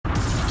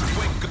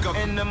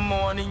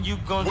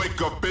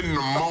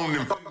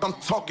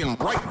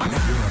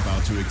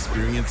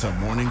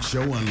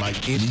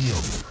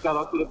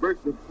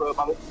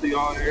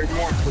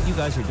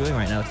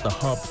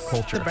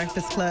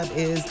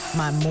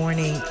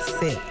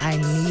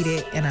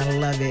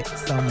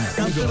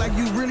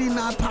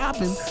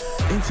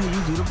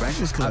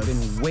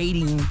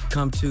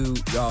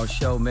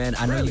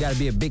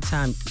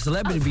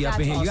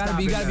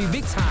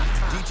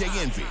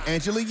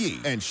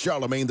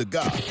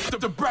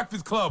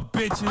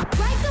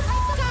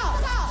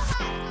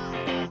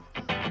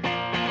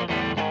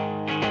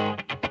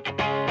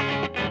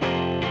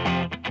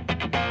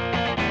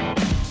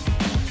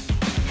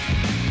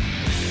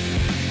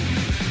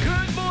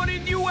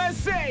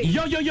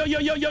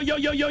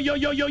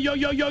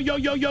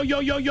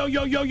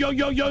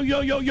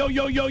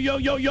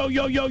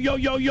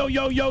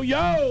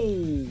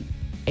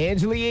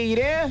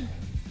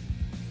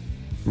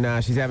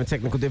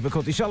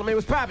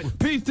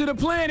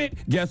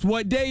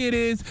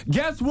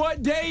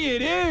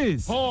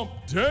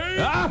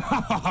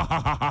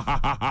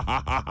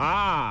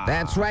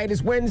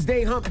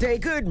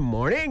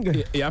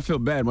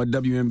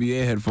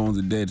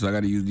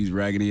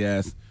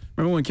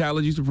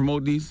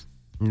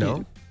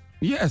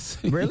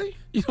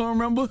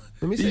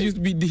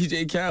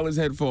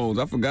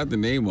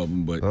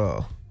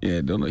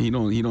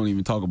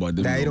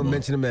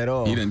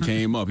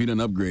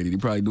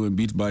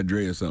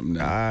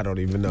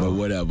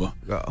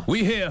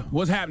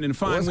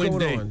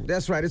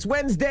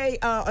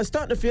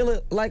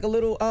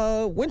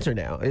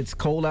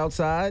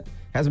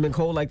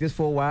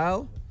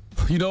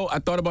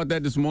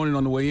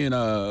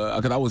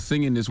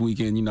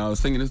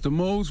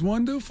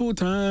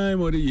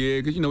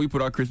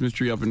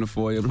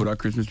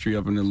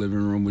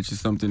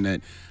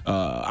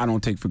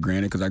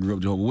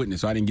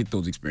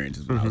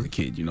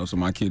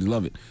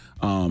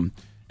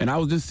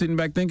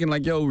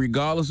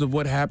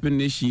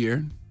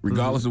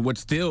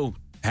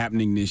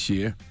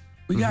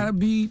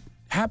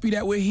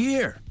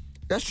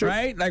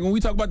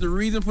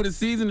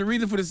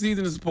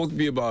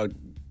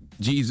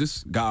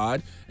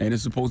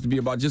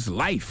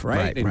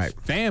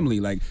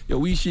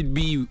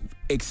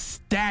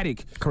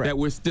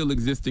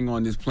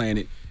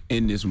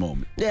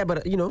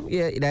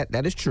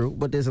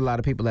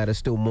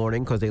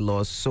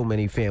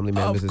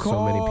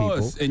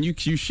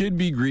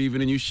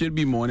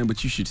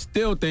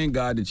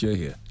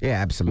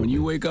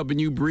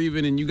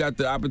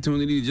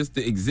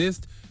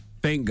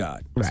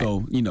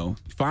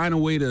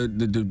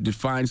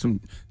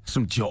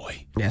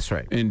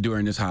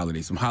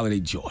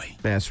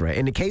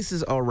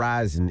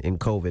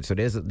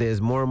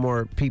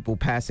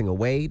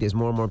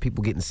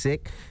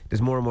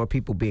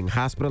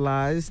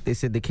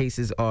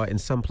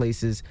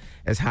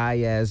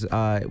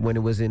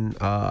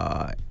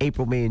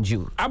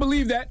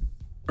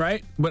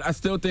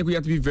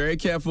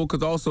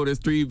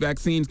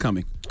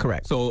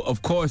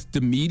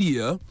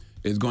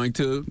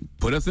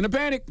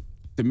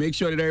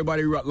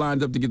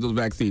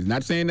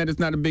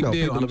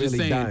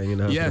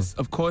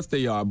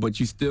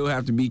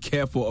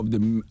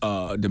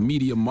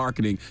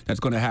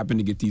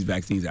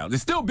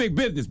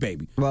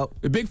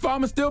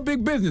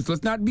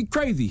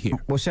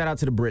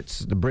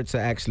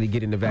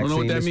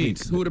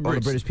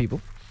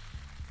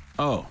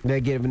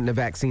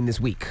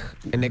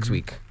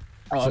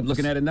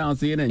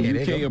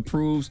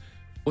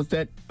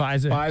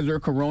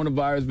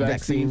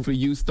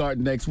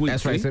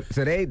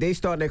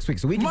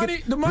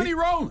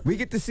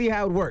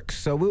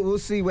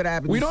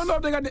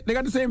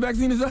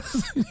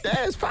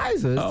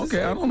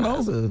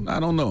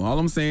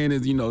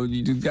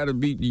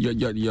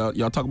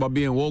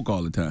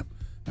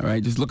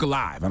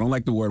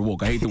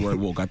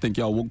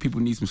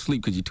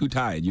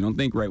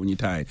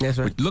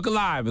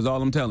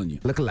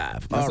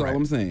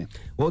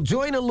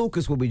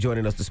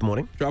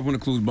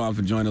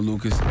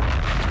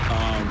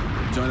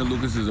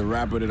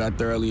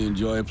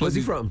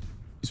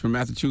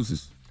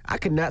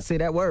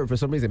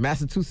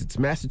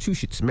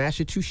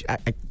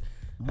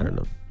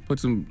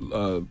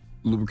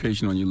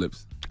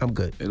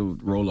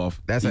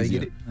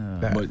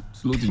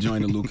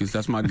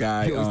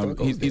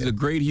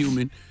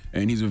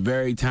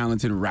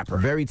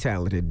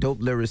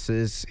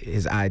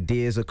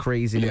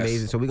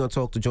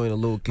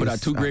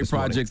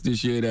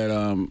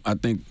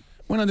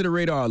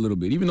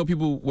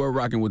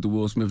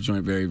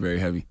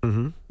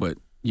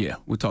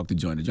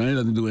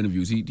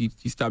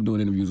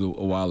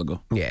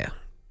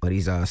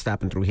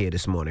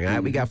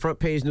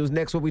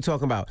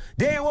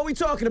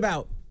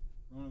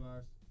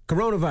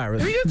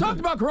Coronavirus. We just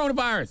talked about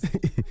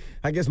coronavirus.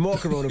 I guess more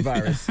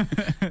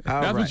coronavirus.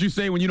 That's what you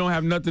say when you don't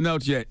have nothing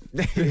else yet.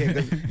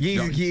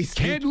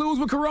 Can't lose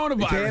with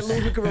coronavirus. Can't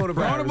lose with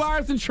coronavirus.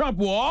 Coronavirus and Trump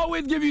will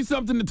always give you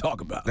something to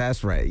talk about.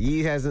 That's right.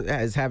 Yee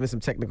is having some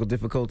technical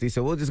difficulties,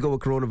 so we'll just go with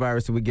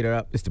coronavirus till we get her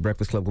up. It's the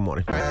Breakfast Club. Good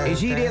morning.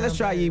 Is Yee there? Let's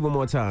try Yee one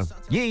more time.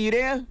 Yee, you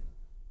there?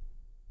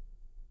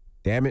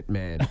 Damn it,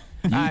 man.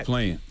 You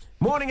playing.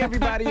 Morning,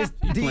 everybody. It's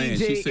DJ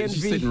Envy.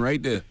 She's sitting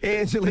right there.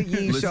 Angela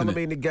Yee,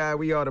 Charlamagne the Guy.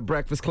 We are the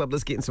Breakfast Club.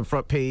 Let's get in some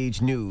front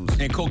page news.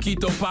 And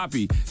Coquito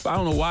Papi. I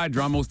don't know why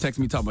Dramos text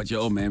me talking about,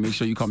 yo, man, make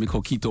sure you call me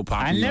Coquito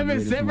Papi. I never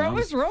said, bro,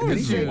 what's wrong with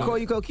you? He said call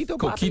you Coquito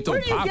Papi. Coquito Where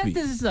do you Papi. get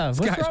this stuff?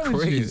 This What's guy's wrong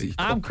with crazy. you?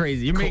 I'm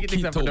crazy. You're making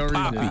things up for no reason.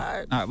 All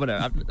Papi. right,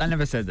 whatever. I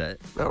never said that.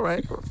 All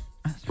right.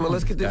 Well,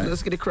 let's get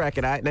it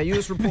cracking. All right. Now,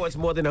 U.S. reports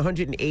more than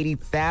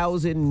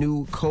 180,000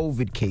 new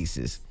COVID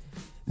cases.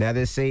 Now,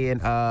 they're saying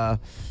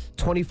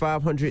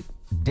 2,500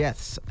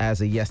 deaths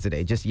as of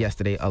yesterday, just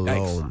yesterday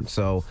alone. Thanks.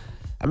 So,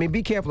 I mean,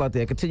 be careful out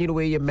there. Continue to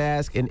wear your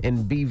mask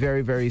and be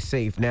very, very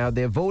safe. Now,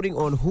 they're voting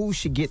on who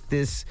should get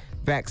this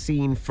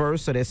vaccine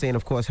first. So they're saying,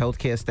 of course,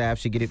 healthcare staff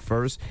should get it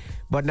first.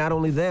 But not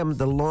only them,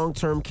 the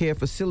long-term care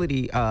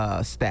facility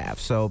staff.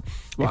 So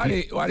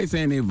why are they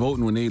saying they're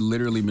voting when they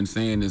literally been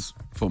saying this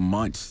for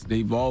months?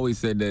 They've always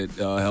said that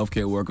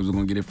healthcare workers are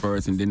going to get it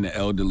first and then the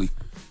elderly.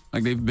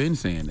 Like, they've been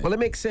saying that. Well, it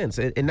makes sense.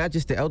 And not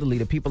just the elderly,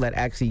 the people that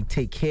actually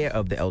take care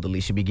of the elderly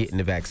should be getting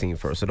the vaccine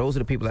first. So those are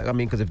the people that, I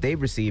mean, because if they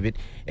receive it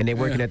and they're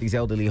working at these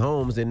elderly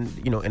homes, then,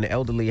 you know, and the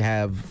elderly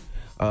have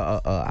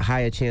a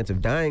higher chance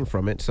of dying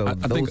from it. So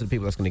those are the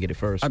people that's going to get it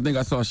first. I think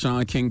I saw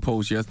Sean King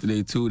post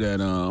yesterday, too,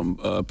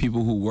 that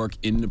people who work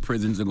in the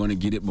prisons are going to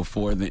get it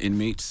before the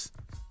inmates,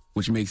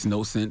 which makes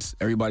no sense.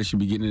 Everybody should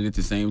be getting it at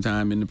the same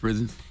time in the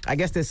prisons. I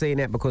guess they're saying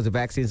that because the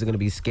vaccines are going to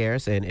be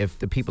scarce, and if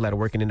the people that are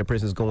working in the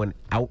prisons coming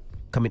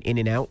in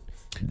and out,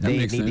 they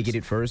need to get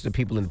it first. The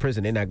people in the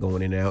prison, they're not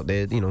going in and out.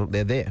 They're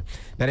there.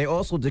 Now, they're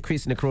also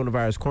decreasing the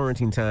coronavirus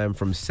quarantine time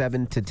from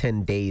 7 to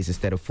 10 days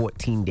instead of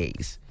 14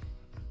 days.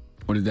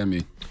 What does that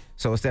mean?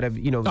 So instead of,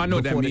 I know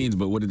what that means,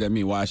 but what did that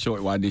mean? Why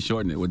did they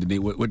shorten it?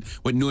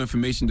 What new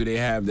information do they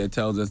have that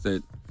tells us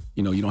that,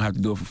 you don't have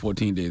to do it for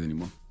 14 days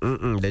anymore?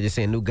 They're just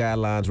saying new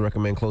guidelines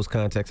recommend close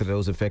contacts of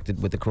those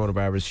affected with the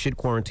coronavirus should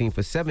quarantine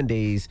for 7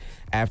 days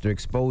after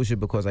exposure,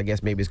 because I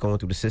guess maybe it's going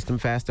through the system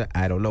faster.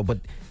 I don't know. But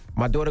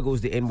my daughter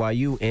goes to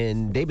NYU,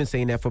 and they've been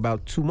saying that for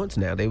about 2 months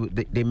now.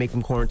 They make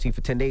them quarantine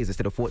for 10 days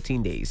instead of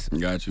 14 days.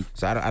 Got you.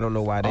 So I don't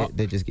know why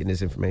they're just getting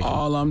this information.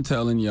 All I'm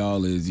telling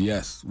y'all is,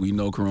 yes, we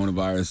know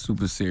coronavirus is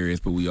super serious,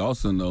 but we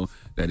also know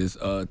that it's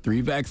 3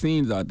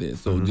 vaccines out there.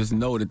 So just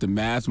know that the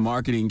mass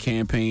marketing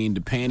campaign,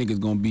 the panic is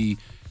going to be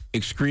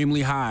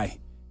extremely high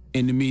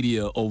in the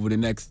media over the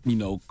next,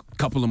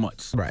 couple of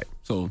months. Right.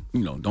 So,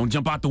 don't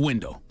jump out the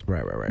window.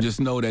 Right. Just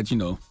know that,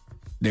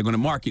 they're going to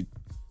market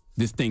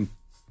this thing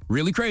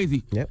really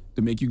crazy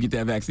to make you get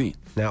that vaccine.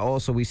 Now,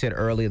 also, we said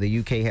earlier, the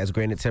UK has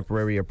granted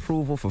temporary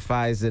approval for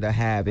Pfizer to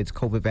have its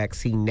COVID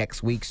vaccine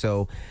next week.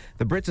 So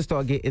the Brits will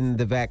start getting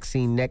the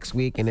vaccine next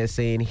week, and they're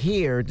saying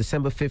here,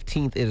 December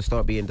 15th, it'll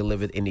start being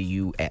delivered in the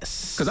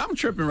U.S. Because I'm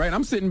tripping, right?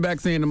 I'm sitting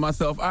back saying to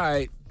myself, all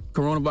right,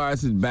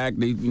 coronavirus is back.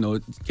 They,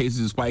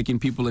 cases are spiking.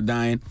 People are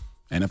dying.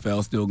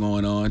 NFL still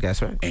going on.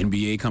 That's right.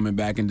 NBA coming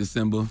back in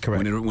December.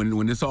 Correct.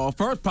 When this all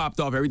first popped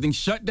off, everything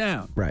shut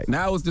down. Right.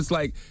 Now it's just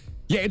like,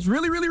 yeah, it's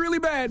really, really, really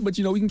bad, but,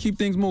 we can keep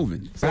things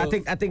moving. So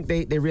I think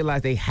they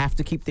realize they have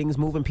to keep things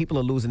moving. People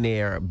are losing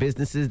their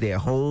businesses, their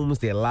homes,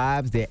 their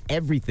lives, their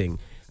everything.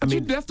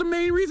 That's the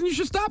main reason you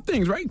should stop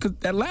things, right? Because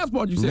that last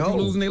part you said people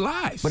losing their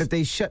lives. But if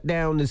they shut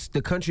down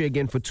the country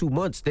again for 2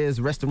 months,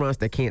 there's restaurants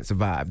that can't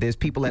survive. There's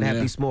people that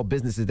have these small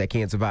businesses that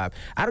can't survive.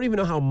 I don't even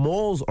know how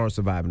malls are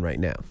surviving right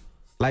now.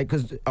 Like,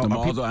 because the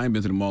malls, I ain't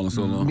been to the mall in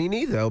so long. Me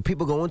neither. Are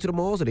people going to the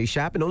malls? Are they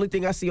shopping? The only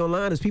thing I see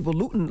online is people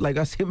looting. Like,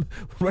 I see them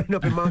running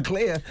up in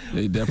Montclair.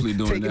 They definitely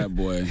doing that,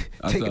 boy.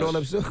 Taking all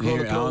them stuff.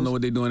 I don't know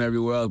what they're doing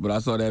everywhere else, but I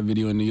saw that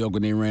video in New York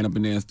when they ran up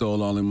in there and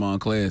stole all in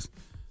Montclair's.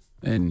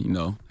 And,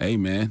 hey,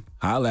 man,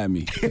 holla at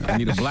me. I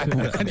need a black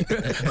one.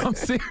 I'm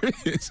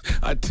serious.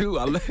 I do.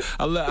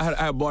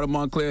 I bought a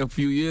Montclair a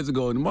few years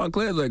ago, and the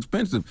Montclairs are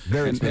expensive.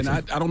 Very expensive.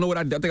 And I don't know what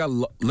I think I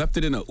left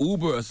it in an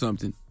Uber or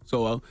something.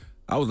 So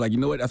I was like, you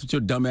know what? That's what your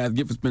dumb ass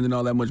get for spending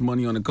all that much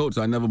money on a coat.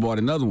 So I never bought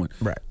another one.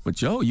 Right.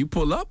 But, you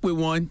pull up with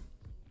one,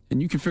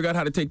 and you can figure out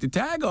how to take the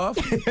tag off.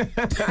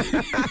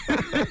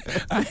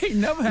 I ain't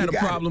never had a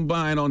problem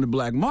buying on the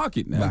black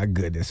market now. My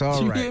goodness.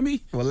 All right. You hear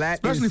me? Well,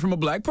 especially from a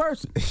black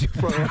person. You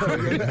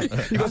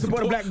gonna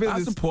support a black business?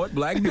 I support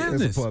black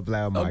business. Support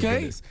black, my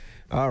goodness.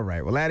 All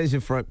right. Well, that is your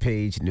front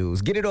page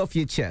news. Get it off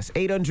your chest.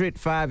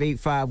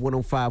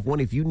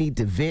 800-585-1051. If you need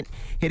to vent,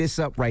 hit us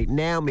up right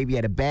now. Maybe you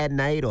had a bad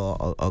night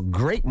or a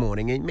great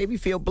morning and maybe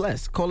feel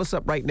blessed. Call us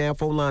up right now.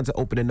 Phone lines are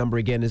open. The number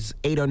again is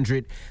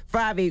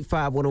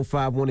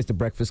 800-585-1051. It's The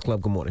Breakfast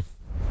Club. Good morning.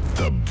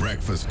 The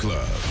Breakfast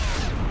Club.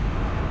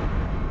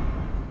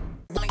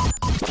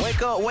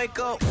 Wake up, wake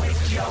up.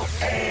 Wake your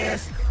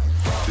ass.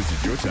 This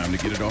is your time to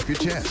get it off your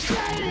chest.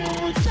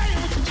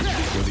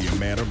 Whether you're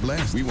mad or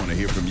blessed, we want to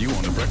hear from you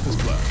on The Breakfast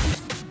Club.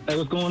 Hey,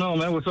 what's going on,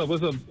 man? What's up,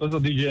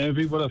 DJ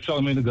Envy? What up,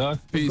 Charlamagne the God?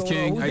 Peace,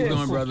 King. How you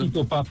doing, brother?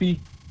 Coquito Papi.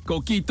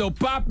 Coquito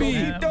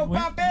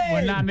Papi.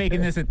 We're not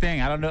making this a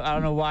thing. I don't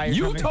know why.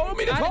 You told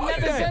me to call I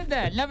it never that. said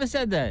that. Never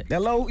said that.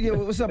 Hello, yeah,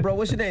 what's up, bro?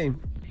 What's your name?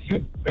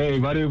 Hey,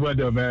 my name is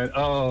Wendell, man.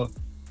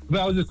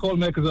 Man, I was just calling,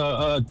 man,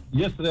 because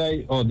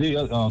yesterday, or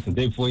the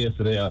day before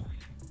yesterday, I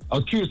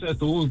was curious as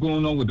to what was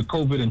going on with the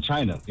COVID in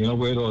China, you know,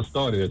 where it all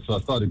started. So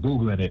I started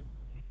Googling it.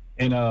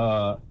 And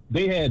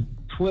they had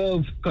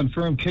 12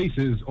 confirmed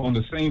cases on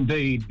the same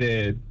day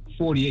that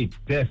 48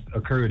 deaths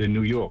occurred in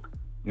New York.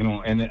 You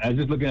know, and I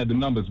just looking at the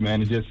numbers, man,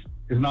 it's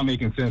not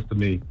making sense to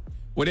me.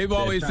 Well, they've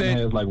always China said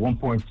has like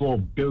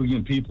 1.4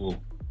 billion people,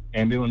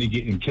 and they're only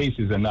getting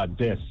cases and not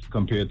deaths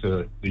compared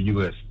to the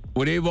U.S.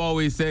 Well, they've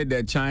always said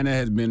that China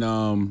has been,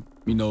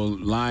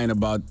 lying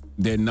about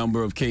their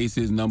number of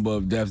cases, number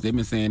of deaths. They've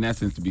been saying that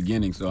since the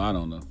beginning, so I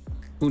don't know.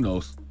 Who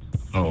knows?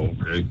 Oh,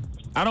 okay.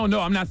 I don't know.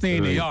 I'm not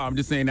saying they are. I'm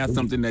just saying that's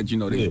something that,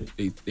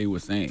 they were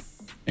saying.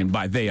 And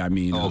by they, I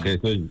mean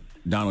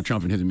Donald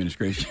Trump and his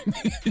administration.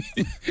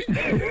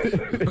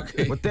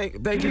 Okay. Well,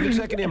 thank you for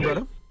checking in,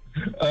 brother.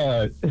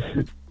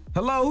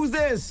 Hello, who's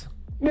this?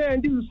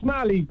 Man, this is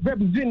Smiley,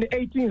 representing the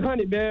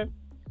 1800, man.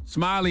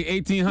 Smiley,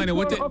 1800.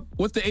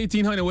 What's the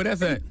 1800? Where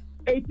that's at?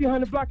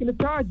 1800 block in the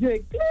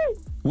project.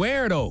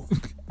 Where, though?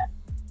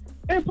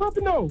 In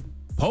Pocono.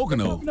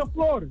 Pocono,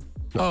 Florida.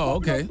 Oh,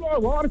 okay.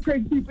 Florida, all the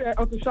crazy people at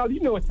Uncle Charlie. You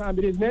know what time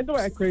it is, man. Don't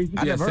act crazy.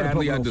 I never heard of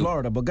sadly, I Pocono, do.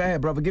 Florida, but go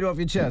ahead, brother. Get it off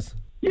your chest.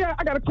 Yeah,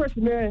 I got a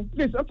question, man.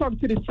 Listen, I'm talking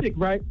to this chick,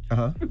 right?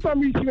 Uh-huh. For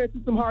some reason, she went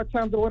through some hard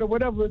times or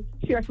whatever.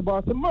 She asked to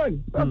borrow some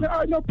money. So I said, all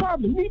right, no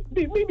problem. Me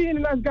being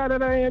the nice guy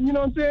that I am, you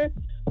know what I'm saying?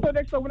 So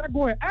next time when I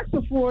go and ask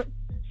her for it,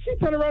 she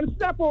turn around and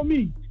snap on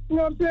me. You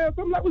know what I'm saying?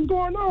 So I'm like, what's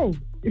going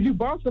on? If you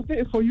borrow something,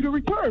 it's for you to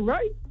return,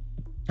 right?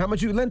 How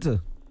much you lent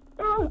her?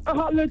 A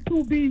hot little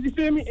 2 B's, you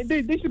feel me? And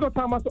they should go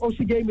talk about, oh,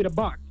 she gave me the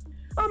box.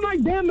 I'm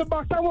like, damn, the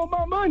box, I want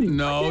my money.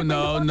 No,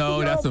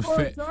 that's a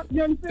fair.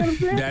 You understand what I'm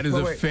saying? That is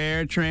a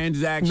fair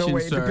transaction, No,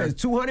 wait, it sir. depends.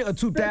 200 or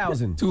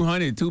 2,000?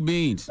 200, 2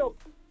 beans. So,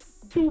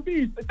 2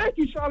 B's. Thank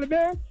you, Charlotte,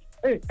 man.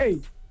 Hey.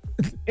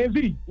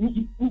 MV,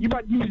 you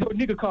about to use your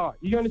nigga card.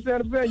 You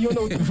understand what I'm saying? You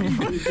don't know what 2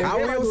 B's is. We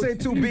don't say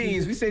 2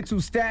 beans. We say 2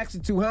 stacks or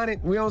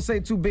 200. We don't say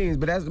 2 beans,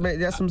 but that's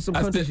some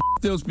I country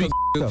still speak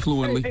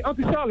fluently. Hey,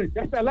 Uncle Charlotte,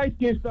 that's that light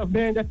skin stuff,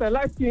 man. That's that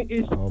light skin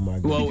issue. Oh, my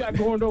God. Well, You got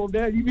going over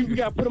there. We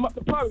got to put them up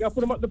the par. We got to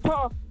put them up the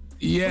par.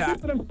 Yeah.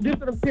 This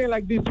what I'm saying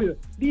like this here.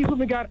 These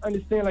women got to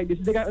understand like this.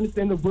 They got to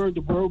understand the word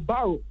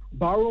borrow.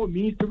 Borrow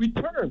means to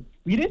return.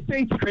 We didn't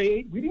say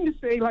trade. We didn't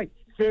say like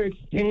fair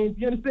exchange.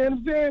 You understand what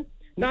I'm saying?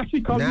 Now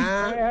she called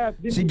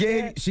me. She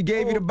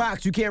gave you the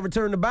box. You can't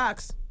return the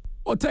box.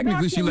 Well,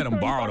 technically, she let him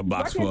borrow the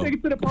box I can't take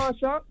it to the pawn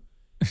shop.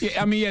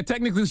 Yeah,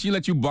 technically, she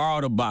let you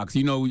borrow the box.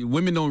 You know,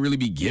 women don't really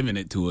be giving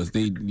it to us.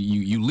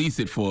 You lease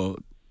it for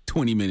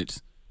 20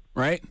 minutes,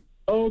 right?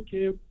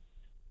 Okay,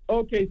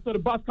 so the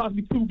box cost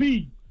me 2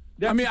 B's.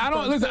 I mean, I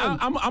don't listen.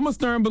 I'm a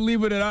stern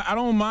believer that I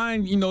don't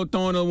mind,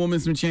 throwing a woman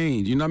some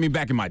change. You know what I mean?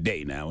 Back in my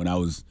day now, when I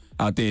was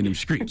out there in them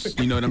streets,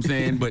 you know what I'm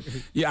saying? But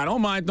yeah, I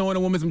don't mind throwing a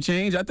woman some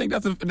change. I think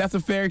that's a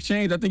fair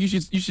exchange. I think you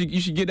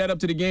should get that up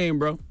to the game,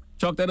 bro.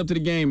 Chalk that up to the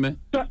game, man.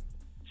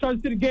 Charge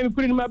it to the game and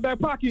put it in my back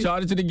pocket.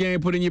 Charge it to the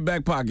game, put it in your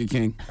back pocket,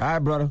 King. All right,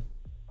 brother.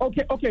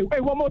 Okay.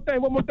 Wait, one more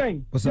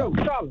thing. What's up?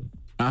 Yo, Charlotte.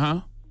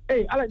 Uh-huh.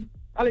 Hey, I like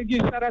to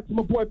give a shout out to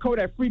my boy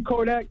Kodak, free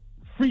Trap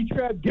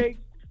Gates,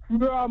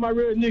 free all my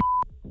real niggas.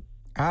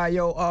 All right,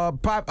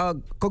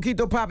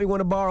 Coquito Papi want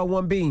to borrow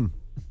 1 bean.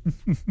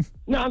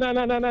 No. That's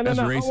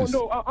racist.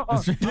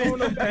 I don't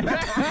know.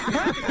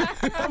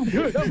 I'm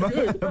good.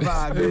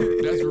 Bye,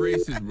 man. That's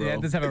racist, bro. Yeah,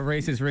 it does have a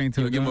racist ring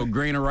to it. Give him a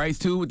grain of rice,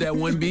 too, with that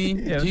 1 bean?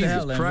 Yeah, what the Jesus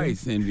hell,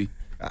 Christ, Envy.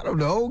 I don't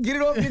know. Get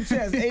it off your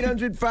chest.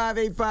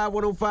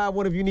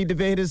 800-585-1051. If you need to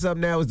hit us up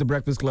now, it's The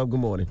Breakfast Club. Good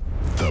morning.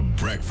 The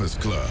Breakfast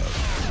Club.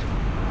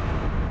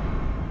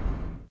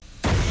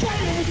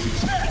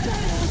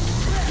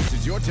 This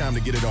is your time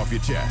to get it off your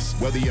chest,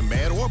 whether you're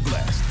mad or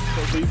blessed.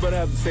 So you better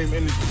have the same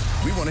energy.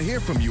 We want to hear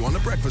from you on The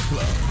Breakfast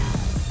Club.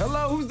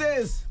 Hello, who's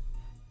this?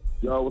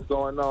 Yo, what's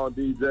going on,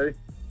 DJ?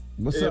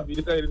 What's up?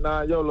 It's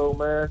 89 YOLO,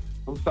 man.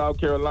 I'm South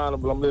Carolina,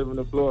 but I'm living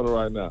in Florida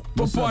right now.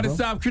 What part of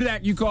South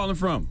Carolina you calling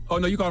from? Oh,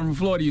 no, you calling from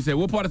Florida, you said.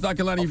 What part of South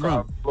Carolina you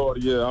from?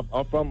 Florida, yeah.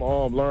 I'm from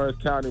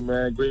Lawrence County,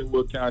 man.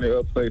 Greenwood County,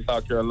 upstate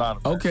South Carolina.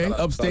 Man. Okay,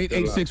 upstate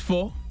 864.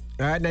 All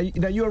right, now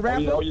you a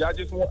rapper? Oh, yeah. I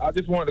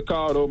just wanted to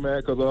call, though,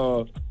 man,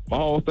 because my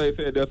whole state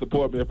said they'll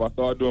support me if I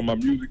start doing my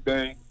music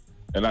thing.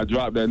 And I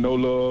dropped that No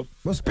Love.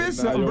 Well, spit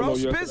something, bro.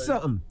 Spit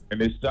something. And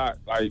they shot,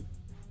 like,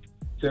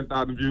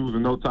 10,000 views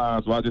in no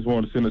time, so I just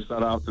wanted to send a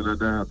shout out to that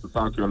down to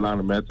South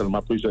Carolina, man. Tell them I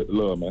appreciate the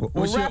love, man.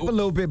 Well, rap a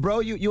little bit,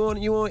 bro. You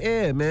on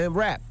air, man.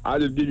 Rap. I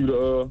just give you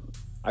the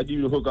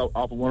hook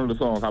off of one of the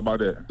songs. How about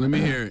that? Let me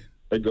hear it.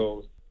 It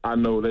goes, I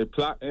know they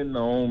plotting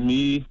on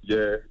me,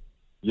 yeah.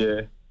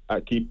 I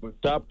keep a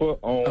chopper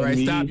on me. All right,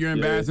 stop. You're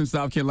embarrassing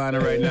South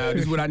Carolina right now.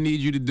 This is what I need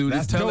you to do.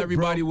 Just tell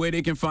everybody where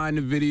they can find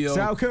the video.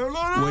 South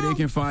Carolina. Where they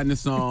can find the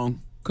song,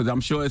 because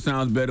I'm sure it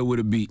sounds better with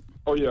a beat.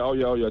 Oh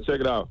yeah. Check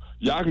it out.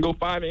 Y'all can go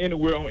find it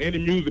anywhere on any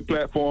music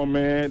platform,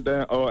 man.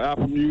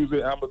 Apple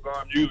Music,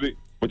 Amazon Music.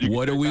 But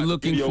what are we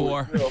looking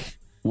for?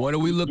 What are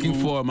we looking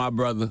for, my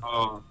brother?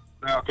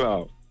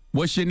 SoundCloud.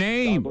 What's your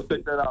name? Go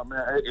check that out,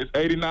 man. It's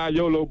 89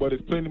 YOLO, but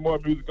there's plenty more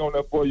music on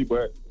there for you.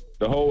 But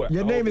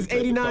your name is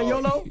 89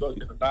 YOLO?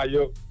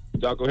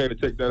 Y'all go ahead and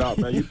check that out,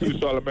 man. You too,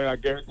 Charlamagne. I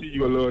guarantee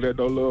you a little that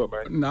no love,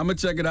 man. No, I'm gonna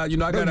check it out. You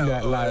know,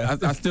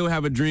 I still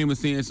have a dream of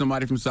seeing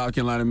somebody from South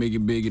Carolina make it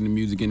big in the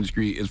music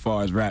industry as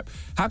far as rap.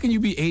 How can you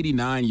be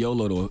 89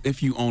 YOLO though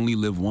if you only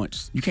live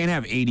once? You can't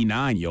have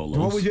 89 YOLOs.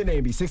 What would your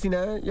name be?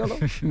 69 YOLO?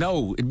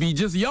 No, it'd be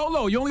just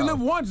YOLO. You only live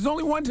once. It's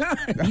only one time.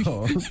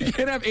 You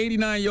can't have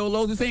 89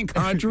 YOLOs. This ain't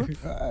Contra.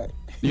 All right.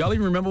 Y'all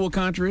even remember what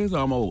Contra is?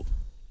 I'm old.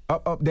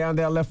 Up, down,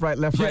 left, right,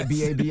 Yes.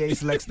 B-A-B-A,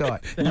 select,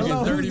 start.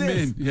 Hello, 30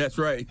 men. That's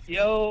right.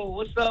 Yo,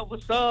 what's up?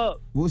 What's up?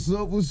 With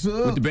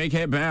the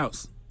Bankhead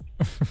Bounce.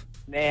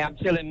 Man, I'm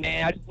chilling,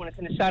 man. I just want to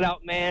send a shout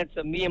out, man,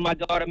 to me and my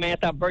daughter, man.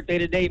 It's our birthday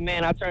today,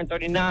 man. I turned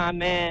 39,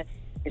 man,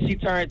 and she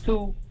turned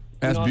 2.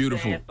 That's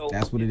beautiful. So,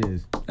 that's what it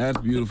is. That's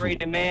beautiful.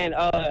 Great, man.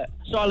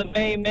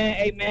 Charlamagne, man.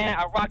 Hey, man,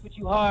 I rock with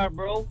you hard,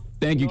 bro.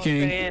 Thank you,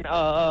 King. You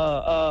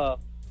know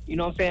what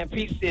I'm saying?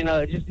 Peace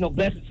and just,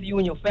 blessings to you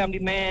and your family,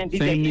 man. DJ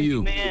Same to Envy,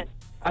 you. Man.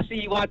 I see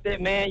you out there,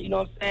 man. You know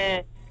what I'm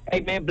saying?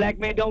 Hey, man, black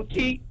men don't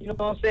cheat. You know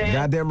what I'm saying?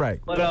 Goddamn right.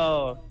 But,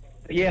 so,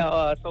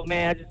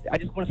 man, I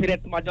just want to say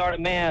that to my daughter,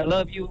 man. I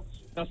love you. You know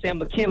what I'm saying?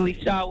 McKinley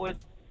Showers.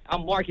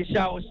 I'm Marcus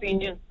Showers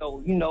Sr.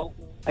 So,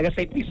 like I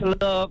say, peace and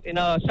love. And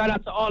shout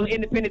out to all the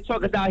independent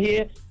truckers out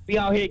here. Be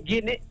out here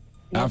getting it.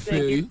 You know I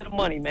feel you. Getting to the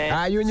money, man.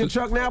 All right, you in your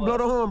truck now? Blow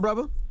the horn,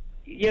 brother.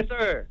 Yes,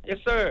 sir. Yes,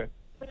 sir.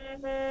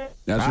 That's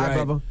All right,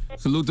 right. brother.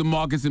 Salute to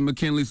Marcus and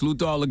McKinley. Salute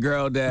to all the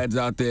girl dads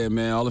out there,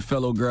 man. All the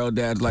fellow girl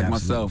dads like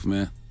myself,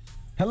 man.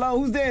 Hello,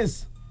 who's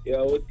this?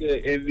 Yo, what's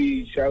good?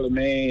 Envy,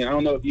 Charlamagne. I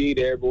don't know if Yee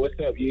there, but what's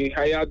up, Yee?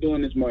 How y'all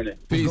doing this morning?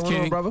 Peace, What's going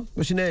King. on, brother?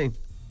 What's your name?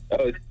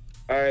 Oh,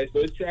 all right, so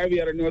it's Travis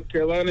out of North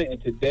Carolina, and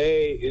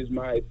today is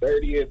my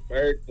 30th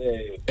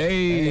birthday.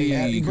 Hey,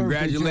 happy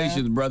congratulations,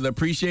 birthday, brother.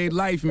 Appreciate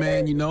life,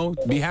 man.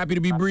 Be happy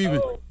to be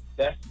breathing.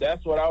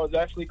 That's what I was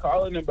actually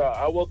calling about.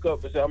 I woke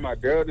up and saw my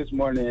girl this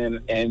morning,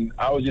 and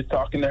I was just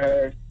talking to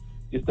her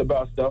just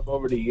about stuff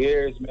over the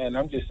years, man.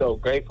 I'm just so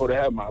grateful to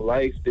have my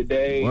life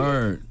today.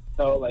 Word.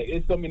 So,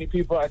 it's so many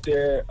people out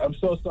there. I'm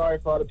so sorry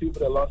for all the people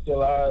that lost their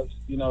lives.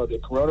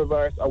 The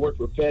coronavirus. I work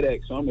for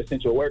FedEx, so I'm an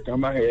essential worker.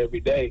 I'm out here every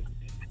day.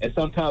 And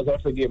sometimes I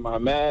forget my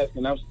mask,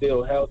 and I'm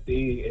still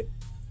healthy.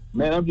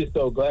 Man, I'm just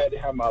so glad to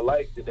have my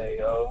life today,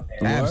 yo.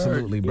 And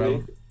Absolutely,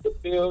 bro.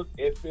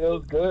 It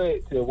feels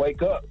good to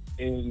wake up.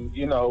 And,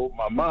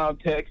 my mom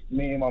texted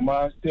me. My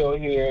mom's still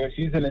here.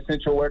 She's an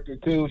essential worker,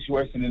 too. She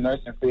works in the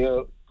nursing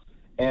field.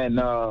 And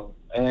I'm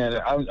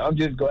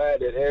just glad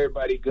that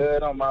everybody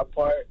good on my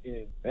part.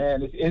 And,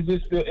 man,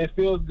 it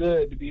feels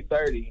good to be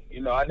 30.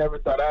 I never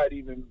thought I'd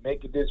even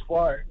make it this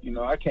far.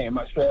 I came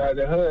straight out of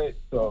the hood,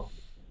 so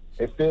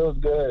it feels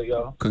good,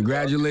 yo.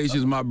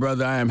 Congratulations, my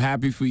brother. I am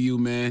happy for you,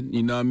 man.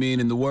 You know what I mean?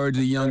 In the words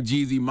of Young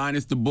Jeezy,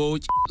 minus the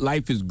bullshit,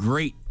 life is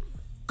great.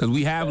 Because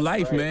we have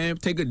life, man.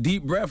 Take a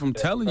deep breath, I'm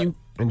telling you.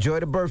 Enjoy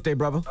the birthday,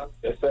 brother.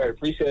 Yes, sir.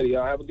 Appreciate it,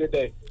 y'all. Have a good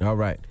day. All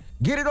right.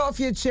 Get it off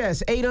your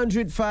chest.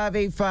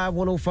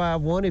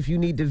 800-585-1051. If you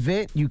need to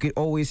vent, you can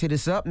always hit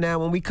us up. Now,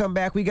 when we come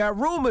back, we got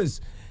rumors.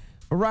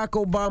 Barack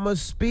Obama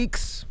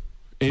speaks.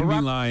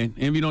 Envy lying.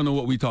 Envy don't know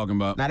what we talking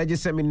about. Now, they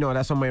just sent me, no,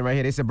 that's on my right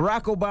here. They said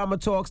Barack Obama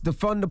talks,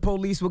 defund the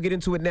police. We'll get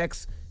into it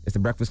next. It's The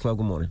Breakfast Club.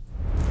 Good morning.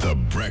 The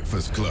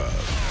Breakfast Club.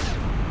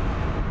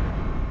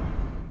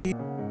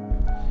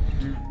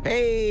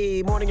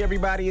 Hey, morning,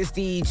 everybody. It's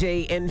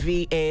DJ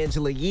Envy,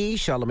 Angela Yee,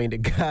 Charlamagne the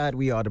God.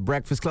 We are The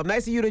Breakfast Club.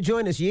 Nice of you to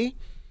join us, Yee.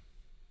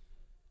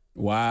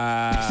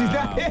 Wow. She's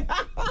not here.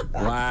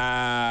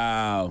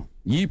 Wow.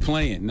 Yee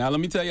playing. Now,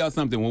 let me tell y'all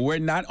something. When we're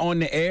not on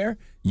the air,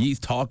 Yee's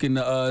talking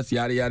to us,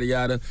 yada, yada,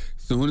 yada.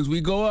 Soon as we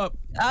go up.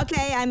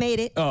 Okay, I made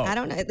it. Oh, I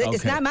don't know. It's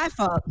okay. not my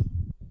fault.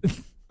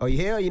 Oh, you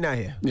here or you not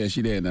here? Yeah,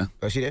 she there now.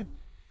 Oh, she there?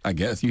 I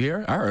guess. You hear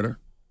her? I heard her.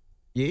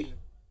 Yee?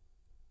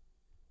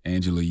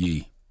 Angela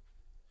Yee.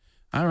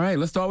 All right,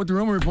 let's start with the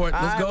rumor report.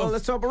 Let's go. Well,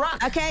 let's talk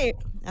Barack. Okay.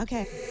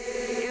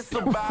 It's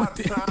about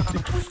time.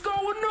 What's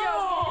going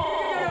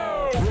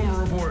on?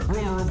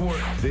 Rumor report.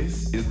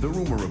 This is the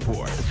Rumor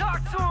Report.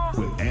 Talk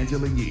to him. With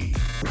Angela Yee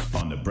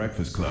on The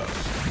Breakfast Club.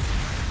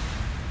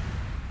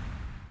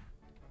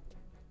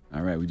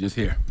 All right, we just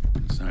here.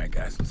 All right,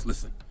 guys, let's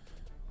listen.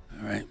 All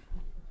right.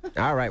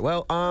 All right,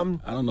 well, I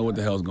don't know what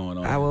the hell's going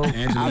on. I will.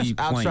 Angela Yee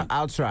playing.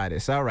 I'll try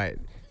this. All right.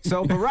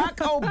 So Barack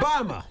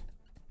Obama.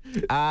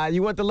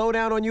 You want the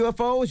lowdown on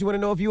UFOs? You want to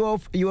know if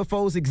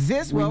UFOs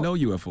exist? We know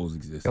UFOs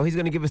exist. Oh, he's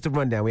going to give us the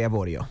rundown. We have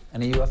audio.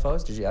 Any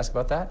UFOs? Did you ask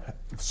about that?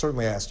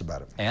 Certainly asked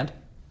about it. And?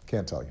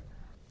 Can't tell you.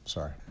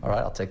 Sorry. All right,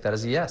 I'll take that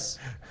as a yes.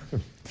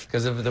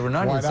 Because if there were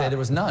none, Why you'd say not? there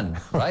was none,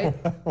 right?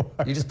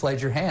 You just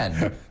played your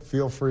hand.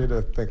 Feel free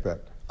to think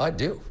that. I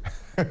do.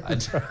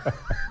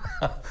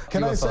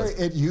 Can I say UFOs.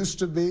 it used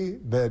to be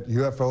that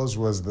UFOs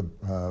was the,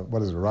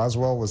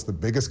 Roswell was the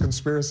biggest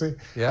conspiracy?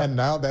 Yeah. And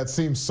now that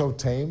seems so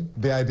tame.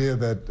 The idea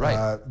that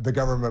the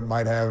government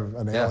might have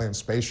an alien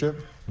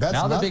spaceship. That's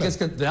now nothing.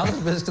 the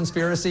biggest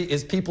conspiracy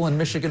is people in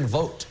Michigan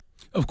vote.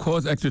 Of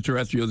course,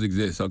 extraterrestrials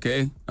exist,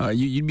 okay?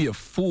 You'd be a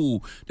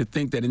fool to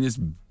think that in this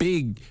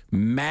big,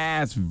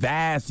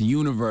 vast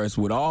universe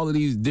with all of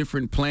these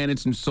different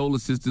planets and solar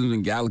systems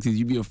and galaxies,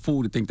 you'd be a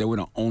fool to think that we're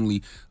the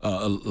only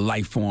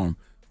life form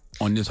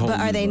on this whole But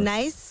are they universe.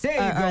 nice?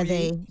 There Or you go, are E.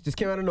 they? Just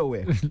came out of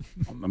nowhere.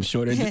 I'm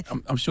sure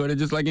they're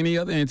just like any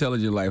other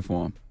intelligent life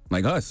form,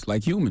 like us,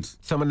 like humans.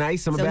 Some are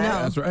nice, some are So bad.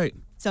 no. That's right.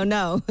 So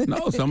no.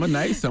 No, some are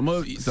nice, some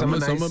are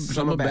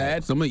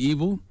bad, some are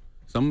evil,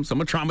 some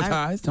are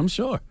traumatized. I'm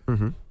sure.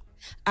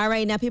 All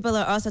right, now people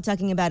are also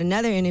talking about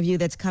another interview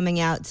that's coming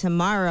out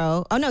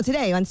tomorrow. Oh, no,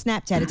 today on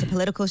Snapchat. It's a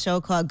political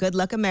show called Good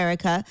Luck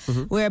America,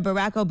 where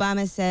Barack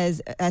Obama says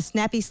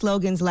snappy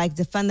slogans like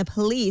defund the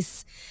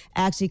police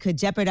actually could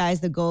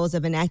jeopardize the goals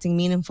of enacting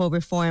meaningful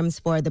reforms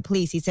for the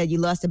police. He said you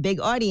lost a big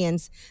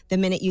audience the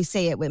minute you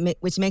say it,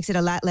 which makes it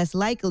a lot less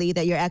likely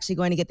that you're actually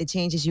going to get the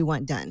changes you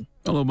want done.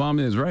 Well, Obama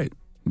is right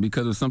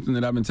because of something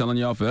that I've been telling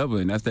y'all forever,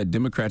 and that's that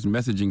Democrats'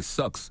 messaging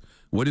sucks.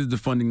 What is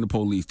defunding the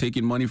police?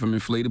 Taking money from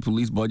inflated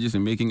police budgets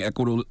and making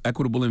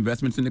equitable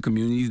investments in the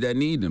communities that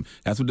need them.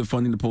 That's what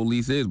defunding the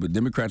police is. But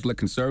Democrats let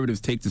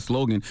conservatives take the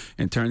slogan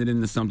and turn it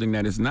into something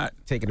that it's not.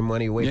 Taking the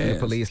money away from the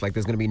police, like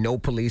there's going to be no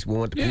police. We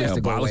want the police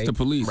to go away. Abolish the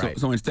police. Right.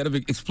 So instead of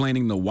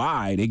explaining the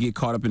why, they get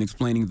caught up in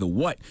explaining the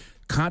what.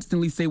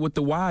 Constantly say what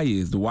the why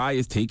is. The why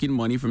is taking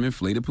money from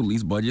inflated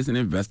police budgets and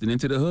investing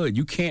into the hood.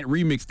 You can't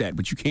remix that,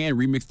 but you can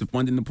remix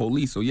defunding the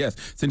police. So yes,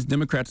 since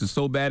Democrats are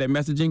so bad at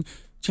messaging,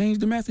 change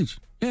the message.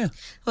 Yeah.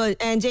 Well,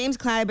 and James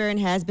Clyburn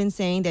has been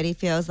saying that he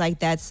feels like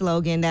that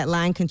slogan, that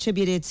line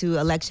contributed to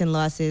election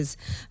losses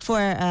for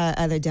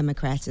other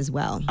Democrats as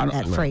well,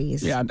 that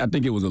phrase. Yeah, I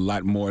think it was a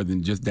lot more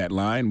than just that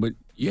line. But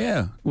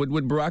yeah, what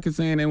Barack is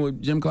saying and what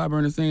Jim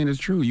Clyburn is saying is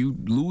true. You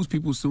lose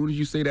people as soon as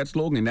you say that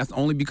slogan. That's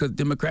only because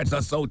Democrats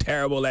are so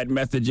terrible at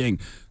messaging.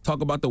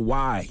 Talk about the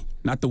why,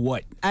 not the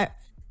what.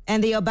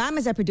 And the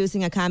Obamas are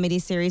producing a comedy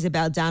series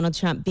about Donald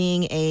Trump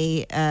being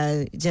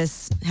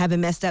just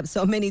having messed up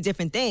so many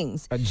different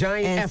things. A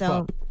giant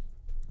F-up.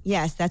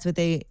 Yes, that's what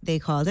they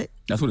called it.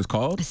 That's what it's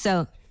called?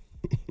 So,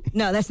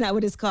 no, that's not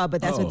what it's called,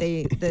 but that's what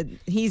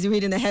he's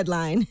reading the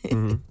headline.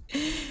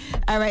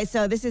 All right,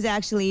 so this is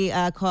actually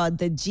called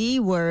The G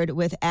Word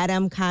with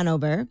Adam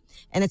Conover,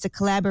 and it's a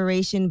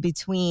collaboration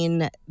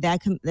between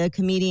the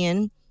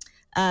comedian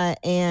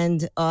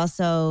and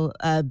also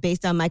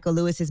based on Michael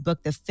Lewis's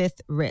book, The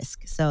Fifth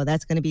Risk. So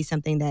that's going to be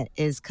something that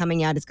is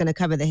coming out. It's going to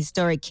cover the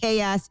historic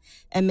chaos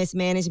and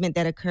mismanagement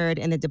that occurred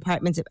in the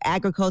Departments of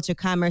Agriculture,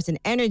 Commerce, and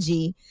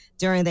Energy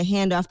during the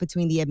handoff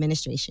between the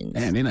administrations.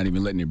 Man, they're not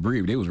even letting it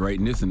breathe. They was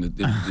writing this in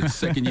the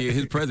second year of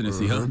his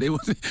presidency, huh?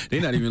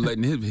 They're not even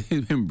letting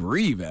him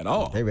breathe at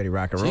all. They ready to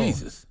rock and roll.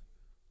 Jesus.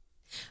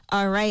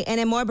 All right. And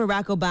in more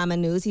Barack Obama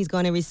news, he's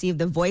going to receive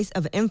the Voice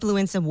of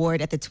Influence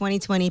Award at the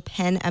 2020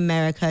 PEN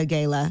America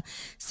Gala.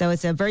 So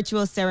it's a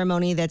virtual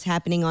ceremony that's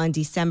happening on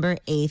December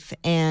 8th.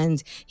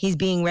 And he's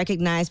being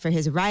recognized for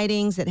his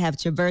writings that have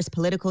traversed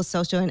political,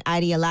 social, and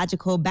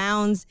ideological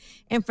bounds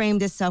and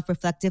framed as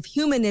self-reflective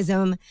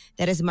humanism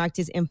that has marked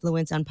his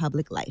influence on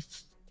public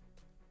life.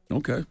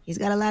 Okay. He's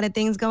got a lot of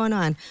things going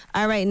on.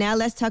 All right, now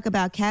let's talk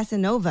about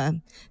Casanova.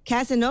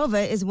 Casanova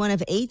is one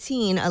of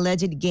 18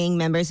 alleged gang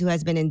members who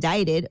has been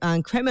indicted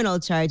on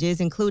criminal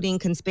charges, including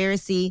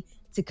conspiracy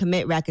to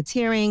commit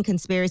racketeering,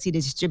 conspiracy to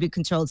distribute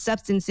controlled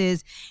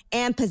substances,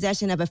 and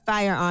possession of a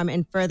firearm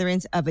in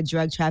furtherance of a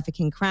drug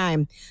trafficking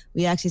crime.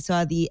 We actually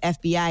saw the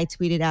FBI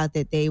tweeted out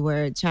that they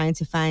were trying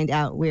to find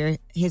out where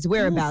his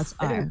whereabouts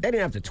are. They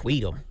didn't have to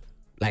tweet him.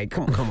 Like,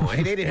 come on.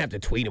 Hey, they didn't have to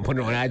tweet and put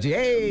it on IG.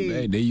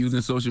 Hey, they using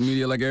social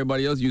media like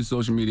everybody else use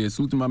social media.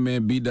 Salute to my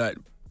man B. Dot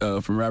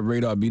from Rap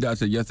Radar. B. Dot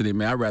said yesterday,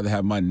 man, I'd rather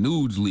have my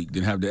nudes leaked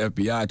than have the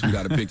FBI tweet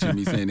out a picture of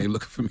me saying they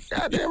looking for me.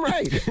 Goddamn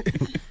right.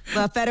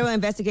 Well, federal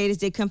investigators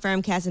did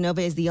confirm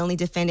Casanova is the only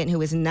defendant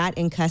who is not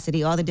in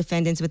custody. All the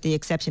defendants, with the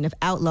exception of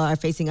Outlaw, are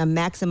facing a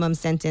maximum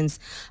sentence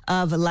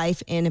of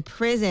life in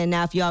prison.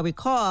 Now, if y'all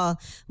recall,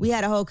 we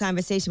had a whole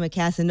conversation with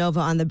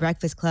Casanova on The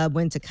Breakfast Club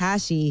when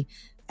Tekashi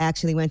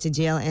actually went to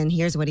jail, and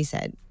here's what he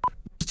said.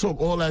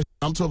 Talk all that.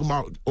 I'm talking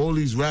about all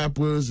these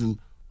rappers and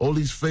all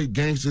these fake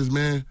gangsters,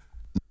 man.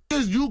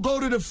 You go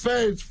to the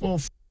feds for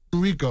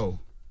Rico,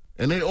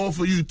 and they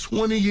offer you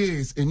 20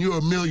 years, and you're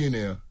a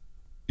millionaire.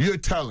 You're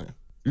telling.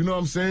 You know what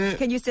I'm saying?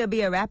 Can you still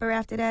be a rapper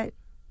after that?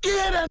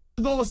 Yeah, that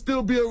gonna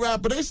still be a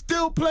rapper. They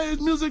still play his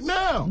music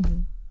now.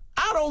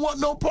 I don't want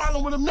no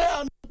problem with him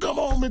now. Come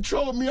home and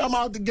troll me. I'm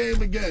out the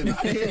game again.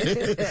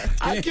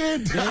 I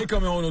can't. He ain't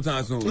coming home no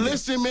time soon.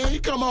 Listen, man, he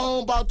come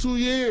home about 2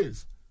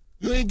 years.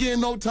 You ain't getting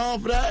no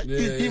time for that.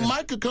 He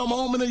might could come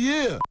home in a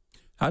year.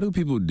 How do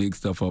people dig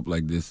stuff up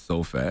like this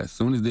so fast? As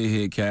soon as they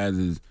hear Kaz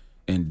is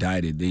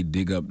indicted. They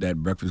dig up that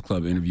Breakfast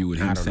Club interview with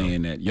him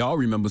saying that y'all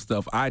remember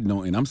stuff I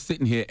don't, and I'm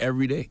sitting here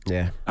every day.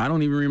 Yeah. I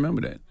don't even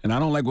remember that. And I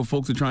don't like what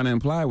folks are trying to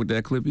imply with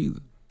that clip either.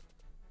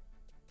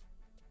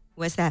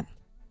 What's that?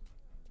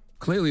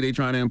 Clearly, they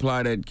trying to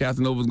imply that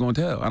Casanova's going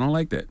to tell. I don't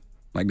like that.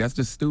 Like, that's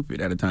just stupid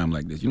at a time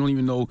like this. You don't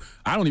even know.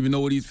 I don't even know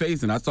what he's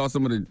facing. I saw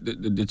some of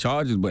the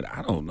charges, but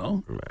I don't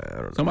know.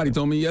 Somebody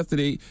told me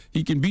yesterday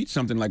he can beat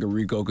something like a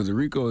RICO because a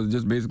RICO is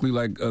just basically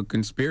like a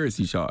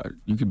conspiracy charge.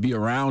 You could be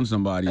around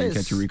somebody and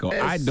catch a RICO.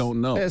 I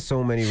don't know. There's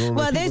so many rumors.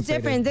 Well, there's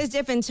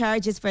different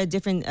charges for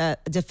different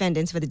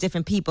defendants for the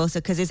different people. So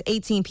because there's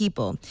 18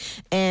 people,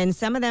 and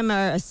some of them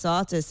are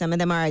assault, or some of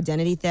them are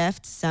identity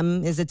theft,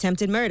 some is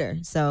attempted murder.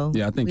 So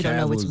yeah, I think we don't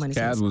know which one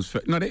Kaz was.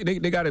 No,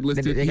 they got it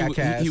listed.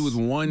 He was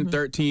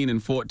 1, 13,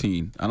 and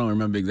 14. I don't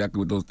remember exactly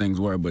what those things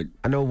were, but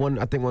I know one.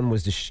 I think one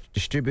was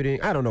distributing.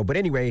 I don't know, but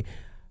anyway,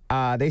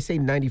 they say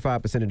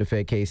 95% of the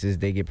Fed cases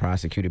they get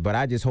prosecuted. But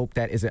I just hope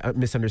that is a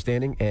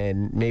misunderstanding,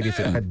 and maybe it's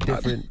a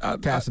different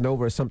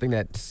Casanova or something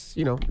that's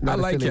not I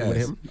like affiliated with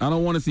Kaz. him. I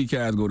don't want to see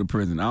Kaz go to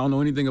prison. I don't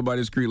know anything about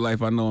his street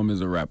life. I know him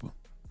as a rapper.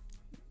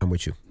 I'm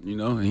with you.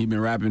 And he's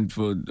been rapping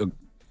for a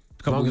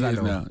couple of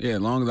years now. Yeah,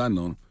 as long as I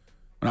know him.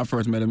 When I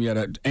first met him, he had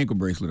an ankle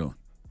bracelet on,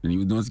 and he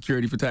was doing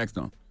security for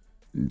Taxstone.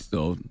 And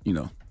so, Yeah.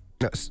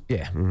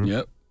 Mm-hmm.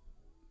 Yep.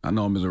 I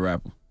know him as a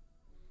rapper.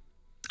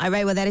 All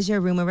right, well, that is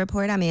your rumor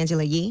report. I'm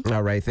Angela Yee.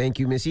 All right, thank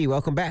you, Miss Yee.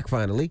 Welcome back,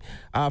 finally.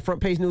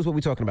 Front page news, what are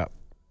we talking about?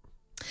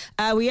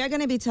 We are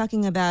going to be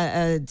talking about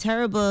a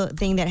terrible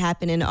thing that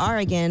happened in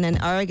Oregon.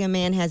 An Oregon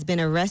man has been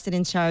arrested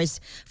and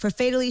charged for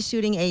fatally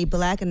shooting a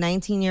black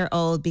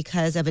 19-year-old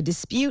because of a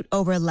dispute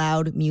over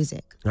loud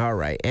music. All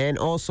right. And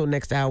also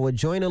next hour,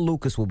 Joyner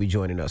Lucas will be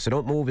joining us. So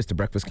don't move. It's the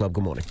Breakfast Club.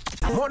 Good morning.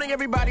 Morning,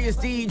 everybody. It's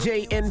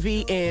DJ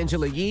Envy,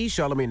 Angela Yee,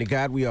 Charlamagne the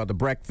God. We are the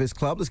Breakfast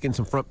Club. Let's get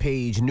some front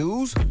page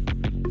news.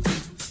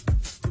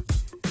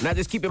 Now,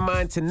 just keep in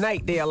mind,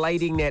 tonight they are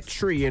lighting that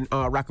tree in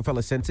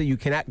Rockefeller Center. You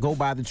cannot go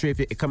by the tree if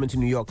you're coming to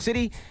New York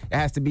City. It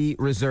has to be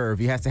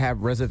reserved. You have to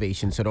have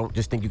reservations. So don't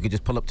just think you could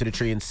just pull up to the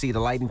tree and see the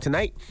lighting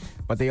tonight.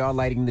 But they are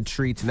lighting the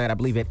tree tonight, I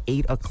believe, at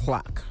 8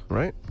 o'clock,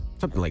 right?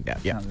 Something like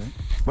that, yeah.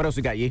 What else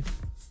we got, Yee?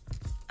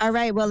 All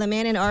right, well, a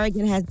man in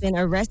Oregon has been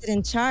arrested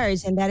and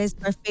charged, and that is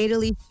for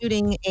fatally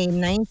shooting a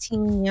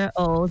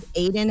 19-year-old,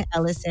 Aiden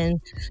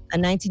Ellison, a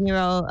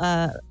 19-year-old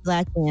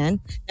black man.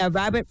 Now,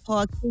 Robert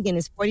Paul Keegan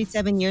is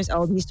 47 years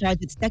old. He's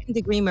charged with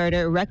second-degree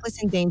murder,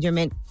 reckless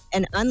endangerment,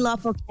 and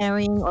unlawful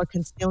carrying or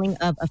concealing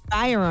of a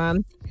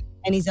firearm.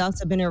 And he's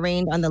also been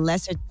arraigned on the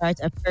lesser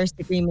charge of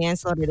first-degree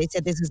manslaughter. They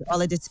said this was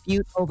all a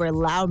dispute over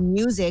loud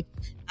music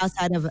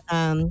outside.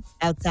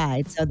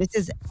 So this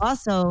is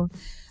also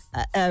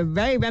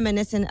very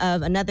reminiscent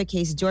of another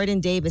case, Jordan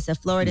Davis, a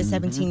Florida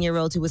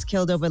 17-year-old who was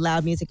killed over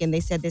loud music. And they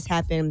said this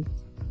happened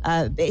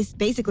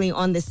basically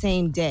on the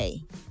same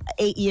day,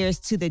 8 years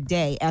to the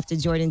day after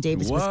Jordan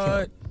Davis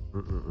was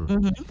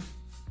killed.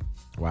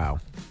 Wow.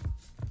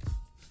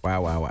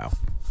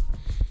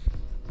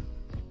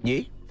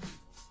 Yeah.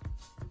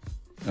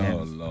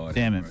 Oh, Lord.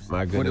 Damn it.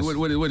 My goodness.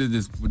 What is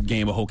this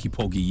game of hokey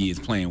pokey Yee is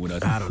playing with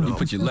us? I don't know. You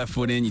put your left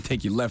foot in, you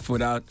take your left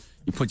foot out,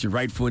 you put your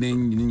right foot in,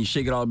 and then you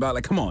shake it all about.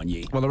 Like, come on,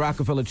 Yee. Well, the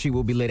Rockefeller tree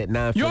will be lit at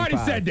 9:45. You already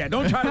said that.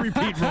 Don't try to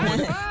repeat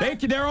rumors.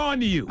 They're on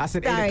to you. I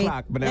said 8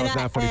 o'clock, but now it's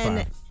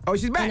 9:45. Oh,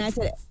 she's back. And I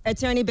said,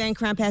 Attorney Ben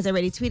Crump has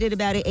already tweeted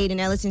about it. Aiden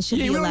Ellison should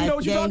be we don't alive know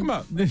what today. you're talking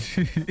about.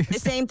 The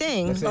same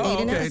thing.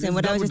 Aiden okay. Ellison,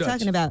 what I was just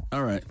talking about.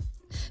 All right.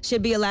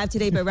 Should be alive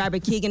today, but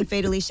Robert Keegan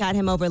fatally shot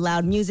him over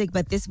loud music.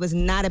 But this was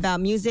not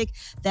about music.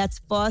 That's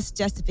false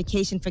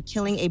justification for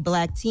killing a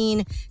black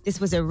teen. This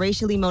was a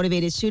racially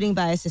motivated shooting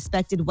by a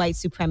suspected white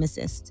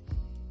supremacist.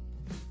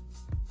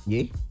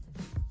 Yeah.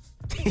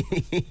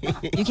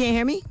 You can't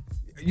hear me?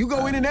 You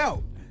go in and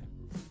out.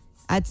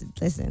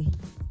 Listen.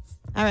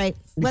 All right.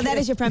 Well, that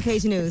is your front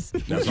page news.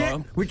 That's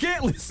all. We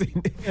can't listen.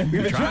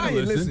 We're trying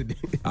to listen.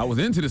 I was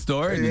into the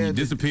story, and then you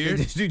disappeared.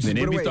 Then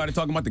Envy started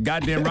talking about the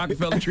goddamn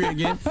Rockefeller tree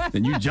again.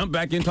 Then you jumped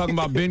back in talking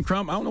about Ben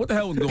Crump. I don't know what the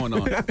hell was going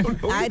on.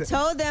 I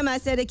told them, I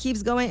said it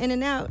keeps going in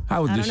and out.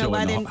 How is this show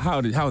how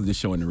is this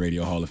show in the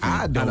Radio Hall of Fame?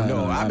 I don't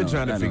know. I've been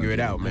trying to figure it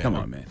out, man. Come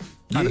on, man.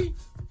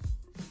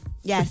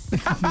 Yes.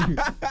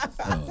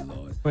 Oh,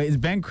 Lord. Wait, is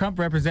Ben Crump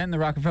representing the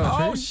Rockefeller tree?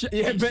 Oh, shit.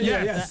 Yeah, Ben,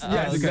 yes.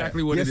 That's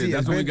exactly what it is.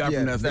 That's what we got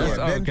from that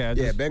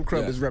story. Ben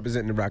Crump is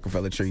representing the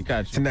Rockefeller tree.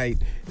 Gotcha. Tonight,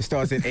 it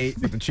starts at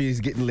 8, but the tree is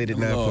getting lit at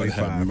 9:45. Lord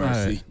have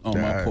mercy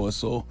on my poor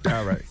soul.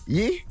 All right.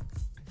 Yeah?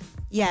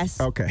 Yes.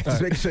 Okay.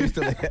 Just make sure you're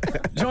still there.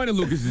 Joyner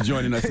Lucas is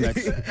joining us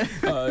next.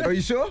 Are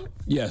you sure?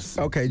 Yes.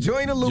 Okay.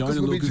 Joyner Lucas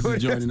will be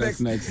joining us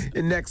next.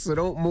 And next, so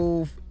don't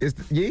move. Is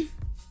yeah?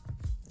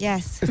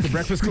 Yes. It's the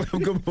Breakfast Club.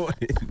 Good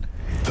morning.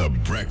 The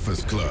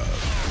Breakfast Club.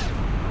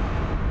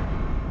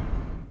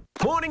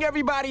 Morning,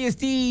 everybody. It's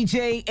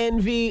DJ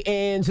Envy,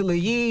 Angela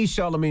Yee,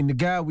 Charlamagne the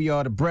God. We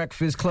are the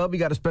Breakfast Club. We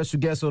got a special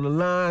guest on the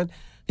line.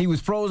 He was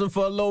frozen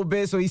for a little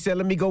bit, so he said,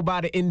 let me go by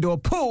the indoor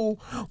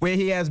pool where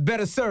he has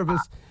better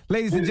service.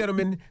 Ladies and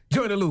gentlemen,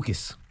 Joyner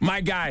Lucas.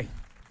 My guy.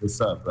 What's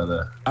up,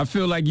 brother? I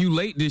feel like you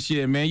late this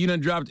year, man. You done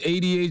dropped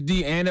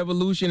ADHD and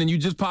Evolution, and you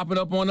just popping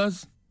up on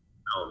us?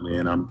 No,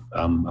 man,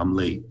 I'm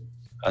late.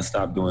 I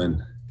stopped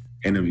doing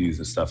interviews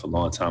and stuff a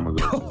long time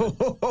ago.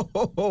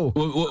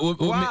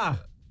 Why?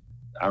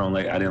 I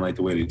didn't like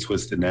the way they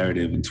twist the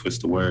narrative and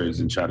twist the words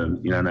and try to,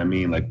 you know what I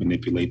mean, like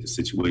manipulate the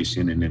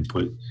situation and then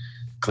put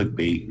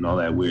clickbait and all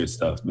that weird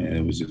stuff, man.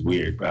 It was just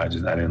weird, bro. I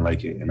didn't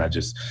like it. And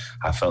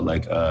I felt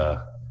like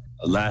the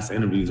last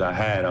interviews I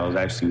had, I was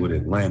actually with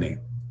Atlantic.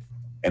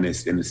 And it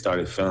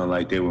started feeling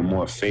like they were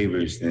more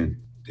favors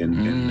than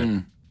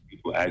the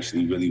people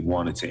actually really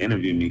wanted to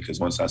interview me. Because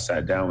once I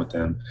sat down with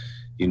them,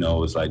 you know,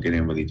 it was like they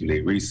didn't really do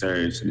their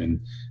research. And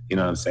then, you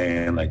know what I'm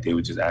saying? Like they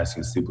were just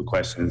asking stupid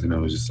questions. And it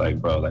was just like,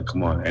 bro, like,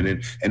 come on.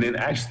 And then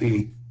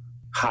actually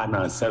Hot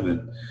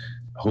 97,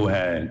 who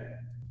had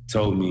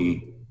told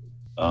me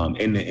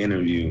in the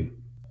interview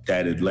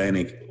that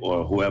Atlantic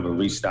or whoever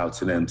reached out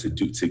to them to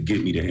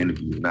get me the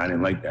interview. And I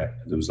didn't like that.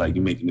 It was like,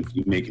 you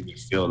making me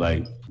feel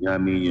like, you know what I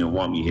mean? You don't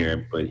want me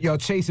here, but y'all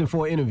chasing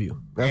for an interview.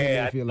 That's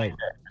yeah, what I feel like.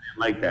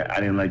 I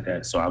didn't like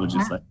that. So I was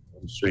just like,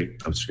 I'm straight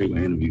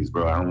with interviews,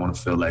 bro. I don't want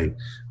to feel like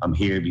I'm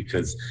here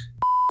because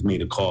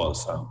made a call.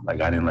 So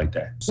like, I didn't like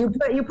that.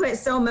 You put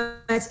so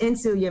much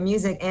into your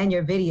music and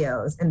your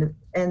videos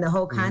and the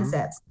whole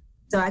concepts.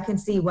 So I can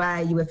see why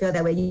you would feel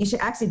that way. You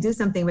should actually do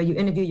something where you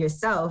interview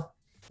yourself.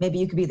 Maybe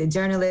you could be the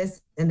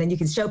journalist, and then you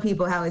can show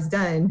people how it's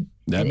done.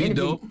 That'd be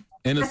dope.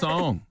 In a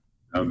song.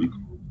 That would be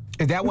cool.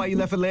 Is that why you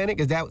left Atlantic?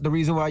 Is that the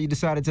reason why you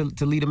decided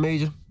to lead a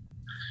major?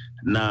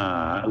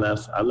 Nah,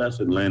 I left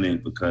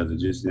Atlantic because it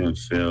just didn't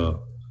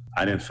feel.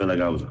 I didn't feel like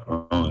I was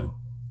growing.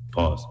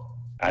 Pause.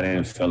 I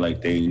didn't feel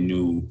like they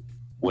knew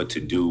what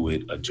to do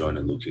with a Joyner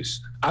Lucas.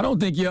 I don't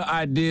think your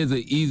ideas are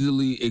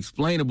easily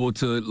explainable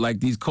to like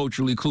these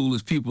culturally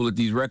clueless people at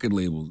these record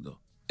labels, though.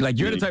 Like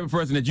you're the type of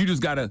person that you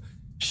just gotta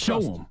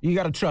show him. You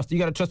gotta trust. You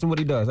gotta trust in what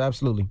he does.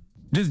 Absolutely.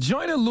 Does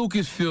Joyner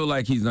Lucas feel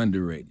like he's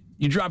underrated?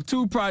 You dropped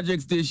 2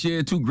 projects this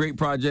year, 2 great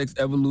projects,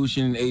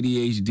 Evolution and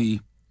ADHD.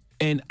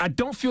 And I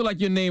don't feel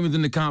like your name is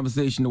in the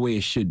conversation the way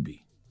it should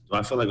be. Do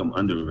I feel like I'm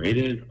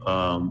underrated?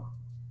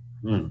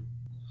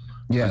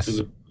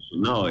 Yes.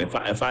 No,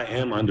 if I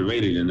am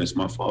underrated, then it's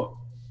my fault.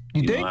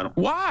 You think?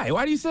 Why?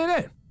 Why do you say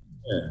that?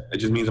 Yeah, it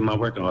just means I'm not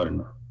working hard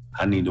enough.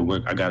 I need to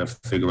work. I got to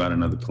figure out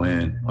another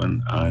plan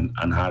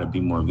on how to be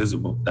more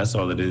visible. That's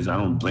all it is. I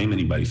don't blame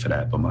anybody for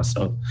that but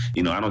myself.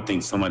 You know, I don't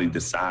think somebody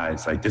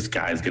decides like this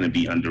guy is going to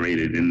be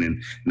underrated and then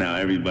now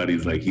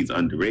everybody's like he's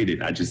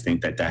underrated. I just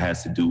think that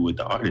has to do with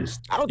the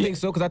artist. I don't think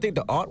so because I think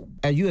the art,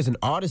 and you as an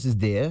artist is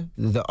there.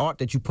 The art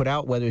that you put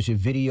out, whether it's your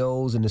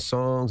videos and the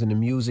songs and the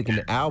music and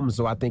the albums,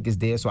 so I think is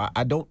there. So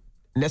I don't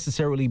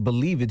necessarily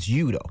believe it's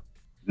you though.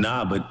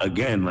 Nah, but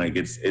again, like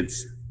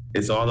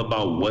it's all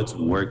about what's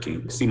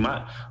working. See,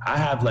 I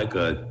have like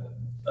a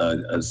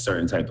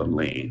certain type of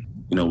lane,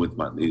 you know, with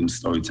my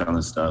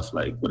storytelling stuff,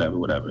 like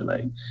whatever.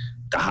 Like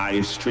the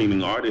highest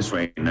streaming artists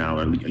right now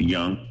are a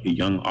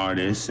young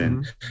artists,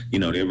 and you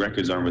know their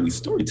records aren't really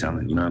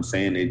storytelling. You know what I'm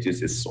saying?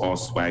 It's all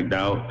swagged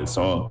out. It's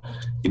all,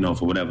 you know,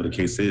 for whatever the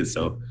case is.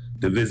 So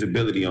the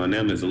visibility on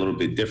them is a little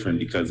bit different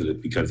because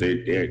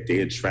they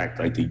attract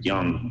like the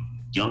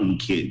young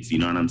kids, you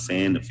know what I'm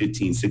saying? The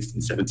 15,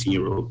 16,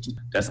 17-year-olds.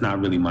 That's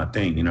not really my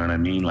thing, you know what I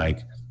mean?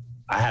 Like,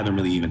 I haven't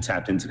really even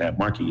tapped into that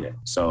market yet.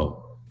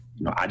 So,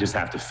 you know, I just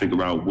have to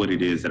figure out what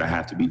it is that I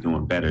have to be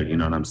doing better, you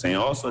know what I'm saying?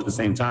 Also, at the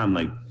same time,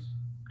 like,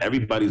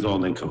 everybody's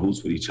all in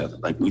cahoots with each other.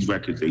 Like, these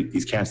records,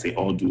 these cats, they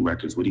all do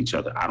records with each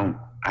other. I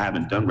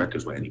haven't done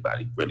records with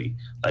anybody, really,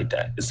 like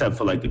that, except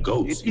for, like, the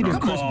GOATs. You know?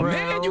 Come on,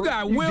 man. You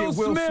got Will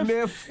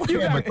Smith.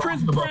 You got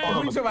Chris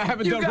Brown. You I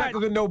haven't done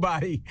records with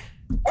nobody.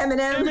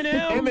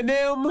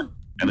 Eminem.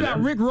 You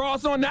got Rick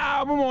Ross on the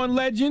album, on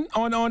Legend,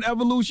 on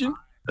Evolution.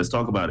 Let's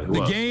talk about it.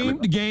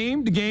 The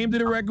game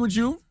did a record with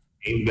you.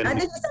 I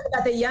think he's talking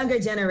about the younger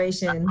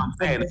generation.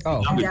 That's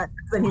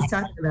what he's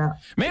talking about.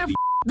 Man,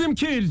 them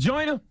kids,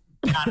 Joyner.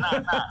 That's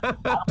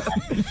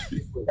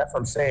what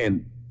I'm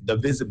saying. The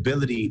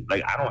visibility,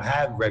 like I don't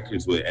have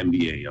records with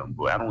NBA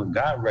YoungBoy. I don't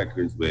got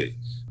records with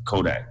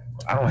Kodak.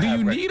 I don't. Do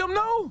you need them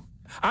though?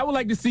 I would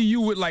like to see you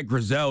with like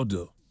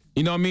Griselda.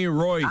 You know what I mean,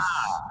 Royce.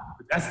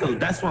 That's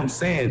what I'm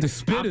saying. The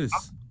Spitters.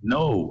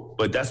 No,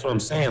 but that's what I'm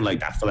saying.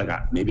 Like I feel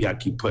like maybe I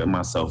keep putting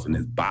myself in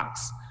this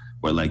box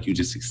where like you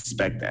just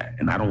expect that,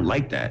 and I don't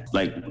like that.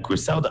 Like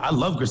Griselda, I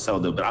love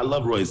Griselda, but I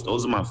love Royce.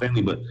 Those are my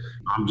family, but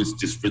I'm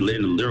just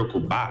relating the lyrical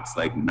box.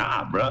 Like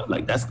nah, bro.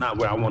 Like that's not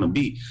where I want to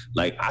be.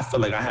 Like I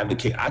feel like I have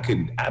I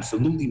could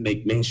absolutely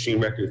make mainstream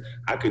records.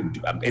 I could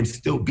and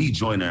still be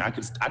Joyner. I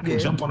could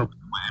jump on a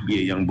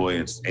NBA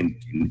YoungBoy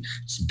and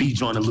be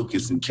Joyner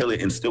Lucas and kill it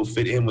and still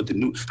fit in with the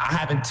new. I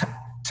haven't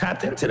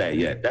tapped into that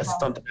yet. That's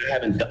something I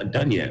haven't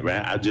done yet,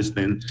 right? I've just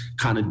been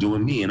kind of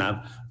doing me, and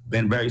I've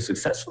been very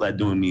successful at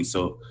doing me.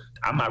 So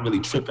I'm not really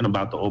tripping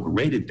about the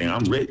overrated thing.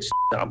 I'm rich.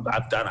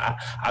 I've done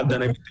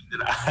everything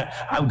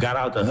that I've got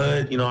out the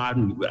hood. You know, I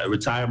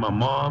retired my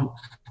mom.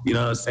 You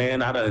know what I'm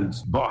saying? I done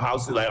bought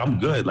houses. Like I'm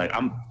good. Like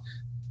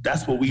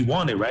that's what we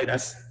wanted, right?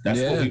 That's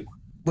what we.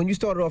 When you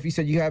started off, you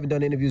said you haven't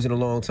done interviews in a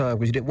long time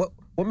because you did.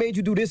 What made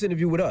you do this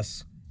interview with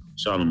us?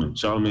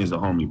 Charlamagne's a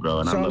homie,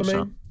 bro, and I love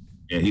Charlamagne.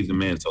 Yeah, he's the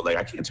man. So, like,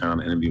 I can't turn on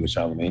an interview with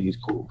Charlamagne. He's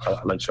cool.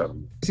 I like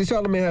Charlamagne. See,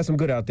 Charlamagne has some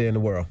good out there in the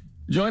world.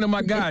 Joyner,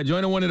 my guy.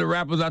 Joyner, one of the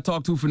rappers I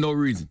talk to for no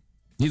reason.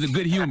 He's a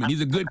good human.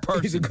 He's a good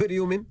person. He's a good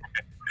human.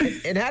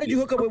 And how did you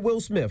hook up with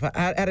Will Smith?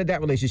 How did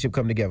that relationship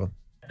come together?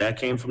 That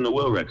came from the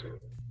Will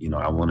record. You know,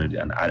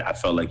 I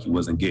felt like he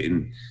wasn't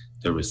getting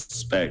the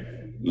respect,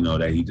 you know,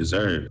 that he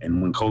deserved.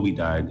 And when Kobe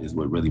died is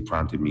what really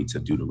prompted me to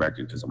do the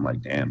record, because I'm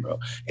like, damn, bro,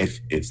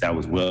 if that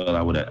was Will,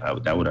 that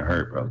would have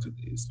hurt, bro,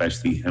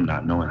 especially him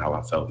not knowing how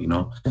I felt, you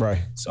know?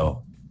 Right.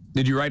 So.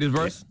 Did you write his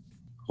verse?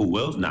 Who,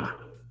 Will? Nah.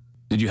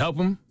 Did you help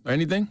him or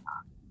anything?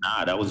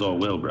 Nah, that was all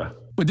Will, bro.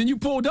 But then you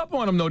pulled up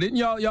on him, though, didn't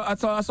y'all? I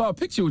saw a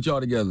picture with y'all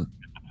together.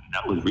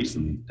 That was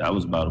recently. That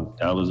was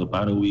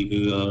about a week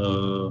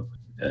ago.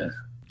 Yeah.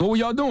 What were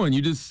y'all doing?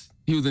 He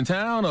was in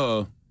town,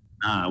 or?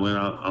 Nah, I went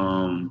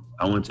out.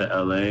 I went to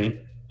LA.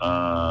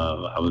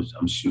 I was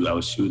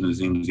shooting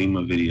a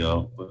Zima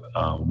video with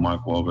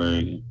Mark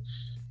Wahlberg,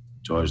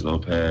 George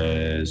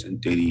Lopez,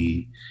 and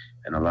Diddy,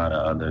 and a lot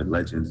of other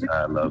legends that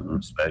I love and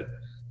respect.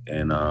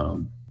 And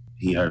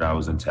he heard I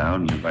was in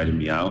town. He invited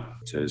me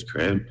out to his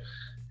crib,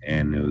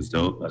 and it was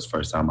dope. That's the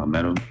first time I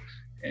met him.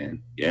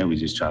 And yeah, we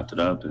just chopped it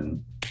up,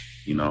 and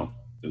you know,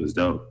 it was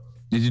dope.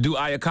 Did you do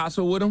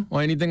ayahuasca with him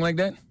or anything like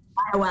that?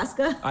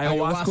 Ayahuasca.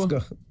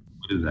 What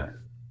is that?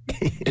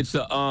 It's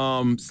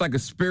like a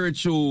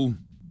spiritual.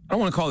 I don't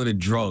want to call it a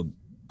drug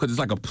because it's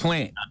like a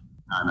plant.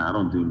 Nah, I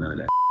don't do none of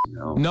that.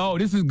 No,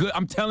 this is good.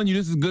 I'm telling you,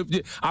 this is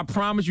good. I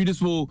promise you, this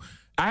will.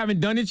 I haven't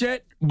done it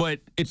yet, but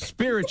it's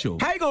spiritual.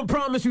 How you gonna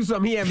promise you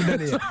something he haven't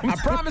done it yet? I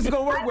promise it's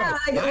gonna work well.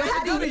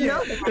 How do you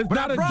know? It's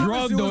not a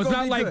drug though. It's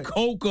not like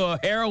coke or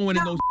heroin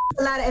and those.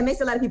 It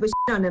makes a lot of people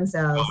shit on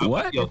themselves.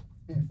 What?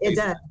 It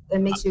does. It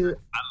makes you.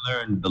 I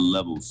learned the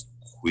levels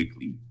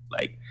quickly,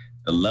 like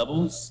the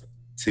levels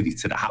to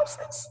the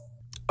houses.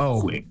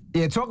 Oh, quick.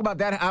 Yeah. Talk about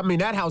that. I mean,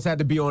 that house had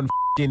to be on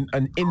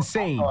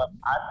insane.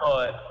 I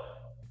thought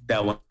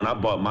that when I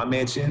bought my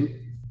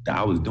mansion, that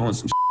I was doing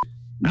some.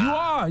 You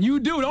are. You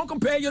do. Don't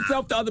compare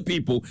yourself to other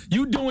people.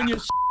 You doing your.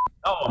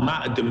 Oh, I'm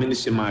not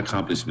diminishing my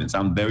accomplishments.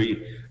 I'm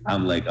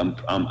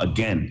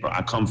again, bro.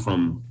 I come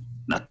from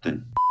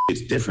nothing.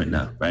 It's different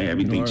now, right?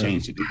 Everything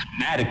changed. It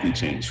dramatically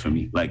changed for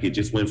me. Like, it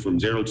just went from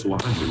 0 to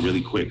 100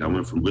 really quick. I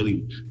went from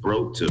really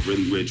broke to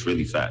really rich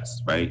really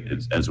fast, right?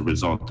 As a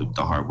result of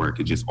the hard work.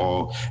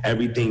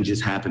 Everything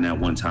just happened at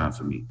one time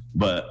for me.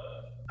 But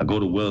I go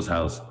to Will's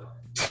house.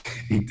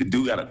 The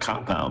dude got a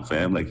compound,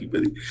 fam. Like,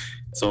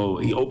 so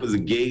he opens the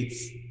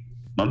gates.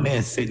 My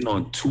man's sitting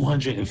on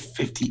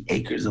 250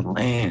 acres of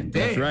land.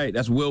 That's right.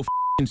 That's Will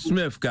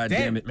Smith,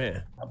 goddammit,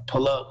 man. I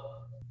pull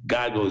up.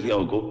 Guy goes,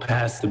 yo, go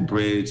past the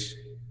bridge.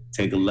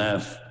 Take a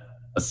left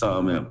or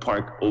something and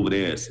park over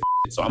there.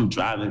 So I'm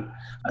driving.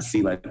 I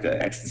see like an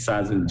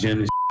exercising gym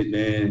and shit,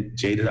 man.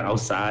 Jada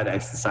outside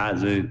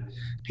exercising.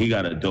 He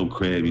got a dope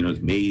crib, you know, his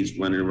maids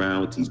running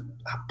around with these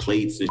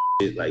plates and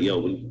shit. Like,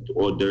 yo,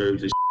 hors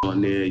d'oeuvres and shit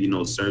on there, you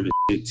know, serving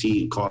shit,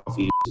 tea and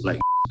coffee and shit.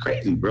 Like,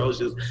 crazy, bro. It's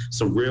just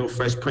some real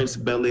Fresh Prince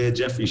of Bel-Air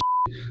Jeffrey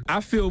shit.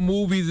 I feel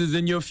movies is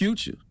in your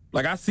future.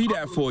 Like, I see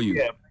that for you.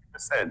 Yeah,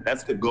 100%.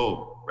 That's the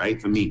goal, right,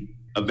 for me.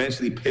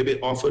 Eventually pivot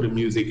off of the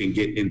music and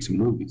get into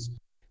movies.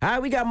 All right,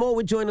 we got more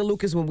with Joyner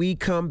Lucas when we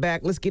come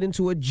back. Let's get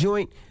into a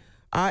joint.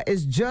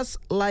 It's Just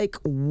Like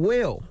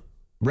Will.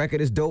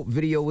 Record is dope.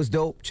 Video is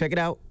dope. Check it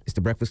out. It's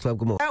The Breakfast Club.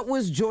 Good morning. That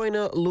was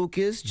Joyner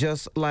Lucas,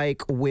 Just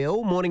Like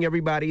Will. Morning,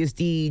 everybody. It's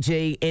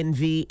DJ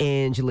Envy,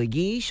 Angela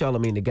Yee,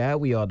 Charlamagne the Guy.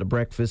 We are The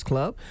Breakfast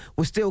Club.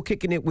 We're still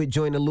kicking it with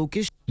Joyner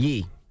Lucas.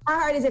 Yee. How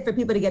hard is it for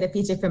people to get a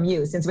feature from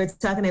you, since we're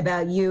talking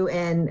about you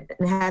and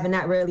having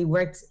not really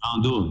worked? I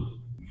don't do it.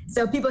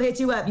 So people hit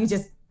you up, you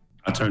just...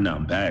 I turn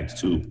down bags,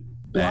 too.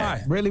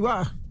 Why? Really,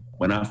 why?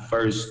 When I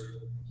first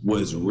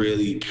was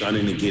really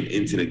gunning to get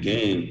into the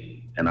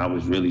game and I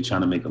was really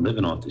trying to make a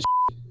living off this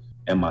shit,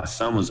 and my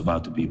son was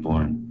about to be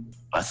born,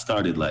 I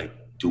started like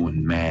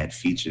doing mad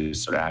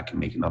features so that I could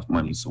make enough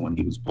money. So when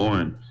he was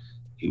born,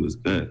 he was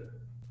good.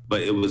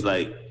 But it was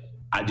like,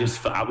 I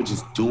was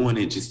just doing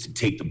it just to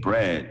take the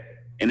bread.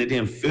 And it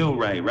didn't feel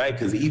right?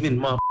 Because even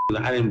motherfuckers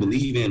I didn't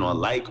believe in or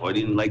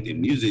didn't like their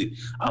music,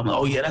 I'm like,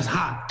 oh yeah, that's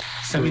hot.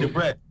 Send me the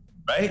bread.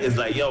 Right? It's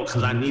like, yo,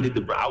 because I needed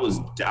the bread. I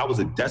was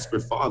a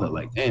desperate father,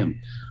 like, damn.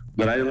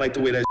 But I didn't like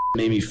the way that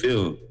made me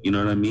feel. You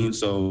know what I mean?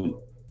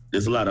 So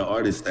there's a lot of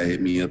artists that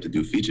hit me up to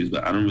do features, but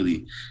if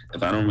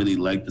I don't really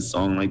like the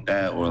song like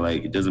that, or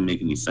like it doesn't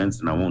make any sense,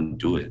 then I won't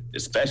do it,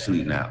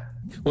 especially now.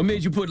 What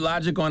made you put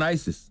Logic on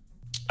Isis?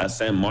 I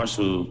sent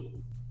Marshall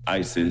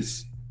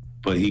Isis,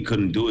 but he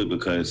couldn't do it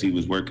because he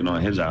was working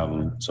on his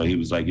album. So he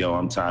was like, yo,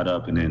 I'm tied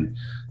up. And then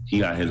he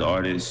got his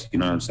artist, you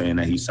know what I'm saying,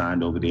 that he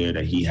signed over there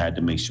that he had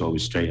to make sure it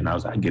was straight. And I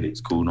was like, I get it,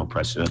 it's cool, no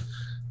pressure.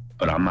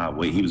 But I'm not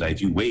waiting. He was like,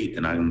 if you wait,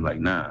 then I'm like,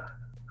 nah,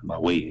 I'm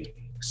not waiting.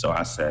 So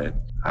I said,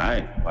 all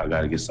right, well, I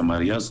got to get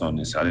somebody else on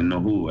this. I didn't know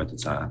who at the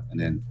time. And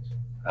then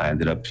I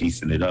ended up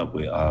piecing it up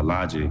with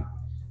Logic.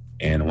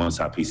 And once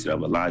I pieced it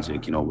up with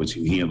Logic, you know, which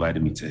he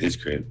invited me to his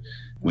crib.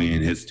 We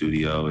in his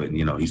studio and,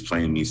 you know, he's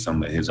playing me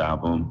some of his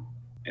album.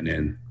 And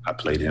then I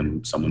played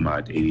him some of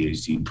my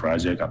ADHD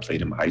project. I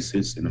played him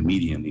ISIS, and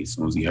immediately, as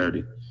soon as he heard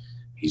it,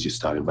 he just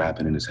started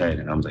rapping in his head.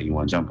 And I was like, you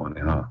want to jump on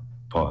it, huh?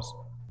 Pause.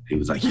 He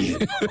was like, yeah.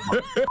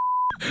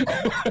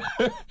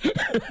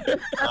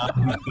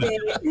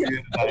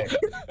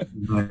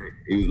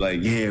 He was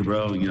like, yeah,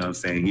 bro. You know what I'm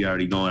saying? He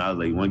already going. I was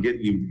like, you want to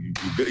get you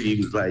good? He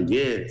was like,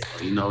 yeah.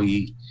 So, you know,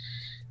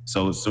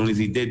 so as soon as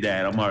he did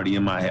that, I'm already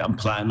in my head. I'm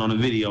plotting on a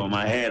video in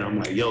my head. I'm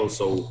like, yo,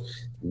 so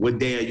what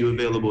day are you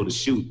available to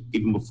shoot?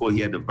 Even before he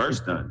had the verse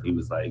done, he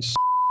was like, shh.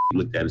 He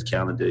looked at his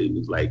calendar. He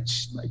was like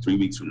 3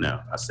 weeks from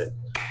now. I said,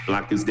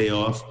 block this day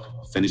off,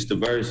 finish the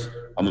verse.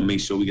 I'm gonna make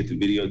sure we get the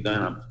video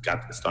done.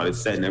 Started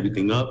setting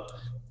everything up.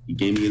 He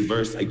gave me his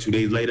verse like 2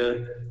 days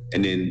later,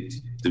 and then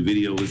the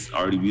video was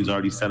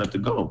already set up to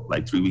go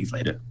like 3 weeks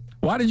later.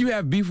 Why did you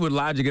have beef with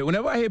Logic?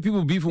 Whenever I hear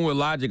people beefing with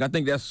Logic, I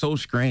think that's so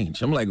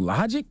strange. I'm like,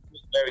 Logic?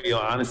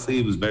 Honestly,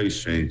 it was very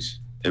strange.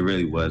 It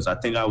really was. I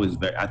think I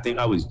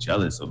was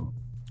jealous of him.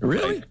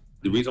 Really? Like,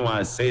 the reason why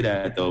I say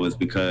that though is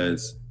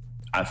because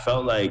I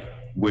felt like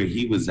where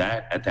he was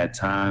at that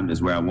time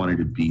is where I wanted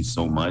to be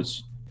so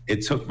much.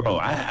 It took, bro,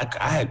 I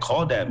had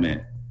called that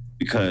man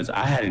because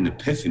I had an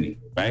epiphany,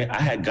 right?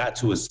 I had got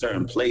to a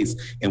certain place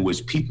in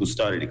which people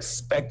started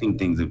expecting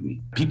things of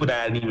me. People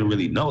that I didn't even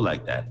really know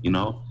like that, you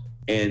know?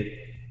 And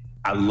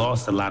I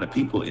lost a lot of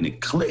people and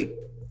it clicked.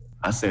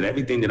 I said,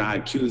 everything that I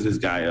accused this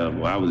guy of,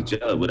 or I was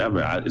jealous,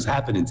 whatever, it's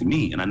happening to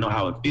me, and I know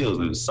how it feels,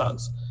 and it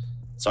sucks.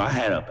 So I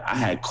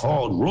had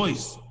called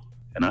Royce,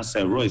 and I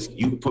said, Royce,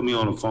 you put me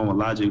on the phone with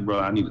Logic, bro.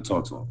 I need to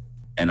talk to him.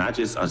 And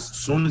as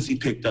soon as he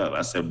picked up,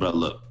 I said, bro,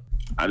 look,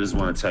 I just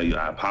want to tell you,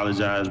 I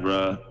apologize,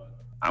 bro.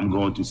 I'm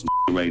going through some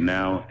right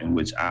now in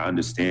which I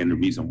understand the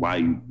reason why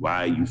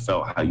you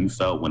felt how you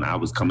felt when I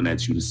was coming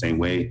at you the same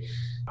way.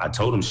 I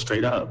told him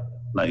straight up,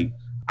 like,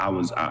 I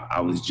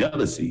was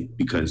jealousy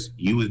because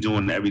you was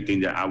doing everything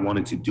that I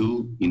wanted to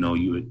do. You know,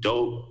 you were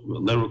dope, you were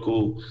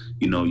lyrical,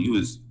 you know, you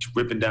was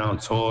ripping down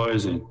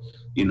tours, and,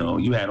 you know,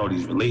 you had all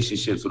these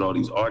relationships with all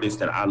these artists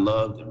that I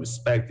loved and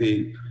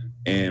respected.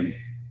 And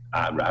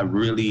I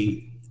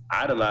really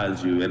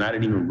idolized you, and I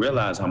didn't even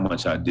realize how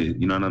much I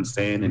did. You know what I'm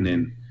saying? And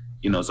then,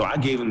 you know, so I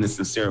gave him this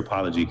sincere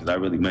apology because I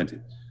really meant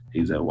it.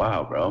 He said,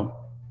 wow, bro,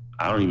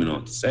 I don't even know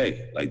what to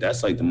say. Like,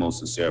 that's like the most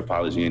sincere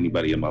apology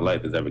anybody in my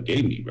life has ever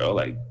gave me, bro.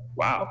 Like,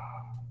 wow.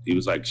 He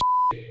was like,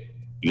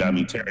 you got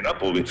me tearing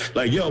up over it.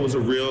 Like, yo, it was a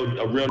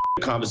real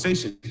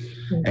conversation.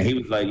 And he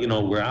was like, you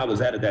know, where I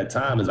was at that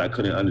time is I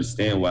couldn't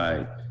understand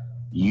why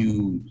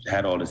you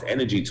had all this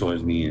energy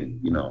towards me. And,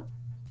 you know,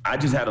 I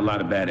just had a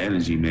lot of bad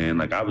energy, man.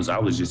 Like, I was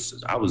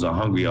a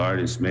hungry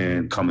artist,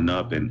 man, coming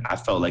up, and I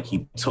felt like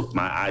he took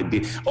my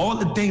idea. All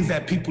the things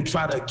that people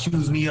try to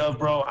accuse me of,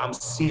 bro, I'm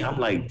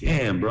like,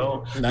 damn,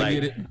 bro. I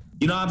get it.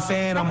 You know what I'm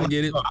saying? I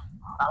get it.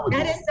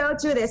 That is so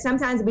true that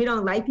sometimes we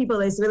don't like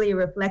people. It's really a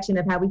reflection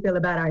of how we feel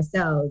about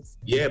ourselves.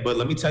 Yeah, but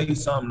let me tell you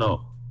something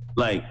though.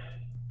 Like,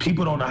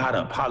 people don't know how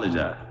to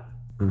apologize.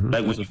 Mm-hmm.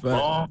 Like, when you're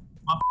wrong,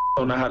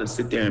 don't know how to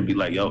sit there and be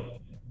like, yo,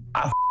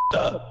 I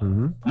up.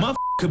 Mm-hmm.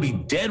 Could be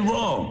dead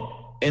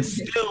wrong and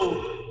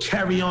still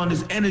carry on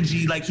this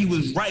energy like he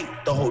was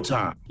right the whole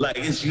time. Like,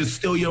 it's just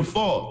still your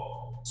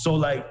fault. So,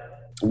 like,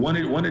 one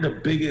of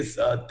the biggest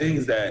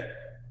things that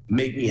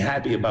make me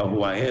happy about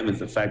who I am is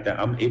the fact that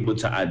I'm able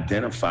to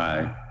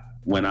identify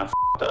when I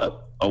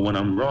up or when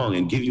I'm wrong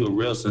and give you a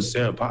real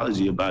sincere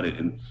apology about it,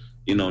 and,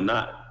 you know,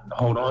 not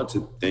hold on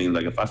to things.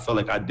 Like, if I feel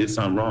like I did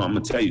something wrong, I'm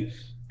gonna tell you.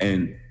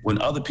 And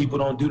when other people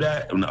don't do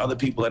that, when other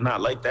people are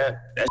not like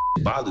that, that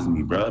shit bothers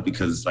me, bro.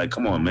 Because it's like,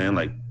 come on, man.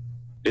 Like,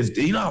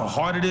 you know how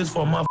hard it is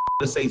for a motherfucker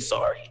to say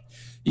sorry?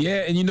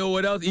 Yeah, and you know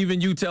what else?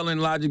 Even you telling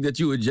Logic that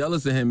you were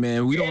jealous of him,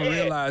 man. We don't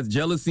realize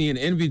jealousy and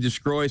envy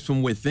destroys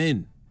from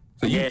within.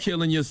 So you're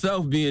killing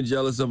yourself being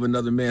jealous of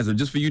another man. So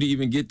just for you to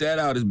even get that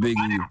out is big.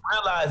 I didn't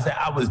realize that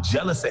I was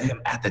jealous of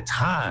him at the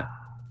time.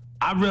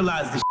 I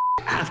realized this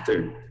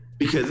after,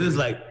 because it's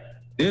like,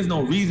 there's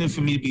no reason for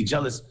me to be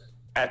jealous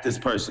at this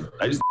person.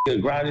 I just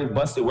grinded,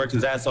 busted, worked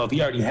his ass off.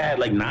 He already had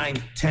like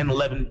 9, 10,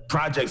 11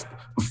 projects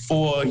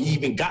before he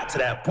even got to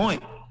that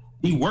point.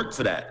 He worked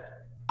for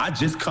that. I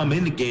just come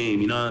in the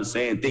game, you know what I'm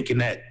saying, thinking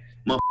that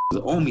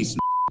motherfuckers owe me some.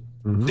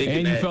 Mm-hmm.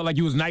 And you felt like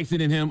you was nicer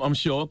than him, I'm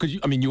sure, because you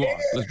are.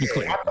 Let's be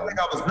clear. I felt like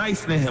I was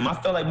nicer than him. I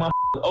felt like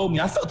motherfuckers owed me.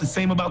 I felt the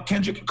same about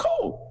Kendrick and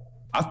Cole.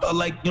 I felt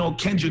like, you know,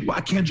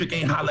 why Kendrick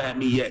ain't holler at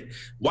me yet?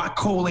 Why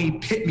Cole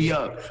ain't hit me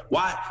up?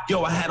 Why,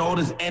 I had all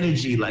this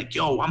energy, like,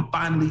 I'm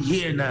finally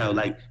here now.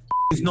 Like,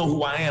 know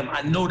who I am.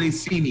 I know they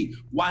see me.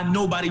 Why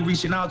nobody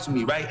reaching out to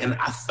me, right? And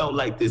I felt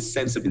like this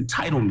sense of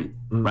entitlement,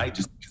 right?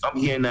 Just because I'm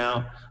here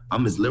now,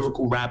 I'm this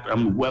lyrical rapper,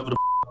 I'm whoever the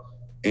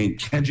and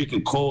Kendrick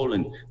and Cole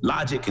and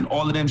Logic and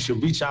all of them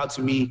should reach out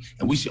to me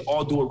and we should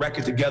all do a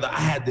record together. I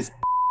had this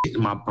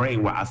in my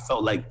brain where I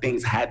felt like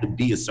things had to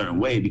be a certain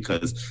way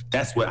because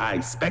that's what I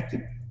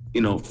expected.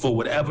 You know, for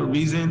whatever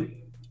reason,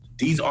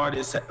 these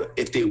artists,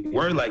 if they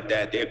were like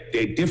that,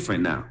 they're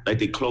different now. Like,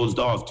 they closed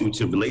off due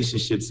to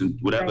relationships and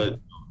whatever. Right.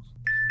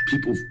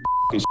 People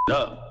shit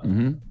up. Mm-hmm.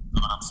 You know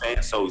what I'm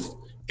saying? So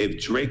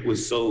if Drake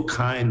was so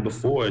kind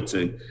before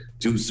to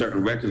do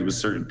certain records with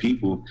certain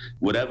people,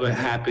 whatever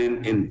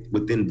happened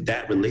within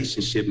that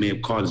relationship may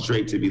have caused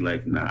Drake to be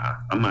like, nah,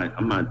 I'm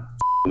not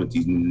with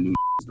these new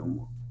no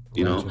more.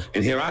 You know,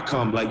 and here I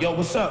come like, yo,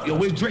 what's up? Yo,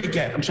 where's Drake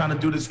at? I'm trying to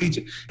do this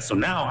feature. So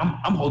now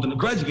I'm holding a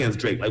grudge against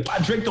Drake. Like, why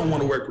Drake don't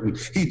want to work with me?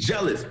 He's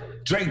jealous.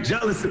 Drake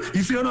jealous.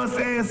 You see what I'm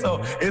saying?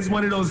 So it's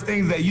one of those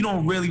things that you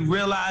don't really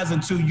realize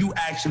until you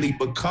actually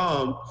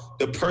become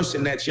the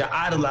person that you're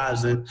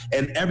idolizing,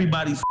 and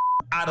everybody's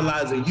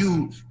idolizing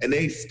you, and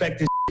they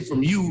expecting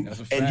from you,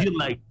 and you're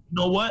like, you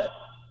know what?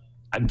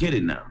 I get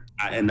it now.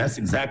 And that's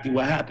exactly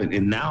what happened.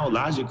 And now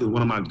Logic is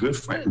one of my good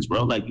friends,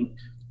 bro. Like,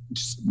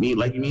 just me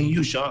and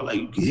you, Shaw. Like,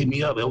 you can hit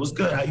me up. It was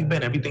good. How you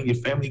been? Everything? Your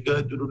family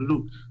good?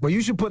 Do. Well,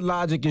 you should put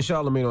Logic and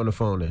Charlamagne on the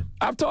phone then.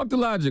 I've talked to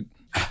Logic.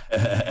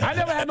 I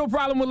never had no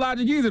problem with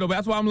Logic either, though.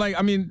 That's why I'm like,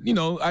 I mean, you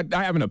know, I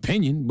have an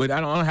opinion, but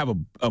I don't have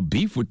a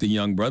beef with the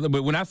young brother.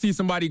 But when I see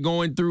somebody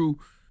going through,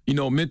 you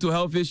know, mental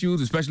health issues,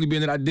 especially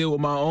being that I deal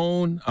with my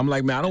own, I'm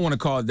like, man, I don't want to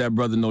cause that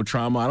brother no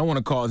trauma. I don't want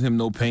to cause him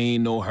no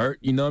pain, no hurt.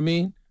 You know what I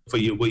mean?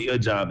 Your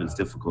job is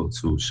difficult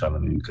too,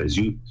 Charlamagne, because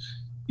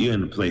you're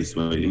in a place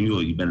where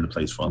you've been in a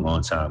place for a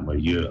long time where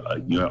you're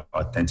an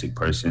authentic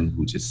person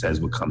who just says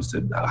what comes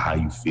to how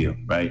you feel,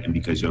 right? And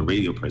because you're a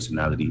radio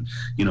personality,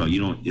 you know, you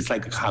don't. It's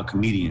like how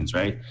comedians,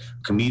 right?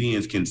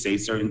 Comedians can say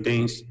certain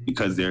things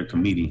because they're a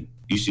comedian.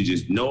 You should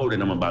just know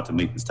that I'm about to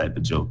make this type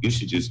of joke. You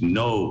should just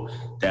know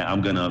that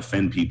I'm gonna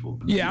offend people.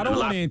 Yeah, I don't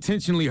want to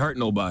intentionally hurt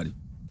nobody.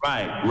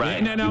 Right.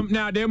 Yeah,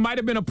 now there might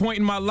have been a point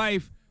in my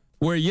life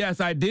where yes,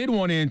 I did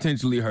want to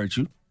intentionally hurt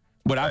you.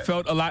 But I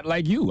felt a lot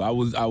like you.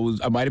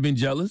 I might have been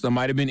jealous. I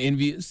might have been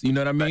envious. You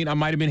know what I mean? I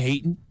might have been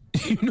hating.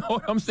 You know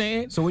what I'm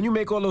saying? So when you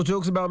make all those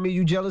jokes about me,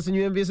 you jealous and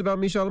you envious about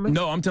me, Charlamagne?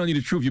 No, I'm telling you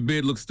the truth. Your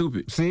beard looks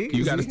stupid. See?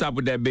 You got to stop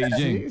with that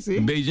Beijing. See?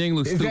 Beijing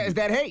looks stupid. Is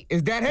that hate?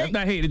 Is that hate? That's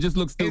not hate. It just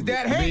looks stupid. Is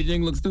that hate?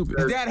 Beijing looks stupid.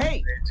 Is that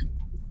hate?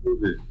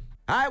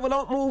 All right, well,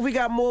 don't move. We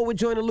got more with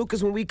Joyner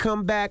Lucas when we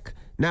come back.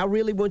 Now, I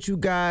really want you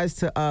guys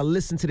to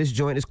listen to this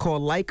joint. It's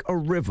called Like a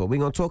River. We're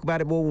going to talk about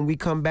it more when we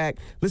come back.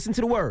 Listen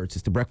to the words.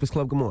 It's The Breakfast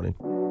Club. Good morning.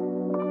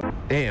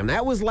 Damn,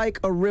 that was Like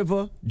a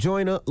River.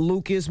 Joyner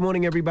Lucas.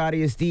 Morning,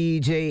 everybody. It's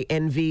DJ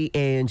Envy,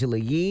 Angela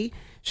Yee,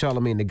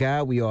 Charlamagne the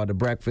Guy. We are The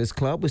Breakfast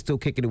Club. We're still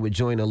kicking it with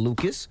Joyner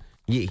Lucas.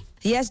 Yee.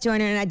 Yes,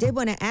 Joyner, and I did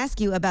want to ask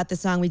you about the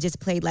song we just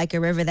played, Like a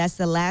River. That's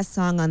the last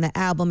song on the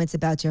album. It's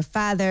about your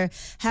father.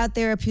 How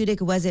therapeutic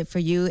was it for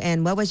you,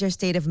 and what was your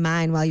state of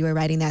mind while you were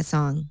writing that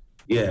song?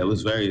 Yeah, it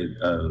was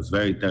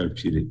very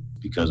therapeutic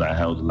because I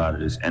held a lot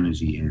of this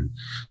energy in,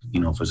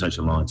 you know, for such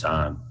a long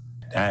time.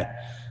 That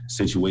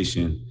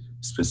situation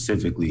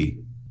specifically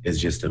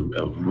is just a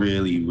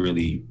really,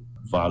 really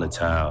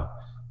volatile,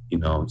 you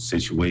know,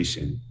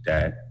 situation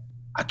that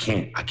I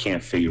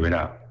can't figure it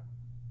out.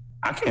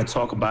 I can't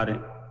talk about it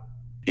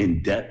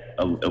in depth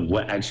of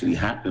what actually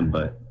happened,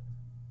 but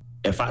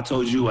if I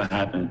told you what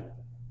happened,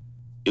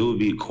 it would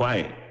be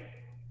quiet.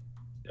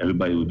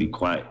 Everybody would be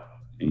quiet,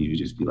 and you would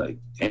just be like,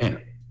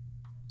 damn,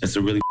 it's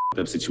a really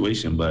up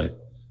situation, but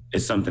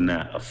it's something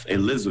that it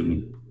lives with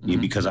me.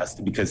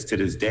 Because to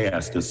this day I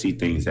still see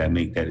things that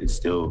make that it's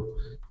still,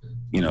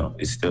 you know,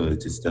 it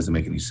just doesn't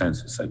make any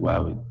sense. It's like, why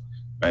would,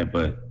 right?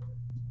 But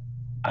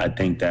I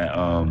think that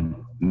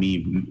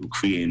me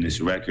creating this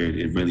record,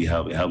 it really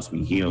helps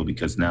me heal,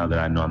 because now that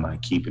I know I'm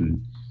not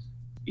keeping,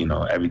 you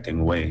know,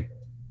 everything away,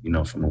 you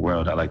know, from the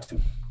world, I like to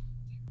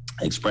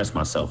express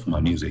myself in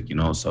my music, you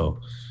know. So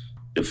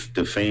the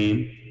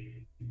fame,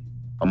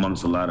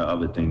 amongst a lot of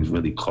other things,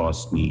 really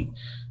cost me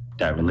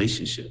that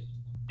relationship.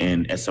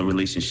 And it's a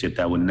relationship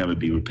that would never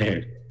be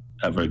repaired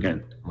ever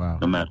again. Wow.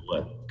 No matter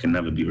what, can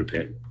never be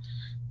repaired.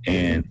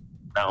 And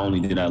not only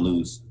did I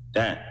lose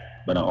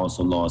that, but I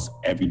also lost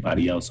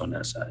everybody else on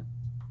that side.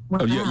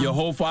 Wow. Your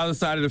whole father's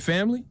side of the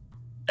family?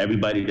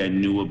 Everybody that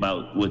knew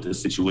about what the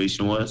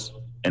situation was,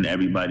 and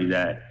everybody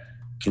that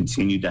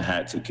continued to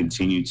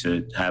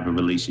have a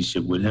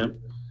relationship with him,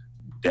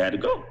 they had to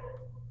go.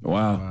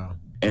 Wow.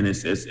 And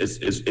it's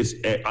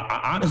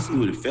honestly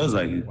what it feels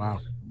like. Wow.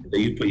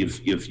 You put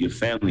your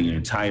family, your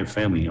entire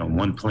family on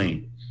one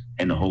plane,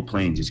 and the whole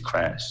plane just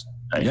crashed.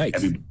 Like,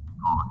 yikes.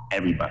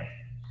 Everybody.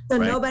 So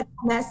right? Nobody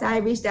on that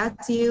side reached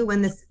out to you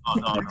when this?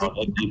 No.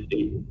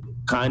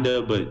 Kind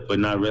of, but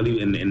not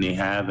really. And they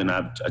have, and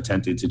I've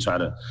attempted to try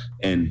to,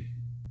 and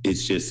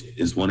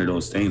it's one of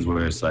those things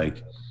where it's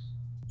like,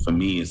 for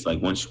me, it's like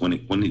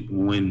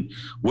when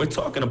we're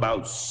talking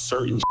about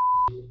certain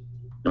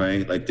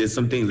right? Like, there's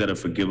some things that are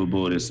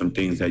forgivable. There's some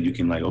things that you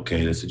can, like,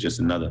 okay, this is just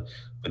another.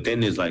 But then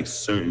there's like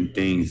certain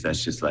things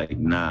that's just like,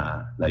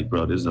 nah, like,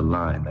 bro, there's a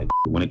line. Like,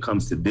 when it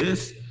comes to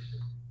this,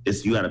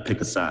 you got to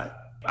pick a side.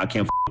 I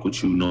can't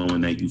with you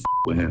knowing that you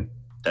with him.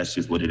 That's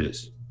just what it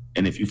is.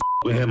 And if you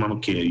with him, I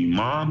don't care. Your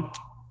mom,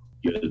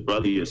 your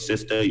brother, your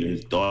sister, your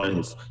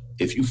daughter.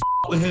 If you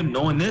with him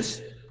knowing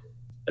this,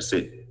 that's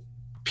it.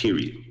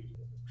 Period.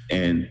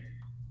 And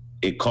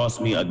it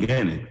cost me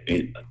again.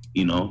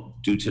 You know,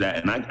 due to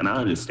that, and I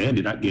understand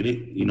it. I get it.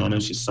 You know,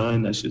 that's your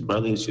son, that's your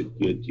brother, it's your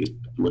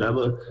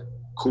whatever.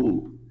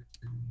 Cool.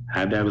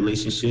 Have that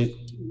relationship.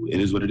 It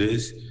is what it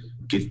is.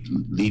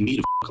 Leave me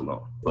the fuck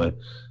alone. But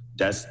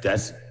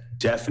that's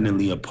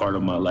definitely a part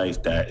of my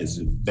life that is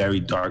a very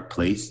dark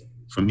place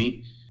for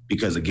me,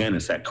 because again,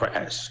 it's that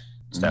crash.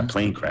 It's that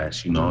plane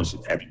crash, you know, it's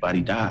just,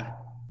 everybody died.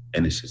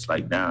 And it's just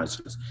like, now it's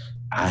just,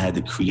 I had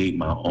to create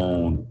my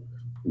own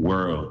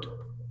world,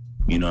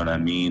 you know what I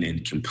mean?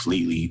 And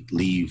completely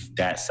leave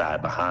that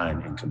side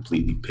behind and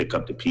completely pick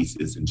up the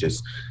pieces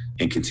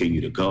and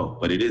continue to go.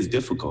 But it is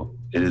difficult.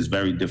 It is a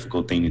very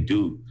difficult thing to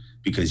do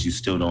because you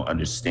still don't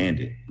understand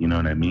it, you know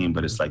what I mean?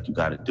 But it's like, you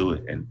got to do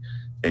it. And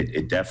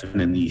it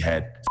definitely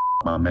had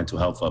my mental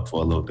health up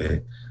for a little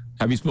bit.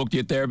 Have you spoke to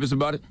your therapist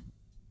about it?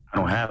 I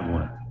don't have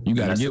one. You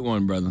got to get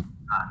one, brother.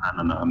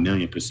 No,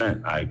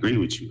 1,000,000%. I agree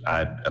with you.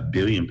 I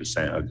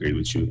 1,000,000,000% agree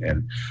with you.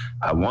 And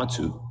I want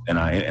to, and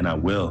I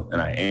will,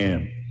 and I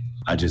am.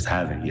 I just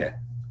haven't yet.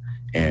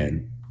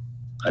 And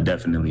I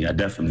definitely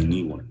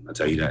need one. I'll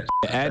tell you that.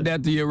 Add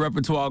that to your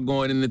repertoire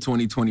going into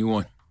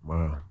 2021.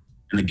 Wow.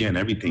 And again,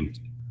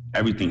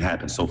 everything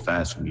happened so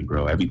fast for me,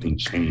 bro. Everything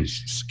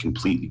changed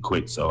completely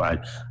quick. So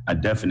I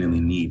definitely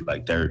need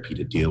like therapy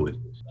to deal with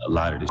a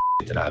lot of the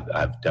shit that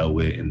I've dealt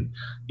with, and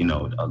you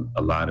know,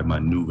 a lot of my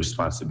new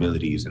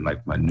responsibilities and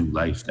like my new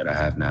life that I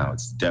have now.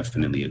 It's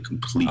definitely a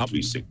complete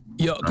 360.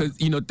 Yo,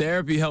 because you know,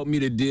 therapy helped me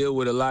to deal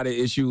with a lot of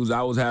issues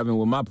I was having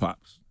with my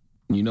pops.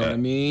 You know what I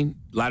mean?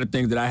 A lot of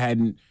things that I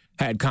hadn't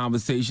had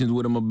conversations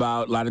with him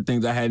about. A lot of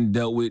things I hadn't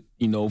dealt with.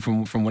 You know,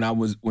 from when I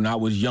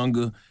was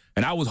younger,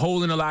 and I was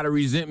holding a lot of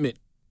resentment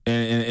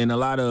and a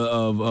lot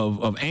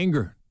of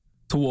anger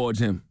towards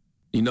him.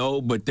 You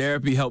know, but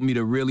therapy helped me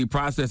to really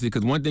process it,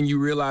 because one thing you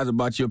realize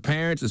about your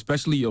parents,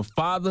 especially your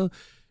father,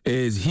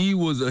 is he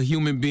was a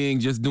human being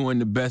just doing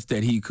the best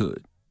that he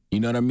could. You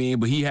know what I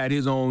mean? But he had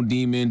his own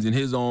demons and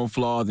his own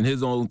flaws and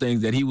his own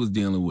things that he was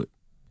dealing with.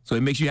 So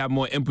it makes you have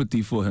more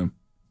empathy for him,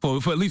 for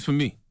at least for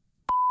me.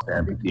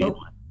 Empathy.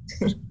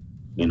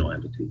 You know,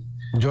 empathy.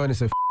 Joyner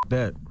said,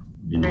 that.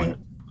 You know, Right.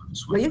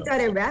 Well, you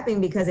started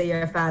rapping because of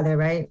your father,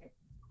 right?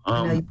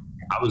 I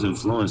was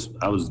influenced.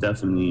 I was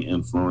definitely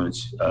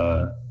influenced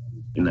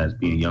in as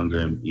being younger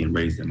and being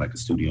raised in like a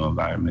studio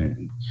environment,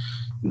 and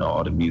you know,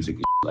 all the music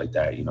and like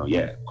that. You know,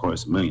 yeah, of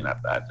course,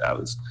 I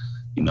was,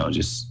 you know,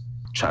 just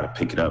try to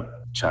pick it up,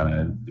 try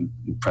to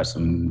impress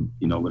them,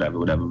 you know, whatever.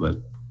 But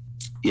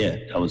yeah,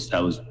 that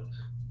was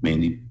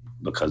mainly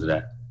because of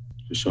that,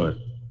 for sure.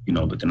 You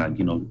know, but then I,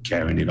 you know,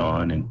 carrying it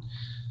on and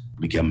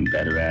becoming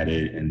better at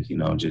it, and you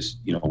know, just,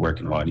 you know,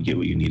 working hard to get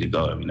where you need to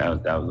go. I mean,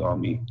 that was all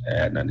me. It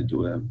had nothing to do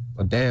with him.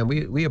 Well, damn,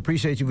 we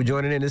appreciate you for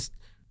joining in.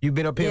 You've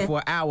been up here for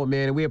an hour,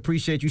 man, and we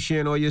appreciate you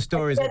sharing all your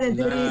stories. I know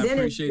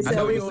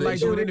you don't like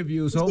doing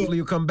interviews, so hopefully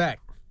you'll come back.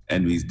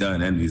 Envy's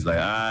done. Envy's like,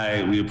 all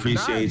right, we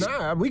appreciate you.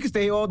 Nah, we can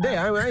stay here all day.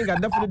 I ain't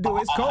got nothing to do.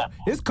 It's cold.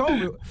 It's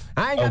cold.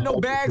 I ain't got no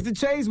bags to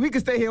chase. We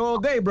can stay here all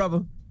day,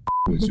 brother.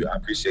 I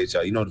appreciate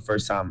y'all. You know, the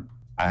first time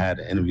I had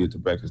an interview at the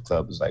Breakfast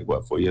Club was like,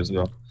 what, 4 years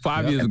ago?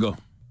 5 years ago.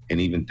 And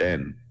even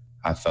then,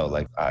 I felt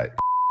like I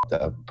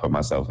put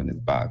myself in this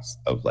box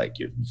of like,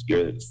 you're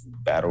a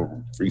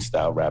battle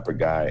freestyle rapper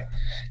guy.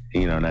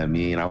 You know what I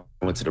mean? I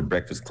went to the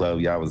Breakfast Club.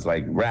 Y'all was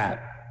like,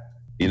 rap.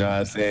 You know what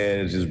I'm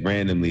saying? Just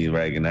randomly,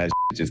 right? And that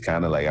just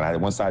kind of like,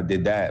 and once I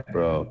did that,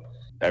 bro,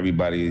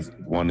 everybody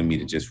wanted me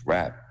to just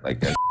rap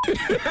like that.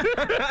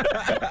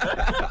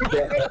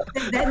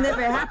 That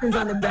never happens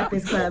on the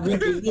Breakfast Club.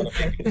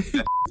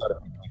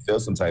 I feel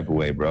some type of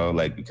way, bro.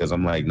 Like, because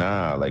I'm like,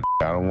 nah, like,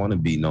 I don't want to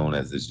be known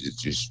as this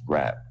just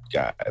rap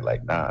guy.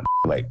 Like, nah,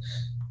 like,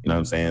 you know what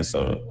I'm saying?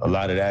 So a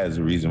lot of that is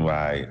the reason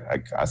why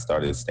I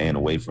started staying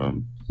away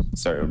from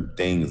certain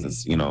things.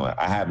 It's, you know,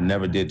 I have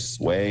never did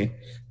Sway.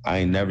 I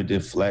ain't never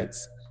did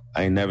Flex.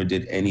 I ain't never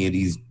did any of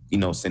these, you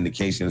know,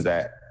 syndications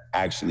that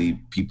actually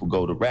people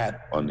go to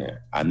rap on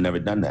there. I've never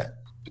done that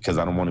because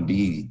I don't want to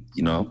be,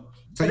 you know.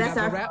 So you're not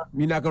gonna rap?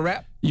 You're not gonna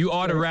rap? You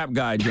are the rap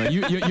guy, Joe.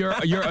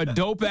 You're a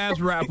dope ass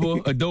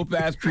rapper, a dope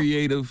ass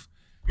creative,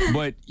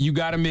 but you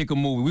got to make a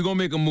movie. We're gonna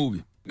make a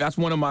movie. That's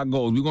one of my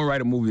goals. We're gonna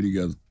write a movie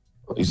together.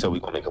 You said we're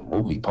gonna make a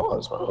movie.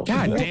 Pause, bro.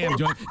 God damn,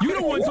 Joe. You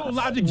the one told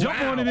Logic jump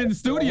on it in the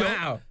studio.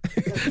 Wow.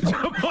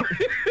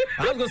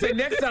 I was gonna say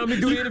next time we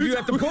do the interview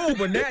at the pool,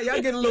 but now y'all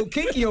getting a little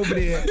kinky over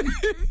there.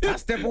 I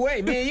step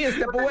away. Me and you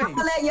step away. I'll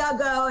let y'all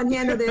go and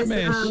handle this.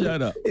 Man,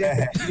 shut up.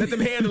 Let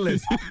them handle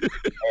this.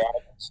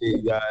 Hey,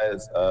 you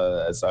guys,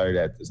 sorry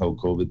that this whole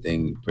COVID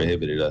thing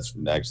prohibited us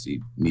from actually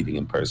meeting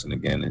in person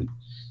again and,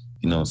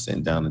 you know,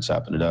 sitting down and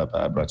chopping it up.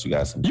 I brought you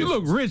guys some. You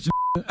look rich.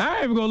 I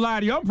ain't even gonna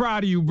lie to you. I'm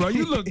proud of you, bro.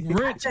 You look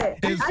rich. Yo,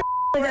 you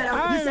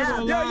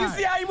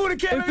see how you move the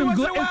camera?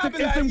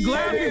 It's some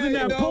glasses in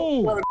that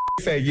pool.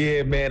 Say,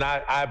 yeah, man,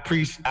 I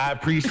appreciate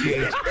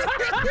you.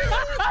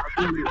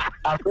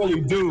 I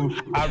really do.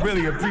 I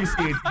really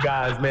appreciate you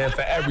guys, man,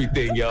 for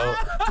everything, yo.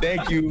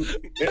 Thank you.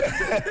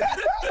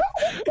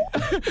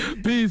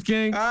 Peace,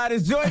 King. All right,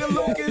 it's Joyner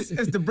Lucas.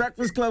 It's the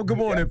Breakfast Club. Good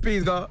morning.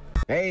 Peace, God.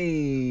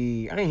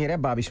 Hey, I didn't hear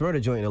that Bobby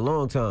Shmurda joint in a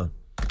long time.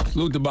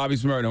 Salute to Bobby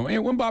Shmurda. Hey,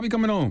 when Bobby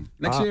coming home?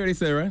 Next year, they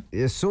say, right?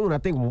 Yeah, soon. I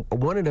think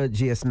one of the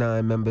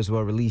GS9 members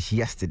were released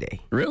yesterday.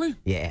 Really?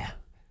 Yeah.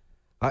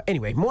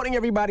 Anyway, morning,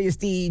 everybody. It's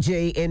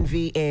DJ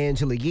NV,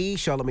 Angela Yee,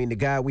 Charlamagne the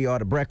Guy. We are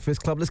the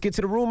Breakfast Club. Let's get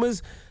to the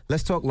rumors.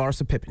 Let's talk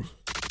Larsa Pippen.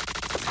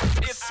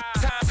 It's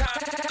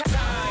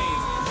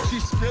time.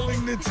 She's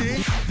spilling the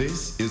tea.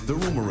 This is the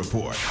Rumor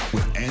Report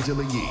with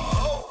Angela Yee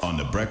on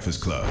the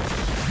Breakfast Club.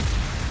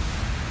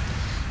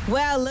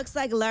 Well, looks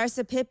like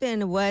Larsa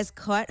Pippen was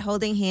caught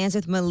holding hands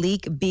with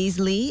Malik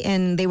Beasley,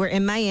 and they were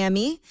in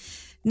Miami.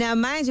 Now,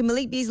 mind you,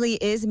 Malik Beasley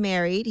is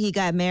married. He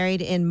got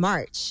married in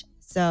March.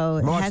 So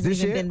it March hasn't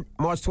this even year? been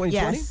March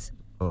 2020? Yes.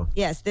 Oh.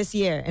 Yes, this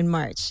year in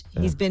March.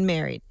 He's been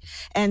married.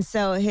 And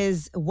so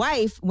his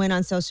wife went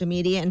on social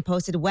media and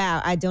posted,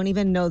 "Wow, I don't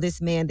even know this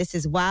man. This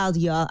is wild,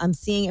 y'all. I'm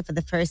seeing it for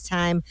the first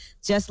time,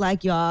 just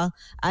like y'all.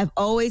 I've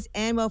always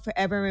and will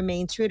forever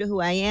remain true to who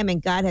I am,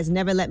 and God has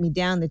never let me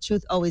down. The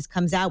truth always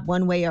comes out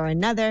one way or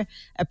another.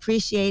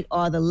 Appreciate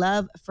all the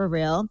love, for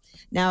real."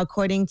 Now,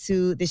 according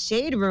to the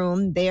Shade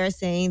Room, they are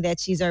saying that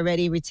she's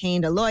already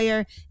retained a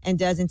lawyer and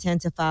does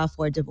intend to file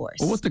for divorce.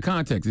 Well, what's the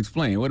context?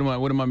 Explain. What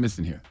am I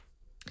missing here?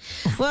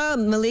 Well,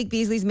 Malik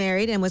Beasley's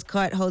married and was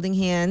caught holding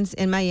hands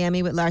in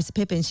Miami with Larsa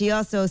Pippen. She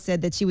also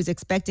said that she was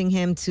expecting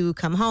him to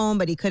come home,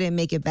 but he couldn't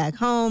make it back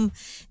home.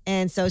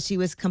 And so she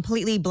was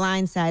completely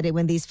blindsided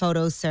when these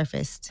photos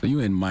surfaced. So you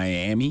in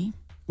Miami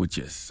with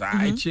your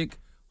side chick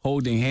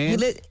holding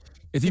hands?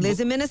 He lives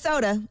in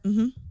Minnesota.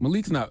 Mm-hmm.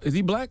 Malik's not. Is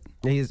he black?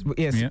 He is.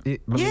 Yes.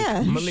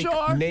 Yeah. Malik,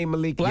 sure? Name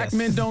Malik. Black yes.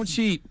 men don't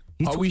cheat.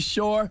 Are we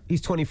sure? He's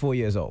 24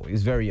 years old.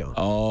 He's very young.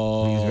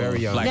 Oh, he's very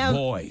young. Like Now-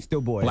 boy. Still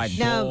boy. Like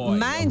Now, boy.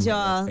 mind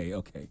y'all,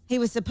 Okay. he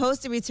was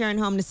supposed to return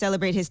home to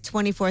celebrate his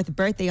 24th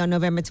birthday on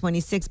November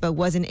 26th, but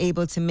wasn't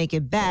able to make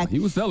it back. He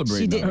was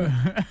celebrating. She didn't.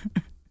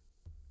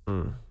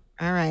 Mm.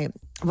 All right.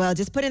 Well,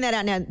 just putting that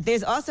out now.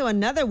 There's also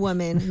another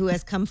woman who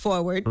has come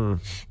forward,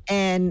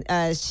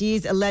 and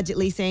she's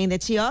allegedly saying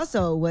that she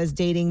also was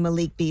dating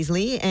Malik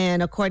Beasley.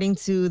 And according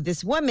to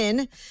this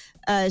woman,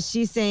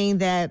 she's saying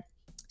that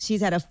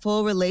she's had a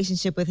full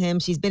relationship with him.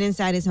 She's been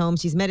inside his home.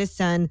 She's met his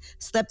son,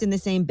 slept in the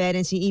same bed,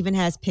 and she even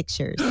has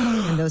pictures.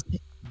 And those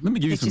Let me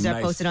give you some pictures are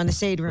nice, posted on the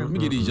Shade Room. Let me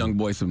give these young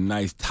boys some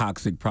nice,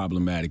 toxic,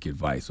 problematic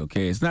advice,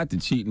 okay? It's not the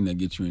cheating that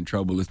gets you in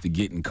trouble. It's the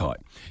getting caught.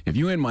 If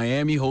you're in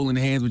Miami holding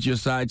hands with your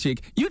side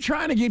chick, you're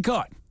trying to get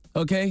caught,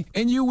 okay?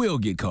 And you will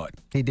get caught.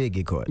 He did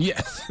get caught.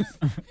 Yes.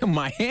 In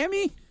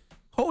Miami,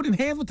 holding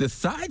hands with the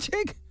side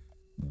chick?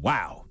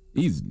 Wow.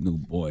 These new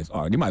boys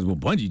are. They might as well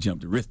bungee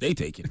jump the risk they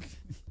taking.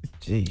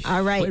 Jeez.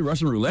 All right. Play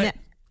Russian roulette.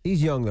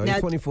 He's young, though. Now-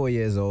 He's 24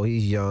 years old.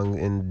 He's young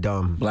and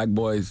dumb. Black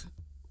boys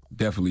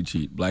definitely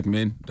cheat. Black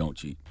men don't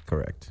cheat.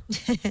 Correct.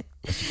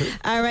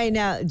 All right.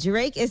 Now,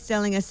 Drake is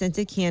selling a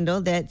scented candle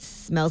that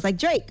smells like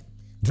Drake.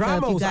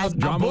 Dramos.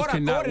 Dramos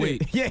cannot ordered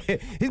wait. it. Yeah.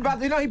 He's about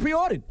to, he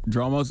pre-ordered.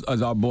 Dramos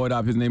is our boy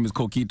up. His name is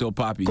Coquito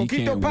Papi. He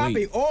Coquito can't Papi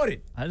wait.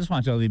 ordered. I just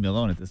want y'all to leave me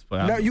alone at this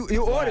point. No, you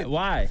ordered.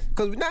 Why?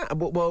 Because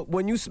well,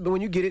 when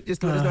you get it,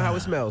 just let us know how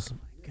it smells.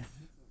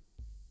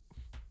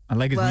 I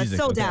like his Well, music.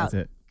 sold okay, out, that's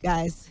it.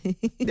 guys.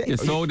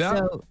 It's sold out?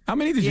 So- How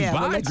many did you Yeah,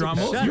 well, buy, let's-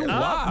 Dramos? Shut You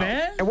up, wow.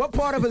 man. And what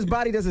part of his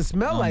body does it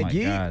smell Oh like, my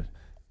Yee? God.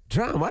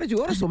 Drum, why did you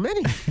order so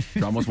many?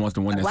 Dramos wants the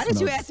one that Why did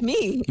smells. you ask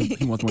me?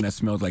 He wants one that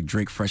smells like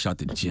Drake fresh out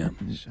the gym.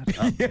 Shut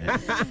up, man.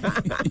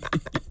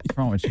 What's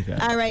wrong with you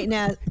guys? All right,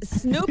 now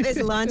Snoop is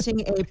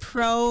launching a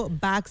pro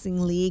boxing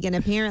league, and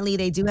apparently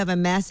they do have a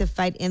massive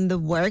fight in the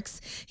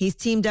works. He's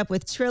teamed up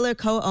with Triller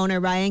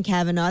co-owner Ryan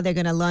Kavanaugh. They're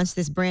going to launch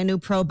this brand new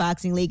pro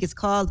boxing league. It's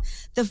called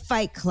the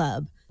Fight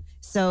Club.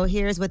 So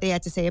here's what they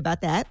had to say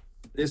about that.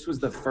 This was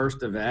the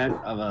first event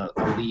of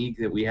a league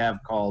that we have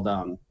called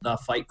the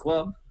Fight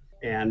Club.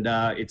 And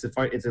it's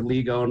a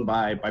league owned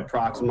by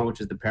Proxima,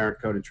 which is the parent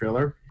co to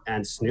Triller,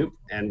 and Snoop.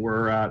 And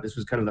this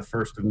was kind of the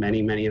first of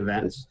many, many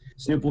events.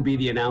 Snoop will be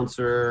the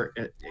announcer,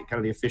 kind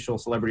of the official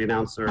celebrity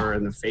announcer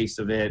and the face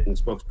of it and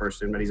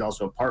spokesperson, but he's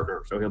also a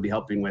partner. So he'll be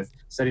helping with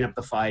setting up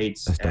the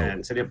fights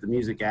and setting up the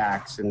music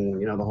acts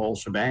and, the whole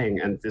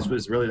shebang. And this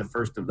was really the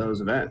first of those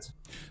events.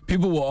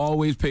 People will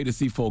always pay to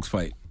see folks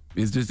fight.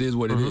 It just is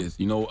what it is.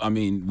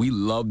 We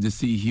love to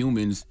see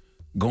humans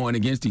going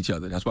against each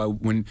other. That's why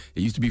when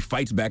it used to be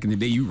fights back in the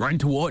day, you run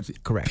towards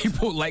it. Correct.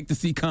 People like to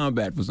see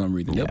combat for some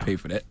reason. They'll pay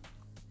for that.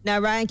 Now,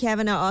 Ryan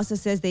Kavanaugh also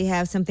says they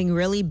have something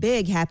really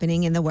big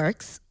happening in the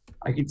works.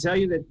 I can tell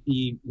you that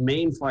the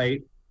main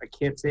fight, I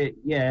can't say it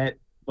yet,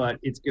 but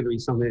it's going to be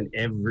something that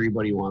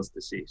everybody wants to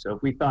see. So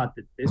if we thought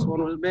that this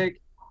one was big,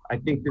 I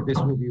think that this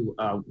will be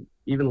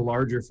even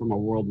larger from a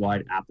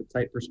worldwide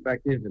appetite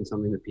perspective and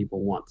something that people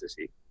want to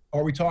see.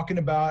 Are we talking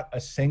about a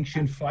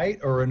sanctioned fight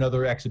or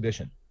another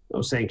exhibition?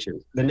 No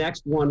sanctions. The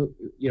next one,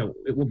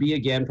 it will be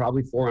again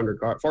probably four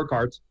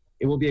cards.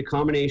 It will be a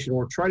combination. What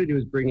we're trying to do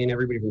is bring in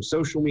everybody from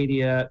social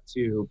media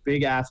to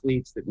big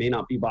athletes that may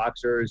not be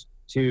boxers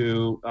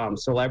to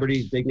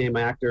celebrities, big name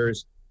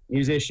actors,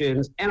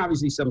 musicians, and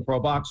obviously some pro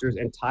boxers,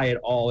 and tie it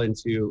all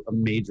into a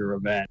major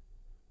event.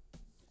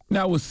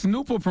 Now, was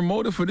Snoop a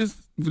promoter for this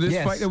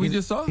Yes, fight that we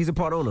just saw? He's a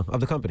part owner of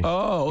the company.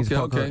 Oh, okay, He's a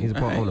part okay. He's a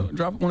part owner.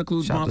 Drop one of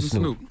clues Shout out bombs to for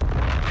Snoop.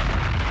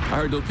 I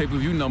heard those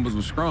pay-per-view numbers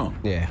were strong.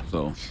 Yeah.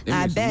 So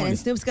I bet. And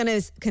Snoop's going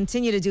to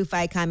continue to do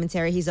fight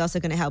commentary. He's also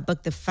going to help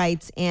book the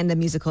fights and the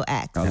musical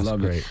acts. I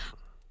love it.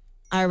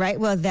 All right.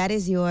 Well, that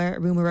is your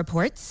rumor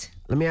reports.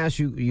 Let me ask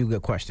you a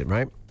question,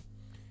 right?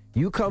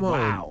 You come home.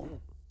 Wow.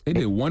 They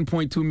did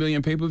 1.2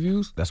 million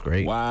pay-per-views? That's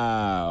great.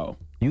 Wow.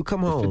 You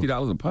come home.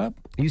 $50 a pop?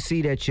 You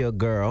see that your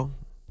girl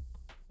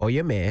or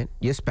your man,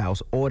 your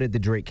spouse, ordered the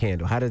Drake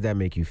candle. How does that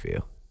make you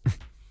feel?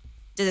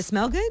 Does it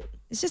smell good?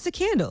 It's just a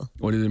candle.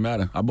 What does it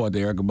matter? I bought the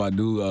Erykah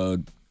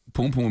Badu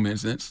Poom Poom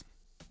incense.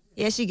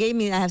 Yeah, she gave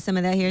me. I have some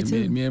of that here,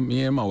 too.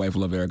 Me and my wife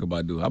love Erykah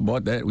Badu. I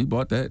bought that. We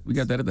bought that. We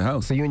got that at the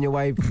house. So you and your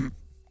wife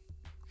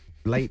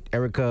light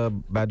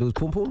Erykah Badu's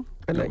Poom Poom?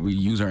 Yeah, we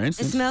use her It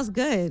incense. smells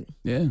good.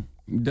 Yeah,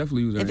 we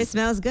definitely use her If it incense.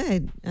 smells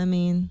good, I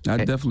mean. I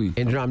definitely.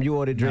 And Drum, you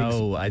ordered Drake's.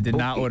 No, I did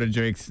not order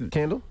Drake's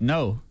candle.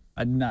 No,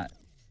 I did not.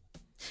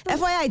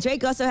 FYI,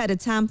 Drake also had a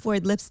Tom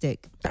Ford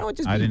lipstick. I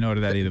didn't order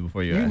that either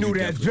before you. You asked. knew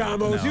that,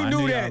 Dramos. You I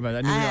knew that.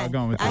 I knew y'all were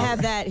going with I that.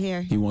 have that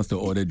here. He wants to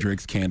order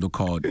Drake's candle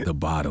called The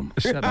Bottom.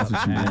 Shut That's up,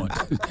 what you man. want.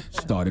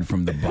 Started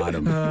from the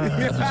bottom.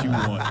 That's what you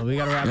want. We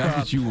gotta wrap That's up.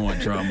 what you want,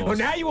 Dramos. Well,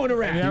 now you want to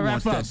wrap. He gotta wrap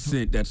wants up. that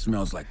scent that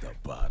smells like the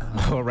bottom.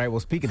 All right. Well,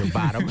 speaking of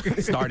bottom,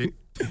 Started.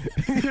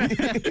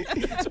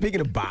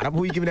 speaking of bottom,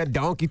 who you giving that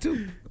donkey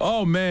to?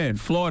 Oh, man,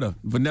 Florida.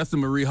 Vanessa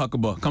Marie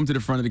Huckabee. Come to the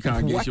front of the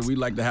congregation. What? We'd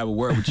like to have a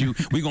word with you.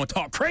 We're going to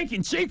talk crank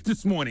and shake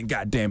this morning,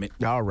 goddammit.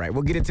 All right.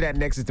 We'll get into that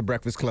next. It's the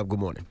Breakfast Club. Good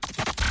morning.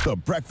 The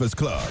Breakfast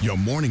Club. Your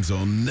mornings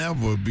will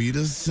never be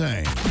the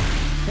same.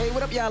 Hey,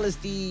 what up, y'all? It's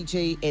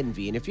DJ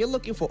Envy. And if you're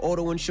looking for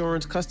auto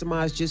insurance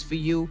customized just for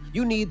you,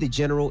 you need the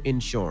General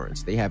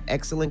Insurance. They have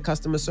excellent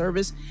customer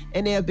service,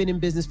 and they have been in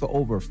business for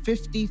over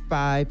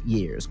 55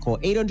 years. Call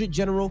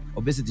 800-GENERAL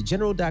or visit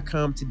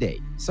thegeneral.com today.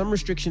 Some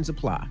restrictions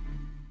apply.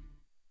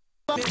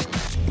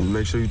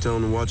 Make sure you tell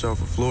them to watch out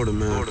for Florida,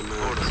 man.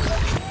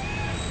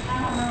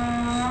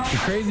 The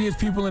craziest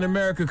people in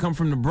America come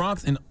from the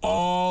Bronx and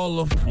all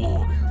of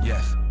Florida.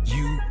 Yes,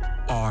 you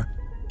are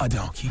a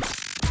donkey.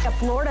 A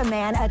Florida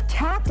man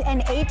attacked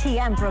an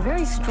ATM for a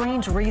very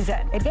strange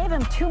reason. It gave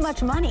him too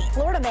much money.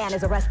 Florida man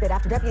is arrested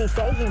after deputies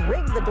say he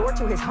rigged the door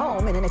to his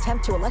home in an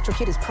attempt to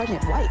electrocute his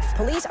pregnant wife.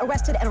 Police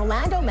arrested an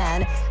Orlando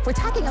man for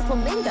attacking a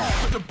flamingo.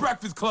 It's the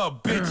Breakfast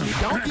Club,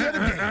 bitch. Donkey of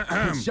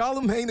the day.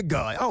 Charlemagne the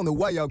God. I don't know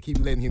why y'all keep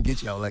letting him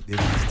get y'all like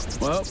this.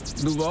 Well,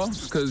 Duval,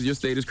 because your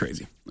state is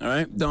crazy. All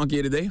right, Donkey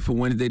of the Day for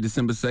Wednesday,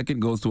 December 2nd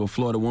goes to a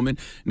Florida woman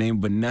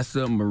named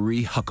Vanessa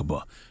Marie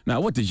Huckabee. Now,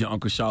 what does your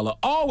Uncle Shala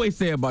always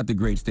say about the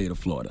great state of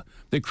Florida?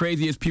 The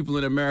craziest people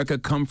in America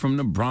come from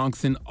the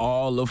Bronx and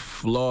all of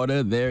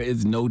Florida. There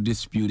is no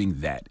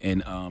disputing that.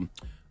 And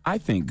I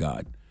thank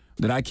God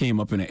that I came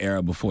up in an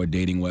era before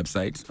dating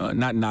websites.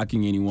 Not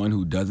knocking anyone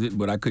who does it,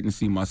 but I couldn't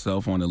see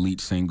myself on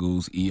Elite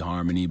Singles,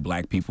 eHarmony,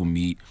 Black People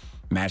Meet,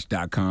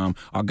 Match.com.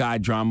 Our guy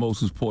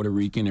Dramos, who's Puerto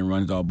Rican and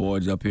runs our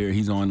boards up here,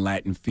 he's on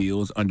Latin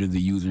Fields under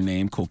the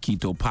username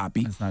Coquito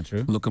Papi. That's not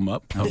true. Look him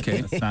up.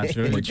 Okay. That's not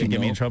true. But You get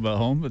me in trouble at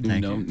home, but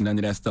thank you. None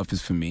of that stuff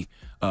is for me.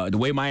 The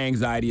way my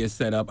anxiety is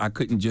set up, I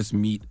couldn't just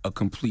meet a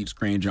complete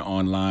stranger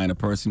online, a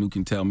person who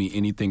can tell me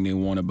anything they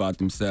want about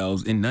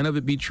themselves, and none of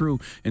it be true.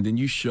 And then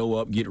you show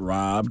up, get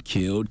robbed,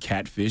 killed,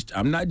 catfished.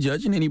 I'm not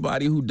judging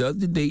anybody who does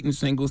the dating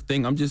singles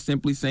thing. I'm just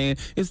simply saying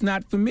it's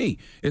not for me.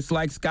 It's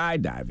like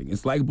skydiving.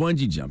 It's like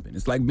bungee jumping.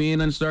 It's like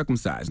being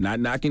uncircumcised. Not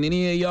knocking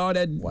any of y'all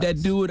that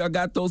do it or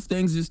got those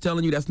things, just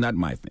telling you that's not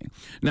my thing.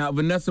 Now,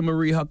 Vanessa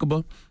Marie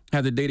Huckabee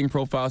has a dating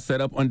profile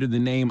set up under the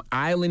name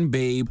Island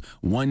Babe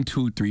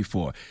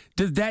 1234.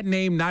 Does that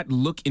name not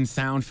look and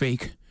sound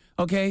fake?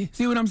 Okay,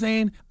 see what I'm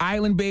saying?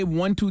 Island Babe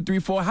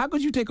 1234. How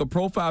could you take a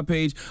profile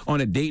page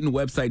on a dating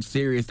website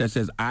serious that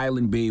says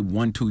Island Babe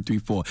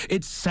 1234?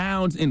 It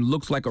sounds and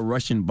looks like a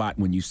Russian bot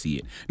when you see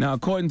it. Now,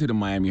 according to the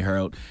Miami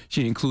Herald,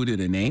 she included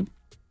a name,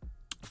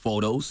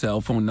 photo, cell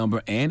phone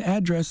number, and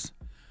address.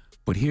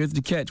 But here's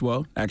the catch.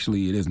 Well,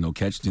 actually, it is no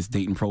catch. This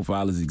dating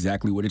profile is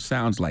exactly what it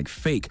sounds like,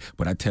 fake.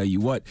 But I tell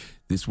you what,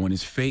 this one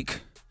is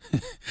fake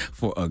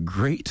for a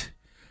great,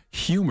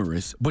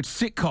 humorous, but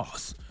sick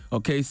cause.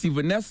 Okay, see,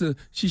 Vanessa,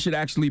 she should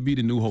actually be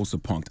the new host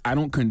of Punk'd. I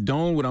don't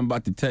condone what I'm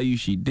about to tell you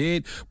she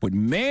did, but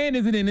man,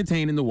 is it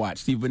entertaining to watch.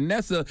 See,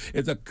 Vanessa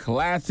is a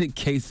classic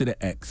case of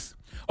the ex.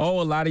 Oh,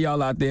 a lot of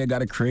y'all out there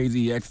got a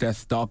crazy ex that's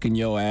stalking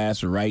your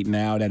ass right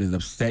now, that is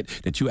upset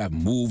that you have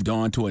moved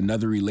on to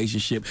another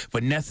relationship.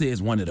 Vanessa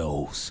is one of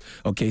those.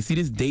 Okay, see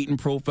this dating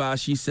profile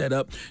she set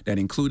up that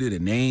included a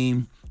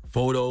name,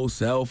 photo,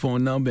 cell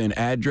phone number, and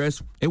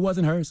address? It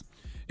wasn't hers.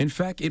 In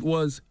fact, it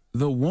was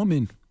the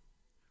woman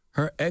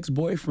her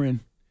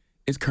ex-boyfriend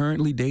is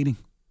currently dating.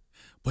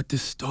 But the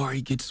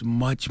story gets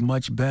much,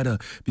 much better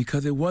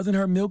because it wasn't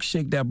her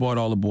milkshake that brought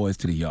all the boys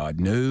to the yard.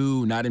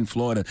 No, not in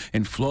Florida.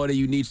 In Florida,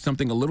 you need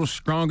something a little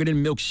stronger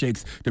than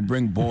milkshakes to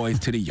bring boys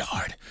to the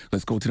yard.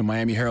 Let's go to the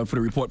Miami Herald for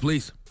the report,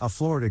 please. A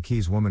Florida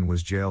Keys woman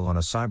was jailed on a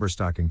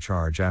cyberstalking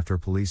charge after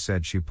police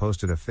said she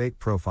posted a fake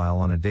profile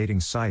on a dating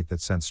site that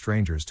sent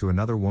strangers to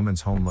another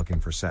woman's home looking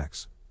for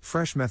sex.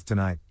 Fresh meth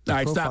tonight. All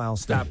right,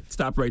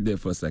 stop right there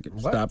for a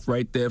second. What? Stop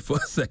right there for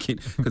a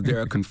second because there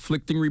are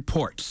conflicting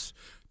reports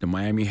The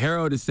Miami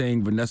Herald is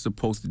saying Vanessa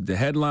posted the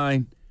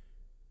headline,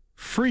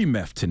 "Free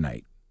meth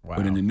tonight." Wow.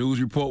 But in the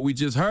news report we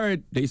just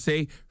heard, they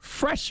say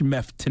fresh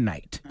meth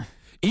tonight.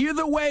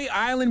 Either way,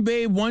 Island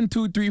Babe 1,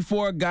 2, 3,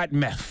 4 got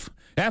meth.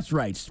 That's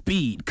right,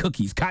 speed,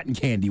 cookies, cotton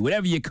candy,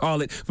 whatever you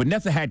call it.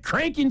 Vanessa had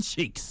cranking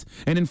cheeks.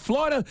 And in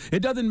Florida,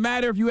 it doesn't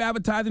matter if you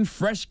advertising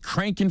fresh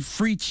cranking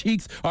free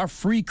cheeks or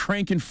free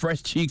cranking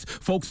fresh cheeks.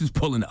 Folks is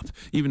pulling up.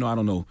 Even though I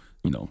don't know,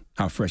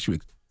 how fresh you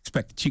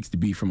expect the cheeks to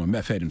be from a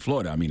meth head in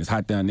Florida. I mean, it's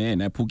hot down there,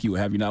 and that pookie will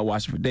have you not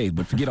washing for days.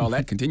 But forget all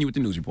that. Continue with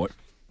the news report.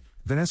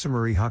 Vanessa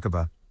Marie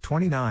Huckabee,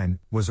 29,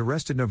 was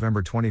arrested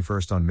November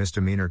 21st on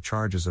misdemeanor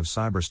charges of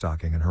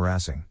cyberstalking and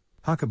harassing.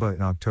 Huckabee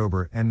in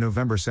October and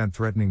November sent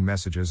threatening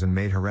messages and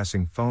made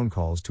harassing phone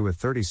calls to a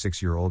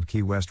 36-year-old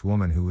Key West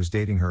woman who was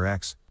dating her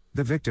ex.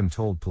 The victim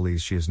told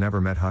police she has never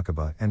met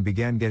Huckabee and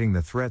began getting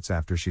the threats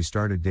after she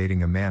started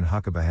dating a man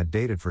Huckabee had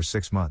dated for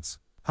 6 months.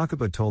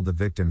 Huckabee told the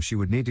victim she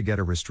would need to get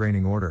a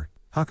restraining order.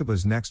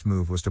 Huckabee's next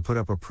move was to put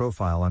up a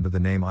profile under the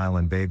name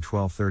Island Babe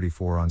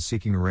 1234 on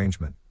Seeking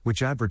Arrangement,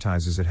 which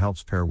advertises it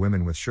helps pair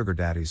women with sugar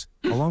daddies,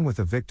 along with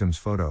the victim's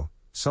photo,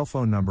 cell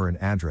phone number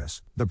and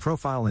address. The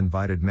profile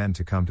invited men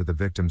to come to the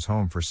victim's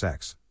home for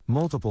sex.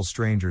 Multiple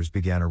strangers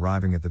began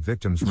arriving at the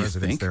victim's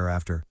residence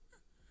thereafter.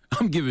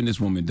 I'm giving this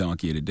woman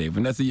donkey of the day.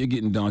 Vanessa, you're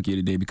getting donkey of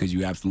the day because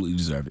you absolutely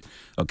deserve it.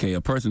 Okay,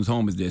 a person's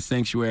home is their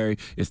sanctuary.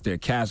 It's their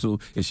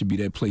castle. It should be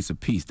their place of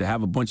peace. To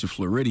have a bunch of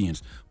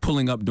Floridians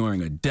pulling up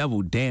during a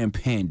devil-damn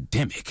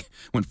pandemic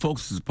when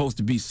folks are supposed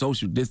to be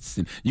social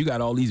distancing, you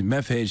got all these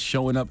meth heads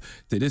showing up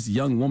to this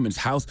young woman's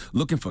house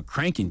looking for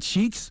cranking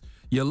cheeks?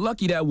 You're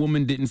lucky that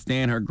woman didn't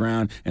stand her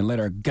ground and let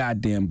her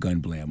goddamn gun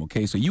blam,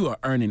 okay? So you are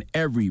earning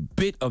every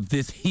bit of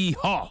this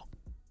hee-haw.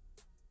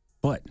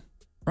 But,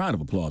 round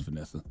of applause,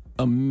 Vanessa.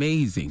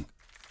 Amazing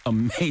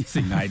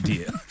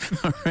idea.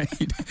 All right?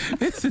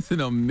 This is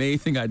an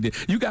amazing idea.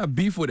 You got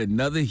beef with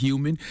another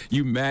human.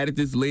 You mad at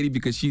this lady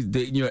because she's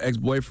dating your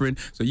ex-boyfriend.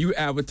 So you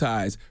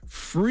advertise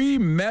free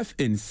meth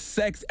and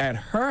sex at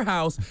her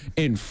house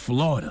in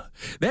Florida.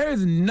 There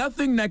is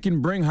nothing that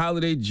can bring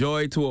holiday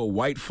joy to a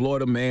white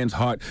Florida man's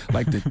heart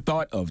like the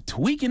thought of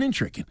tweaking and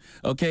tricking,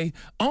 okay?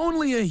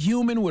 Only a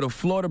human with a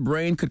Florida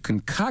brain could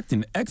concoct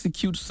and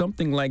execute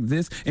something like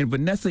this. And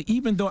Vanessa,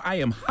 even though I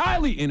am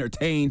highly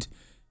entertained,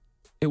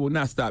 it will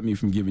not stop me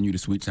from giving you the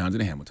sweet sounds of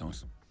the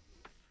Hamiltons.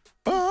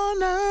 Oh,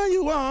 now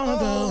you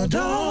are the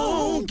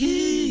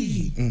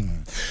donkey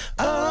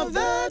of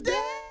the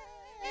day.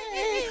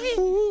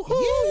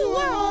 You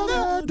are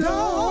the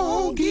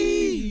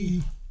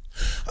donkey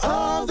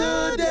of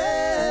the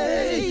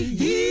day.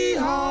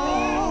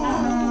 Yee-haw.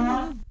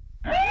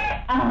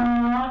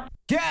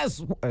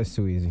 Guess that's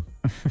too easy.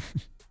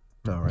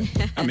 All right.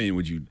 I mean,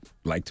 would you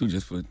like to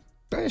just for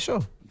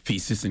sure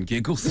pieces and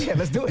giggles? Yeah,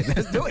 let's do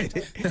it.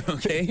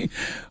 Okay.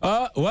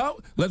 Well,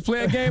 let's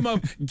play a game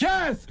of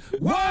Guess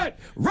What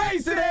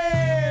Race It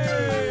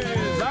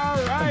Is!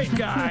 All right,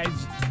 guys.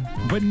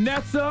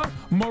 Vanessa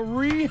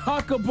Marie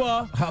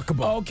Huckabee.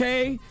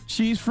 Okay?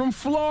 She's from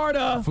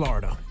Florida.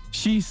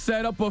 She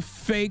set up a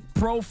fake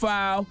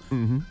profile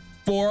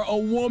for a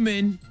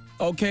woman.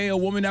 Okay, a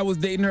woman that was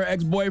dating her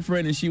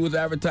ex-boyfriend, and she was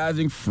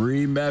advertising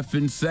free meth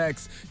and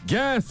sex.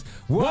 Guess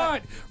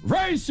what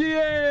race she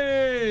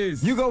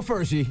is? You go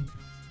first, G.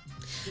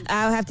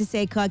 I'll have to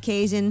say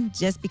Caucasian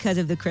just because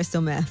of the crystal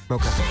meth.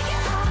 Okay.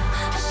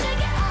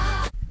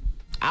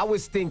 I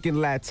was thinking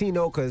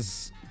Latino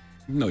because...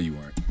 No, you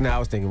weren't. No, I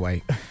was thinking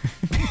white.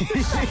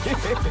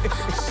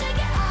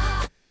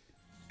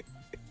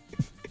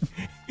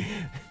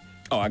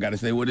 Oh, I got to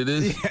say what it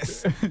is?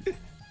 Yes.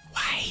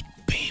 White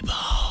people.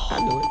 I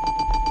knew it.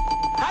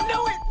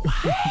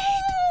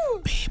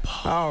 White people.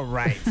 All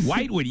right.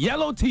 White with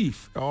yellow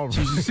teeth. All right.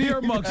 You should see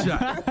her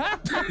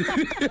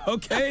mugshot.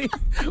 Okay?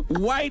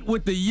 White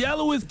with the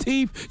yellowest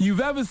teeth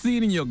you've ever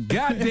seen in your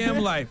goddamn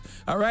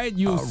life. All right?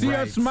 You'll see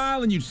her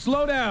smile and you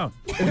slow down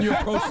when you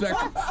approach that.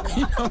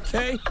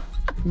 Okay?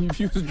 If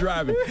you was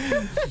driving.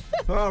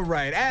 All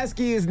right. Ask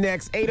E is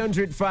next.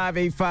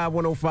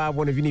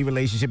 800-585-1051 if you need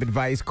relationship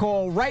advice.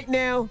 Call right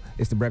now.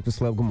 It's The Breakfast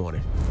Club. Good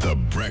morning. The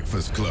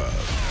Breakfast Club.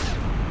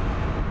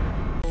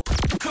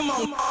 Come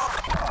on.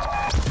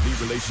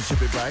 Need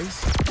relationship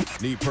advice?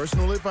 Need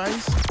personal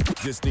advice?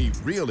 Just need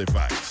real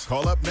advice.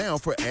 Call up now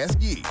for Ask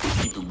Ye.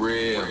 Keep it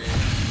real.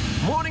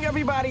 Morning,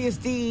 everybody. It's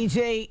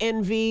DJ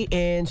Envy,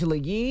 Angela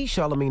Yee,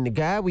 Charlamagne the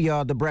Guy. We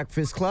are The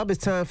Breakfast Club.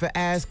 It's time for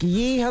Ask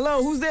Ye.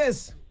 Hello, who's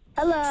this?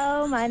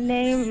 Hello, my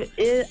name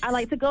is, I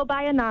like to go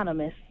by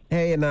Anonymous.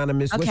 Hey,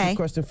 Anonymous. What's Okay. your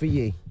question for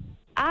Ye?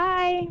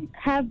 I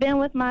have been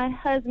with my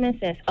husband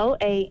since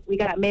 2008. We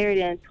got married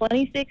in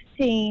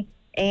 2016,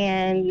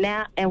 and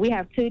we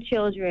have 2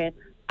 children.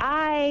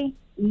 I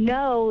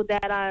know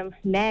that I'm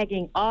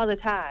nagging all the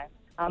time.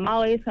 I'm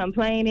always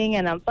complaining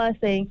and I'm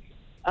fussing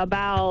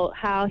about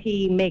how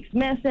he makes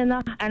mess in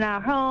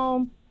our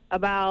home,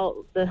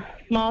 about the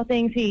small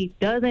things he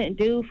doesn't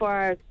do for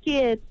our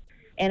kids.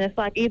 And it's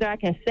like either I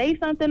can say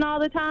something all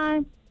the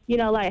time,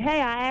 like, hey,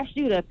 I asked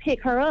you to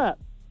pick her up.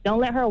 Don't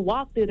let her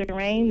walk through the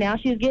rain. Now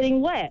she's getting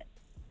wet.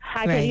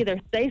 I can either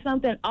say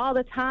something all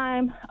the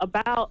time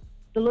about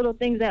the little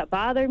things that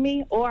bother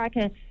me, or I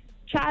can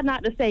try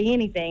not to say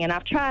anything. And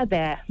I've tried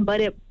that,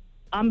 but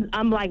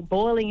I'm like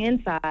boiling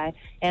inside.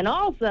 And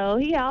also,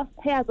 he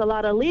has a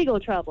lot of legal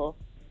trouble.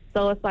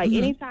 So it's like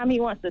anytime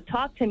he wants to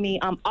talk to me,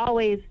 I'm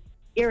always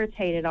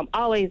irritated. I'm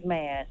always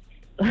mad.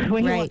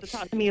 When he wants to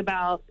talk to me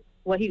about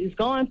what he was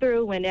going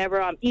through,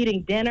 whenever I'm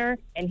eating dinner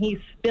and he's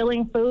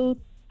spilling food,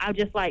 I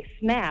just like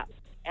snap.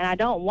 And I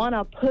don't want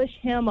to push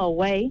him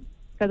away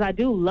because I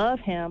do love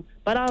him,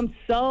 but I'm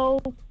so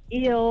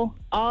ill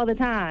all the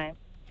time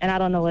and I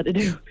don't know what to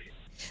do.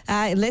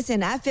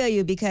 Listen, I feel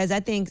you, because I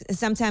think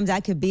sometimes I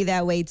could be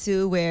that way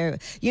too, where,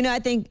 I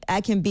think I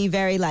can be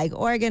very like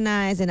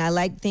organized and I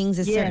like things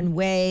a certain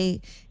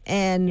way.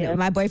 And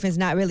my boyfriend's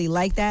not really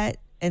like that.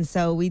 And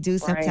so we do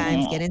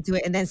sometimes get into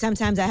it. And then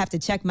sometimes I have to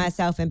check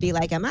myself and be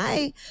like, am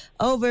I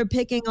over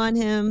picking on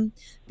him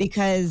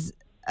because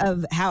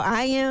of how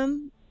I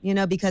am?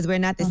 Because we're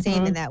not the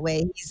same in that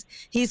way.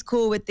 He's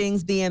cool with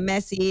things being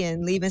messy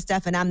and leaving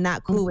stuff, and I'm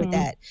not cool with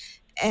that.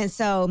 And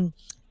so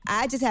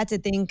I just had to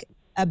think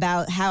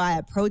about how I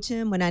approach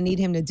him when I need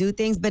him to do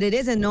things. But it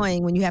is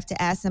annoying when you have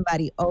to ask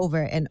somebody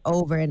over and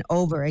over and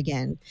over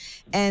again.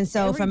 And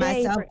so Every for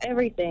day myself, for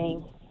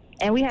everything.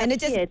 And we have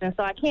kids, and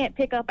so I can't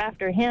pick up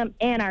after him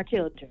and our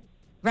children.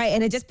 Right,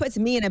 and it just puts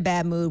me in a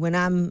bad mood when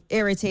I'm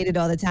irritated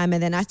all the time,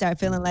 and then I start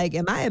feeling like,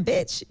 am I a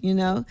bitch,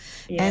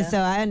 Yeah. And so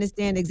I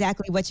understand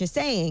exactly what you're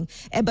saying,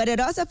 but it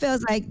also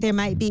feels like there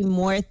might be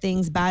more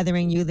things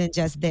bothering you than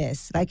just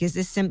this. Like, is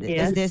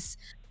this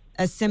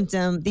a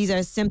symptom? These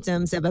are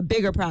symptoms of a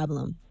bigger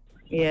problem.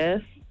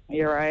 Yes,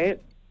 you're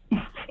right.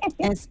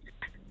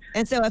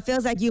 And so it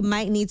feels like you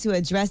might need to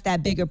address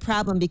that bigger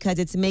problem because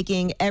it's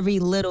making every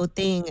little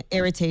thing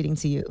irritating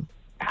to you.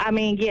 I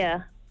mean,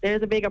 yeah.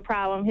 There's a bigger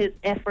problem, his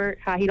effort,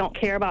 how he don't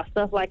care about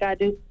stuff like I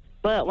do.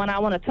 But when I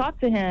want to talk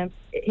to him,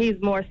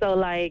 he's more so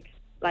like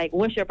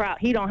what's your problem?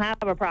 He don't have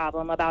a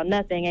problem about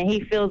nothing, and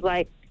he feels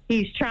like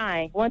he's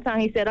trying. One time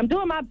he said, I'm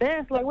doing my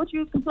best. Like, what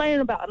you complaining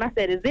about? And I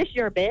said, is this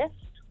your best?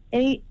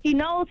 And he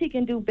knows he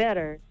can do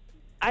better.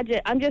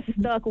 I'm just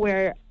stuck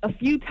where a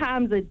few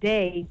times a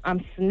day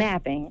I'm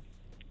snapping.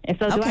 And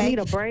so do I need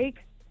a break?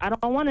 I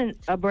don't want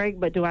a break,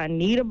 but do I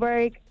need a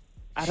break?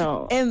 I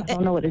don't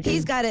know what to do.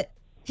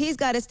 He's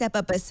got to step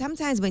up. But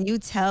sometimes when you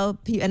tell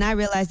people, and I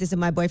realize this with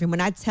my boyfriend,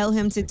 when I tell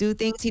him to do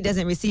things, he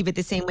doesn't receive it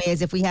the same way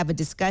as if we have a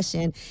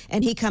discussion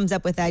and he comes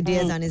up with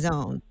ideas on his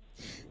own.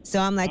 So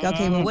I'm like,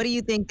 okay, well, what do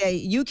you think that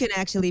you can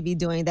actually be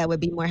doing that would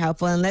be more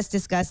helpful? And let's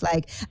discuss,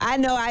 like, I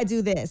know I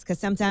do this because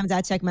sometimes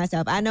I check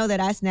myself. I know that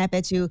I snap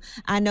at you.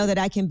 I know that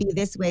I can be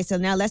this way. So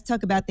now let's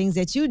talk about things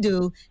that you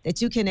do that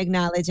you can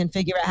acknowledge and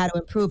figure out how to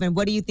improve. And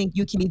what do you think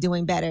you can be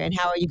doing better? And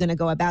how are you going to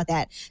go about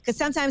that? Because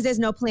sometimes there's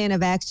no plan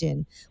of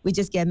action. We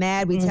just get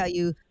mad. We tell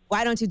you,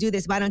 why don't you do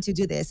this? Why don't you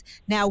do this?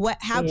 Now,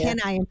 how can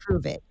I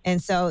improve it?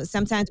 And so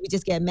sometimes we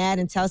just get mad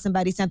and tell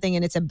somebody something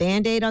and it's a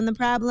Band-Aid on the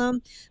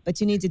problem, but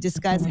you need to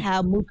discuss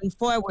how moving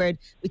forward,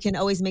 we can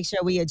always make sure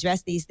we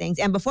address these things.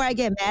 And before I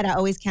get mad, I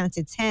always count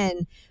to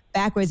 10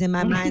 backwards in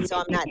my mind so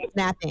I'm not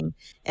snapping.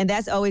 And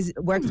that's always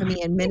worked for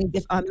me on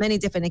many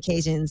different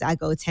occasions. I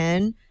go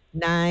 10,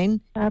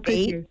 9,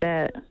 8.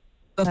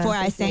 Before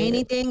I say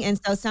anything. And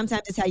so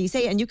sometimes it's how you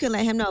say it. And you can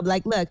let him know,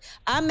 like, look,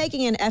 I'm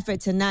making an effort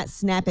to not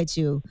snap at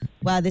you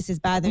while this is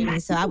bothering me.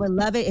 So I would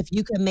love it if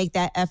you could make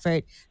that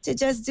effort to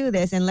just do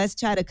this. And let's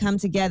try to come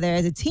together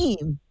as a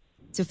team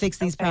to fix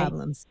these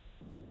problems.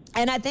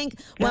 And I think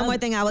one more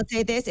thing I would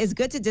say this, is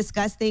good to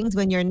discuss things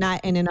when you're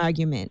not in an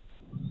argument.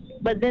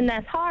 But then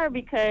that's hard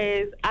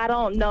because I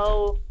don't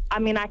know. I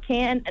mean, I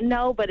can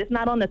know, but it's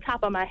not on the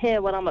top of my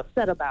head what I'm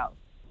upset about.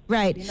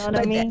 Right. You know what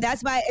I mean?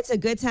 That's why it's a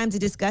good time to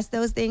discuss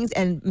those things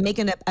and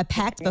making a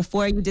pact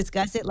before you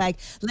discuss it. Like,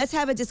 let's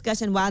have a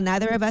discussion while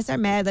neither of us are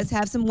mad. Let's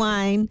have some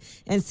wine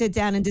and sit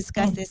down and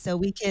discuss this so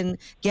we can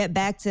get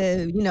back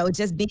to,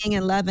 just being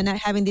in love and not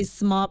having these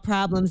small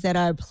problems that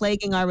are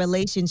plaguing our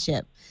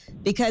relationship.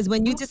 Because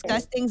when you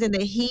discuss things in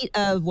the heat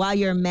of while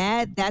you're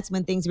mad, that's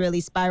when things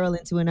really spiral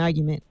into an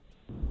argument.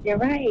 You're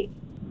right.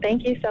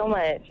 Thank you so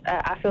much.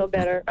 I feel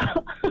better.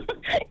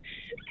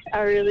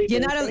 I really do.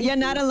 You're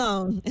not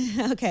alone.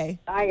 Okay.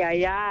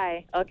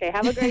 Aye. Okay.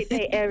 Have a great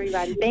day,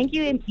 everybody. Thank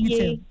you, and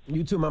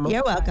You too, Mama.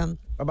 You're welcome.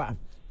 Bye-bye.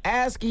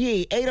 Ask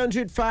Yee,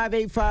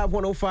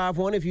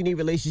 800-585-1051. If you need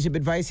relationship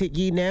advice, hit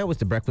Yee now. It's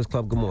The Breakfast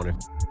Club. Good morning.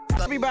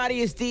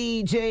 Everybody, it's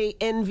DJ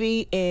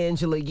Envy,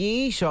 Angela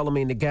Yee,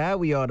 Charlamagne the Guy.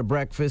 We are The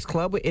Breakfast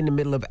Club. We're in the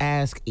middle of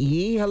Ask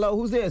Yee. Hello,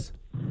 who's this?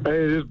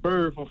 Hey, this is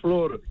Bird from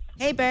Florida.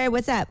 Hey, Bird,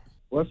 what's up?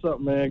 What's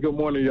up, man? Good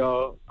morning,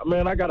 y'all.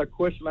 Man, I got a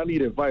question. I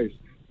need advice.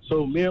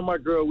 So me and my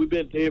girl, we've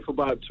been dating for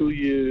about 2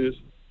 years.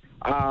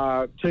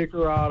 I take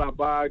her out, I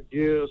buy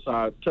gifts,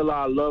 I tell her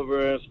I love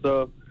her and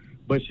stuff,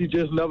 but she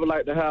just never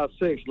like to have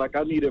sex. Like,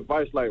 I need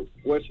advice, like,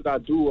 what should I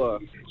do?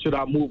 Should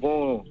I move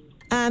on?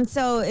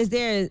 So is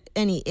there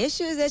any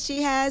issues that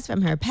she has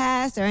from her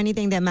past or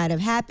anything that might have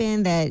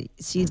happened that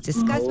she's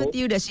discussed with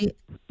you?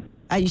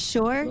 Are you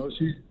sure?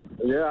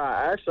 No,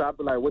 I asked her, I'd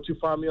be like, what, you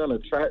find me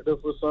unattractive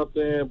or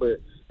something? But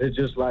it's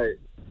just like,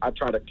 I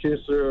try to kiss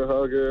her,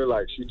 hug her.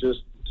 Like she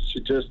just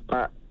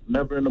not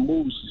never in the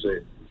mood. She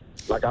said,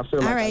 like I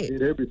feel like I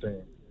did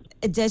everything.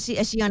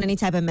 Is she on any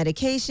type of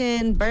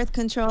medication, birth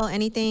control,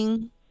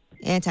 anything,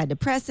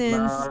 antidepressants?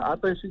 Nah, I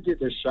think she get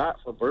the shot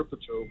for birth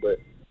control, but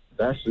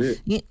that's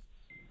it.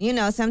 You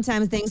know,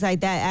 sometimes things like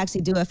that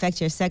actually do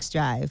affect your sex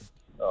drive.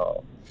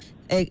 Oh.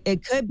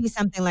 It could be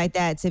something like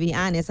that, to be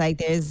honest. Like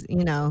there's,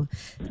 you know,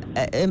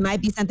 it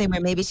might be something where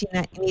maybe she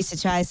needs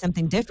to try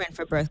something different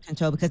for birth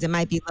control because it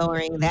might be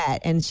lowering that,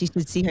 and she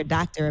should see her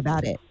doctor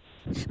about it.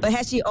 But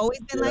has she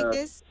always been like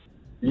this?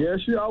 Yeah,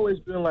 she always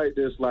been like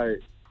this. Like,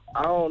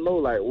 I don't know,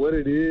 like, what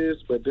it is,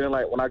 but then,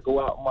 like, when I go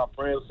out with my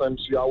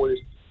friends, she always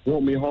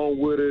want me home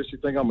with her. She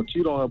think I'm going to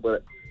cheat on her,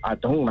 but I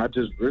don't. I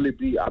just really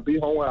I be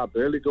home, I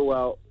barely go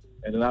out,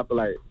 and then I be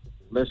like,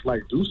 let's,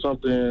 like, do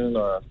something.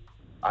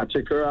 I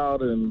take her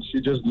out, and she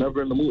just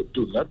never in the mood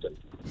to do nothing.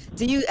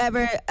 Do you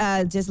ever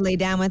just lay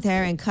down with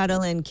her and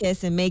cuddle and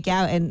kiss and make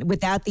out and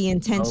without the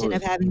intention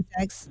of having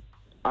sex?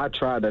 I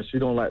tried that. She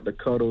don't like the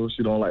cuddle.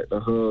 She don't like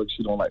the hug.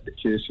 She don't like the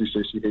kiss. She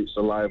says she hates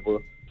saliva.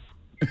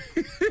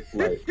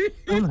 Like,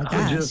 oh my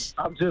gosh.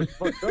 I'm just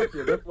fucked up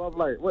here. That's why I'm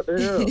like, what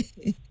the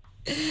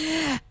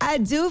hell? I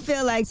do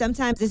feel like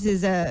sometimes this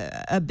is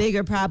a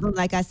bigger problem.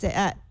 Like I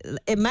said,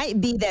 it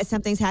might be that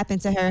something's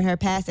happened to her in her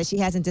past that she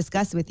hasn't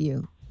discussed with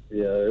you.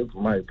 Yeah, it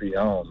might be.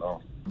 I don't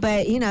know.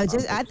 But, you know,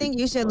 I think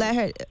you should let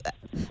her.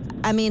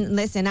 I mean,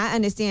 listen, I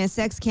understand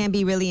sex can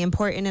be really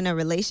important in a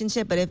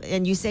relationship, but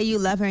and you say you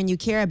love her and you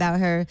care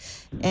about her,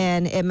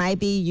 and it might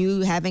be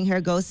you having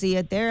her go see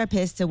a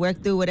therapist to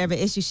work through whatever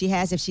issue she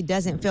has if she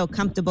doesn't feel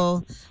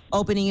comfortable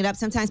opening it up.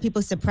 Sometimes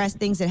people suppress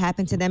things that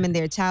happened to them in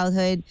their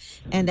childhood,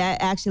 and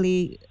that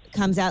actually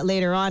comes out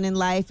later on in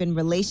life and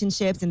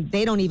relationships, and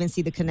they don't even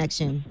see the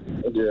connection.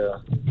 Yeah,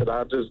 but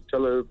I just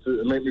tell her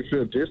to make me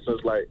feel distance,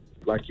 like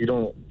you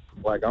don't.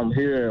 Like, I'm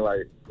here and,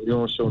 like, you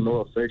don't show no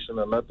affection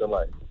or nothing.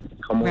 Like,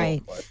 come on.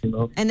 Like, you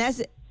know? And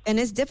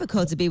it's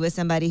difficult to be with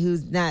somebody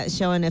who's not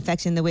showing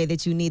affection the way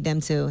that you need them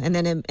to. And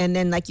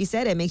then, like you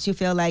said, it makes you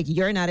feel like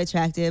you're not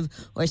attractive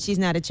or she's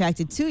not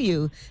attracted to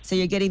you. So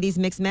you're getting these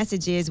mixed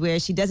messages where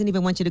she doesn't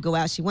even want you to go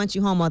out. She wants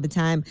you home all the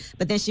time,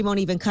 but then she won't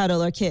even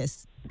cuddle or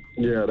kiss.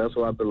 Yeah, that's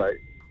why I feel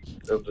like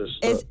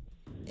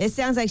it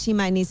sounds like she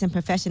might need some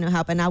professional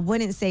help. And I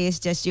wouldn't say it's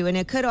just you. And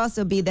it could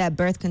also be that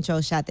birth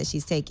control shot that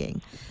she's taking.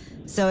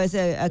 So it's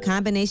a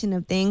combination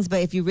of things,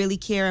 but if you really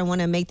care and want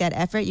to make that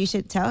effort, you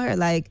should tell her,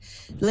 like,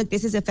 look,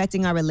 this is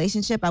affecting our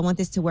relationship. I want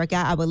this to work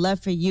out. I would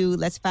love for you.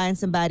 Let's find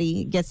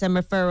somebody, get some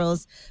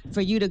referrals for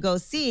you to go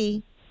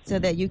see so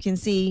that you can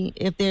see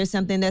if there's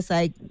something that's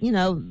like, you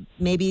know,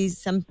 maybe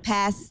some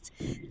past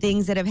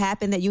things that have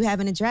happened that you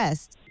haven't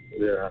addressed.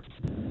 Yeah.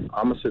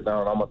 I'm going to sit down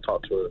and I'm going to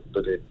talk to her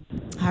today.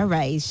 All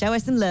right. Show her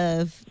some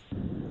love.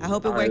 I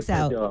hope it works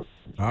out.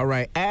 All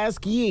right.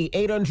 Ask Yee,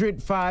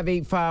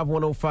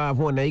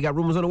 800-585-1051. Now, you got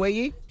rumors on the way,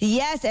 Yee?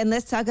 Yes, and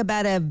let's talk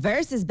about a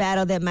versus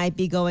battle that might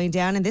be going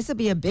down, and this will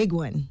be a big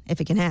one if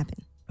it can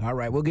happen. All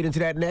right, we'll get into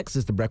that next.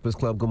 It's The Breakfast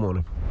Club. Good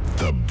morning.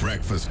 The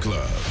Breakfast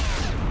Club.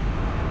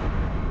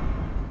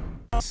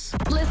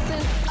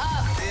 Listen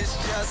up. This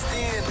just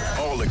in.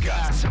 All the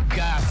gossip.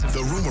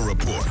 The Rumor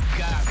Report.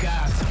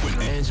 Gossip. With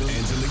Angela Yee.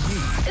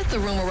 It's the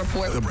Rumor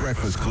Report. The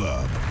Breakfast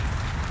Club.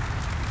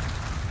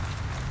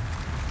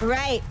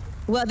 Right.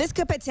 Well, this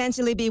could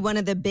potentially be one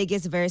of the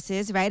biggest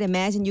verses, right?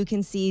 Imagine you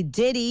can see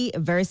Diddy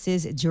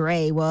versus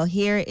Dre. Well,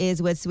 here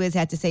is what Swizz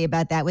had to say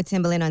about that with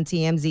Timbaland on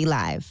TMZ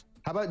Live.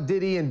 How about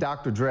Diddy and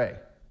Dr. Dre?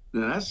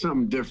 Now, that's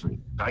something different.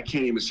 I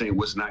can't even say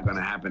what's not going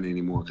to happen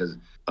anymore because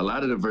a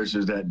lot of the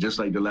verses that, just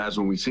like the last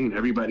one we seen,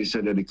 everybody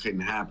said that it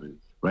couldn't happen,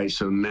 right?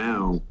 So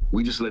now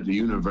we just let the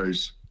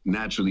universe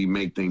naturally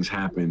make things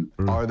happen.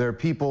 Are there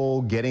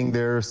people getting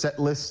their set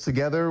lists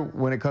together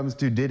when it comes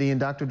to Diddy and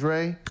Dr.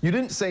 Dre? You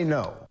didn't say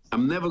no.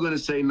 I'm never going to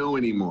say no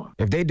anymore.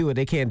 If they do it,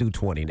 they can't do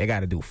 20. They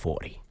got to do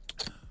 40.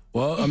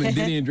 Well, I mean,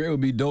 Diddy and Dre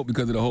would be dope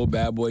because of the whole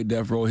Bad Boy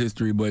Death Row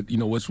history. But, you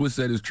know, what Swizz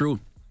said is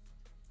true.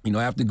 You know,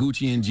 after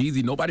Gucci and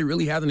Jeezy, nobody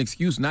really has an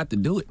excuse not to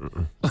do it.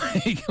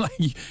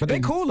 But they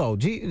cool, though.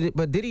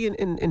 But Diddy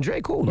and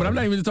Dre cool, But I'm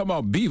not even just talking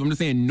about beef. I'm just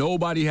saying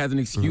nobody has an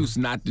excuse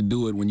not to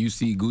do it when you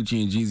see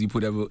Gucci and Jeezy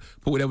put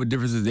whatever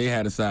differences they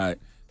had aside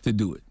to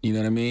do it. You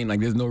know what I mean?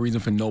 Like, there's no reason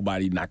for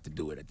nobody not to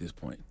do it at this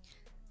point.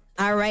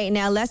 All right,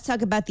 now let's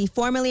talk about the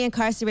formerly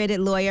incarcerated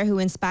lawyer who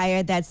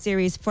inspired that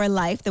series For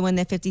Life, the one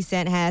that 50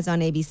 Cent has on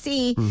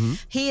ABC. Mm-hmm.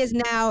 He is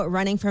now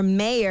running for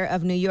mayor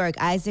of New York,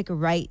 Isaac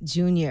Wright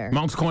Jr.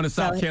 Moncks Corner,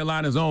 South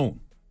Carolina's own.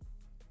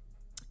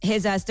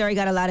 His story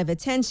got a lot of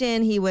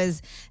attention. He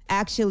was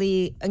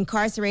actually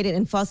incarcerated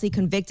and falsely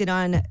convicted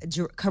on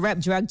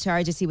corrupt drug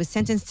charges. He was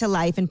sentenced to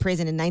life in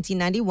prison in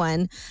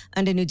 1991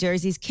 under New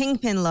Jersey's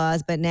Kingpin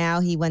laws, but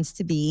now he wants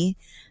to be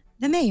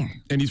the mayor.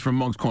 And he's from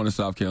Moncks Corner,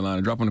 South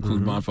Carolina. Dropping the clues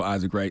bond for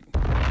Isaac Wright.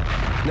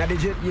 Now,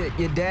 did your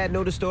dad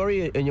know the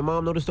story and your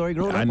mom know the story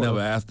growing up? I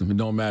never asked him. It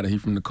don't matter.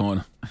 He's from the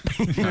corner.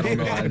 I don't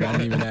know. I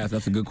didn't even ask.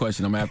 That's a good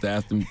question. I'm going to have to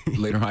ask him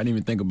later on. I didn't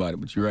even think about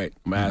it, but you're right.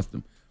 I'm going to ask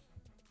him.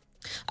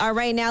 All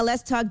right, now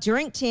let's talk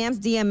Drink Champs.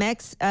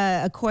 DMX,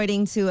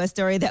 according to a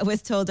story that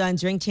was told on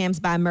Drink Champs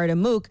by Murda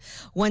Mook,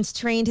 once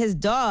trained his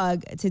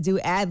dog to do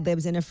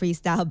ad-libs in a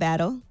freestyle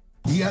battle.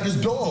 He had his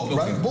dog,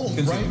 right? Boom,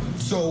 right?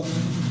 So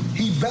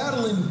he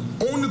battling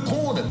on the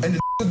corner, and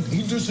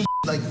he just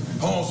like,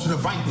 oh, should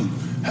have liked you.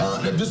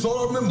 That's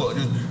all I remember.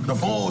 The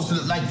fall should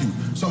have liked you.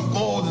 Some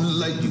fall should have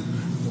liked you.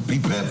 Be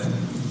careful.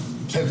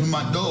 Careful,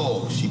 my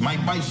dog. She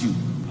might bite you.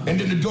 And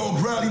then the dog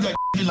growled.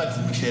 He's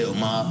like, chill,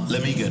 ma.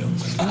 Let me get him.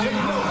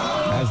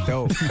 That's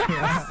dope.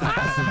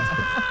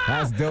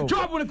 That's dope.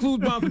 Drop one of the clues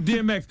bomb for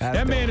DMX.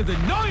 That man is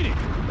anointed.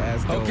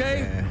 That's dope,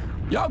 okay? man.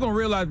 Y'all gonna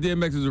realize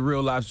DMX is a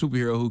real life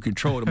superhero who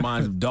control the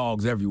minds of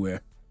dogs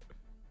everywhere.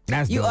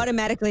 You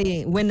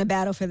automatically win the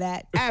battle for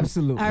that.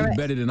 Absolutely. All right.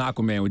 Better than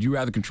Aquaman. Would you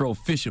rather control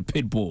fish or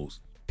pit bulls?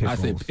 I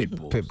say pit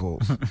bulls. Pit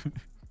bulls.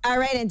 All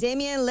right, and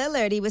Damian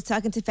Lillard, he was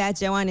talking to Fat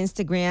Joe on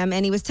Instagram,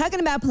 and he was talking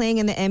about playing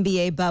in the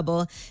NBA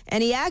bubble,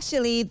 and he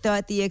actually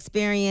thought the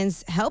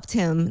experience helped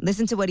him.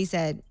 Listen to what he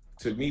said.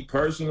 To me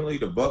personally,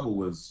 the bubble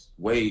was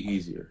way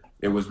easier.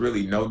 There was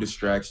really no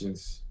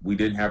distractions. We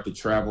didn't have to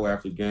travel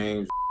after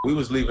games. We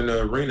was leaving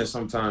the arena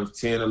sometimes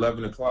 10,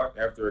 11 o'clock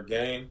after a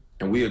game,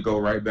 and we would go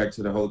right back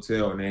to the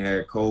hotel, and they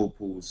had cold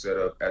pools set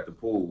up at the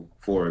pool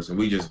for us, and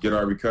we just get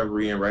our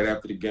recovery in right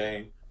after the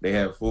game. They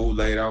had food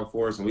laid out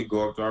for us, and we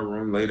go up to our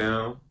room, lay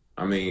down.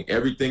 I mean,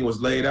 everything was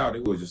laid out.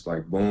 It was just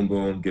like boom,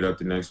 boom, get up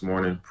the next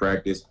morning,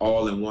 practice,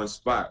 all in one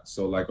spot.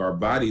 So, like, our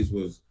bodies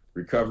was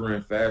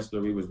recovering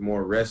faster. We was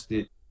more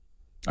rested.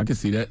 I can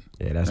see that.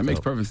 Yeah, that makes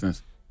perfect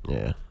sense.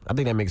 Yeah, I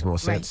think that makes more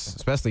sense,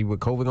 especially with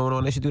COVID going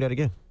on. They should do that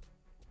again.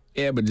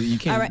 Yeah, but you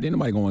can't. Ain't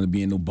nobody going to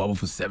be in no bubble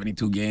for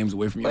 72 games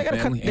away from your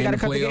family. They got to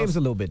cut the games a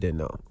little bit, then,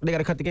 though. They got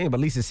to cut the game, but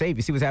at least it's safe.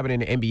 You see what's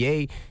happening in the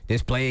NBA?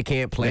 This player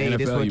can't play.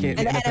 This one can't.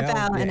 And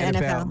the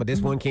NFL. But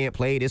this one can't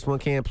play. This one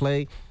can't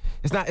play.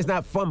 It's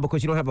not fun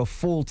because you don't have a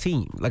full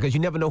team. Like, cause you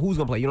never know who's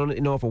gonna play. You don't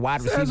know if a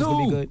wide receiver's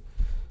gonna be good.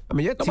 I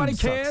mean, your nobody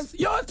team cares. sucks.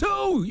 Yours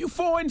too. You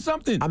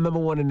 4-something. I'm number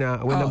one in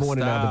now. We're number one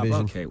in our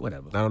division. Okay,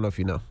 whatever. I don't know if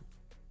you know.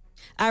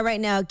 All right,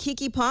 now,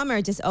 Keke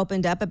Palmer just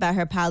opened up about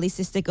her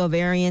polycystic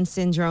ovarian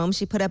syndrome.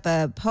 She put up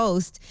a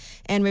post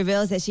and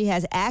reveals that she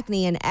has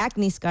acne and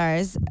acne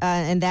scars,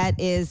 and that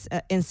is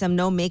in some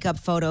no-makeup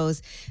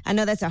photos. I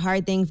know that's a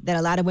hard thing that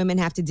a lot of women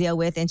have to deal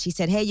with, and she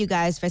said, hey, you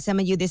guys, for some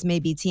of you, this may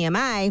be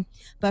TMI,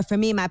 but for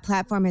me, my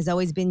platform has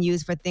always been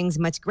used for things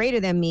much greater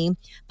than me.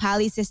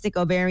 Polycystic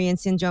ovarian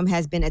syndrome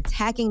has been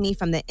attacking me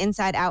from the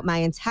inside out my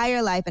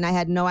entire life, and I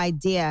had no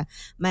idea.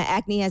 My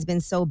acne has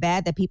been so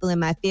bad that people in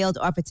my field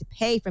offered to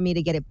pay for me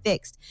to get it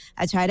fixed.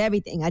 I tried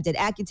everything. I did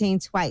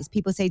Accutane twice.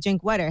 People say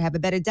drink water, have a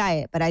better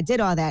diet, but I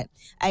did all that.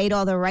 I ate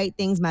all the right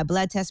things. My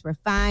blood tests were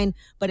fine,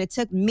 but it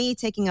took me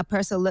taking a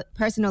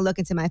personal look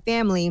into my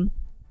family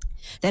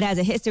that has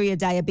a history of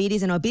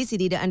diabetes and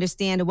obesity to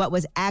understand what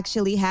was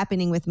actually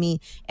happening with me.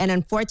 And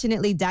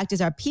unfortunately, doctors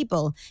are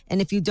people.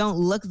 And if you don't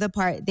look the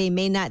part, they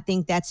may not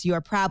think that's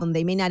your problem.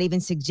 They may not even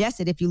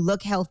suggest it if you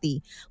look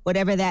healthy,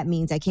 whatever that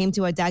means. I came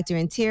to a doctor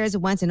in tears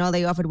once and all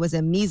they offered was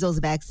a measles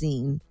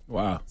vaccine.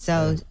 Wow.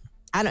 So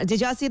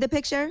did y'all see the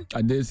picture?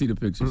 I did see the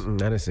pictures. I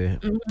didn't see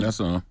it. That's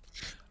all.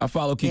 I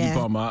follow Keke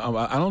Palmer.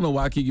 I don't know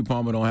why Keke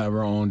Palmer don't have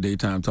her own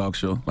daytime talk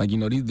show. Like,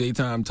 these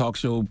daytime talk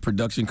show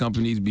production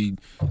companies be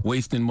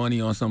wasting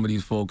money on some of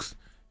these folks.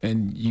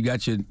 And you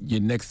got your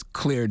next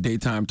clear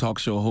daytime talk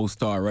show host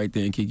star right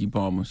there in Keke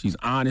Palmer. She's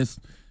honest.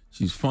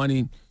 She's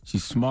funny.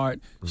 She's smart.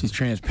 She's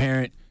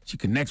transparent. She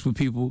connects with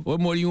people. What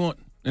more do you want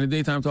in a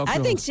daytime talk show?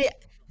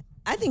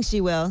 I think she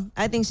will.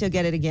 I think she'll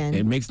get it again.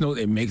 It makes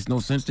no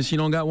sense that she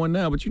don't got one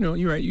now. But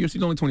you're right.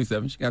 She's only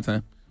 27. She got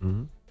time.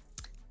 Mm-hmm.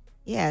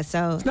 Yeah,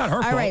 so it's not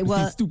her fault. Right, it's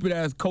these stupid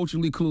ass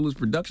culturally clueless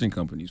production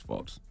companies'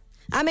 faults.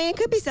 I mean, it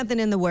could be something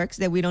in the works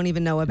that we don't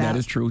even know about. That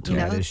is true too.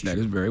 That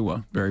is very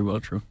well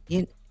true.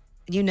 You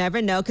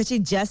never know, because she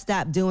just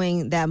stopped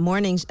doing that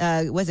morning.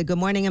 Was it Good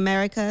Morning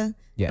America?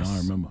 Yes, I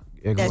remember.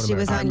 That she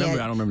was on. I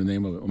don't remember the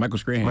name of it. Michael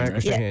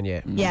Strahan. Strahan, yeah.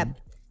 Mm-hmm. Yeah.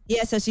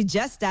 Yeah, so she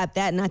just stopped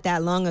that not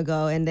that long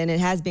ago, and then it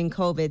has been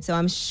COVID, so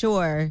I'm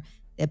sure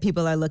that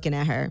people are looking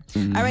at her.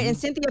 Mm-hmm. All right, and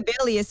Cynthia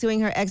Bailey is suing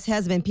her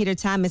ex-husband, Peter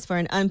Thomas, for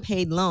an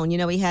unpaid loan.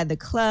 He had the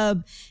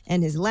club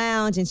and his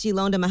lounge, and she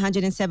loaned him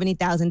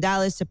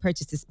 $170,000 to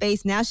purchase the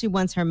space. Now she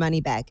wants her money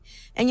back.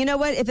 And you know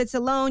what? If it's a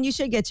loan, you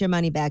should get your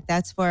money back.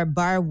 That's for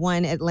Bar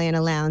 1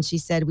 Atlanta Lounge. She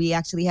said, we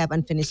actually have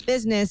unfinished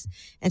business,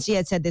 and she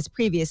had said this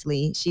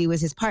previously. She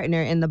was his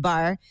partner in the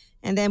bar,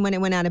 and then when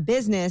it went out of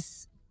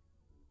business,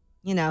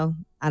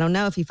 I don't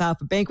know if he filed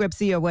for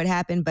bankruptcy or what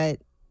happened, but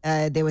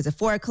there was a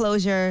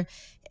foreclosure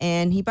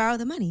and he borrowed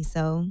the money.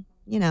 So,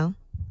 got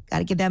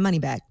to give that money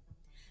back.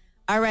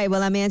 All right.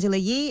 Well, I'm Angela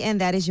Yee, and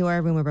that is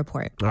your Rumor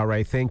Report. All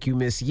right. Thank you,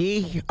 Miss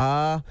Yee.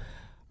 A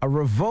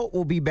revolt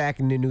will be back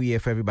in the new year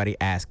for everybody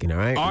asking, all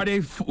right? Are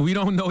they? We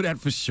don't know that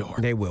for sure.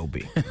 They will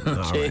be.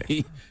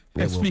 Okay.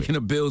 Right. Speaking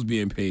of bills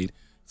being paid,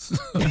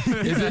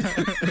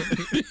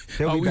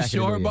 are we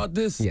sure about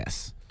this?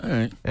 Yes. All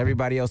right.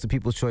 Everybody else, the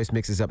People's Choice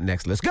mix is up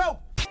next. Let's go.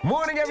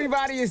 Morning,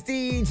 everybody. It's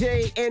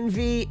DJ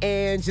Envy,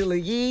 Angela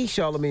Yee,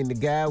 Charlamagne the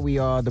Guy. We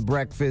are the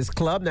Breakfast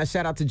Club. Now,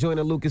 shout out to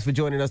Joyner Lucas for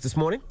joining us this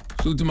morning.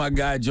 Salute to my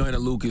guy, Joyner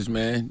Lucas,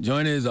 man.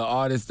 Joyner is an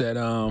artist that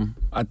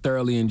I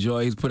thoroughly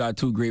enjoy. He's put out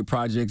 2 great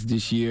projects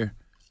this year.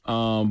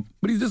 But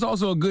he's just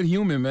also a good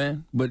human,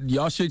 man. But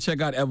y'all should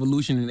check out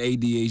Evolution in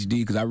ADHD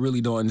because I really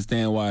don't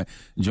understand why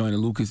Joyner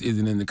Lucas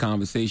isn't in the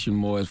conversation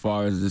more as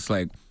far as just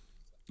like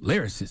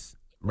lyricist.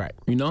 Right.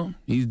 You know?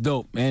 He's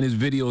dope, man. His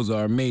videos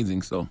are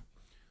amazing, so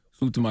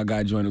salute to my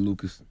guy, Joyner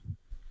Lucas.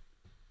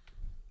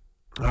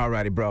 All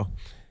righty, bro.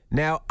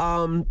 Now,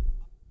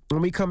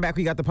 when we come back,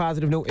 we got the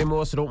positive note and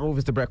more, so don't move.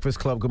 It's the Breakfast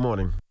Club. Good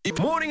morning.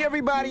 Morning,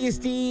 everybody. It's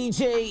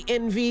DJ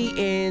Envy,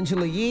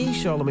 Angela Yee,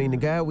 Charlamagne the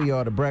Guy. We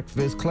are the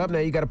Breakfast Club. Now,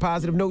 you got a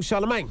positive note,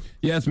 Charlamagne?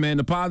 Yes, man.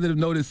 The positive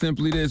note is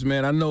simply this,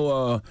 man. I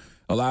know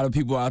a lot of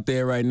people out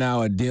there right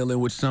now are dealing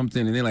with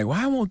something, and they're like,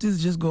 why won't this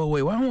just go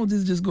away? Why won't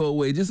this just go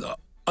away? Just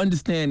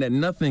understand that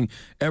nothing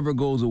ever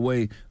goes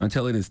away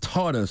until it has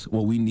taught us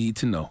what we need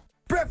to know.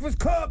 Breakfast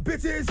Club,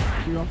 bitches!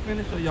 Y'all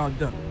finished or y'all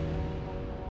done?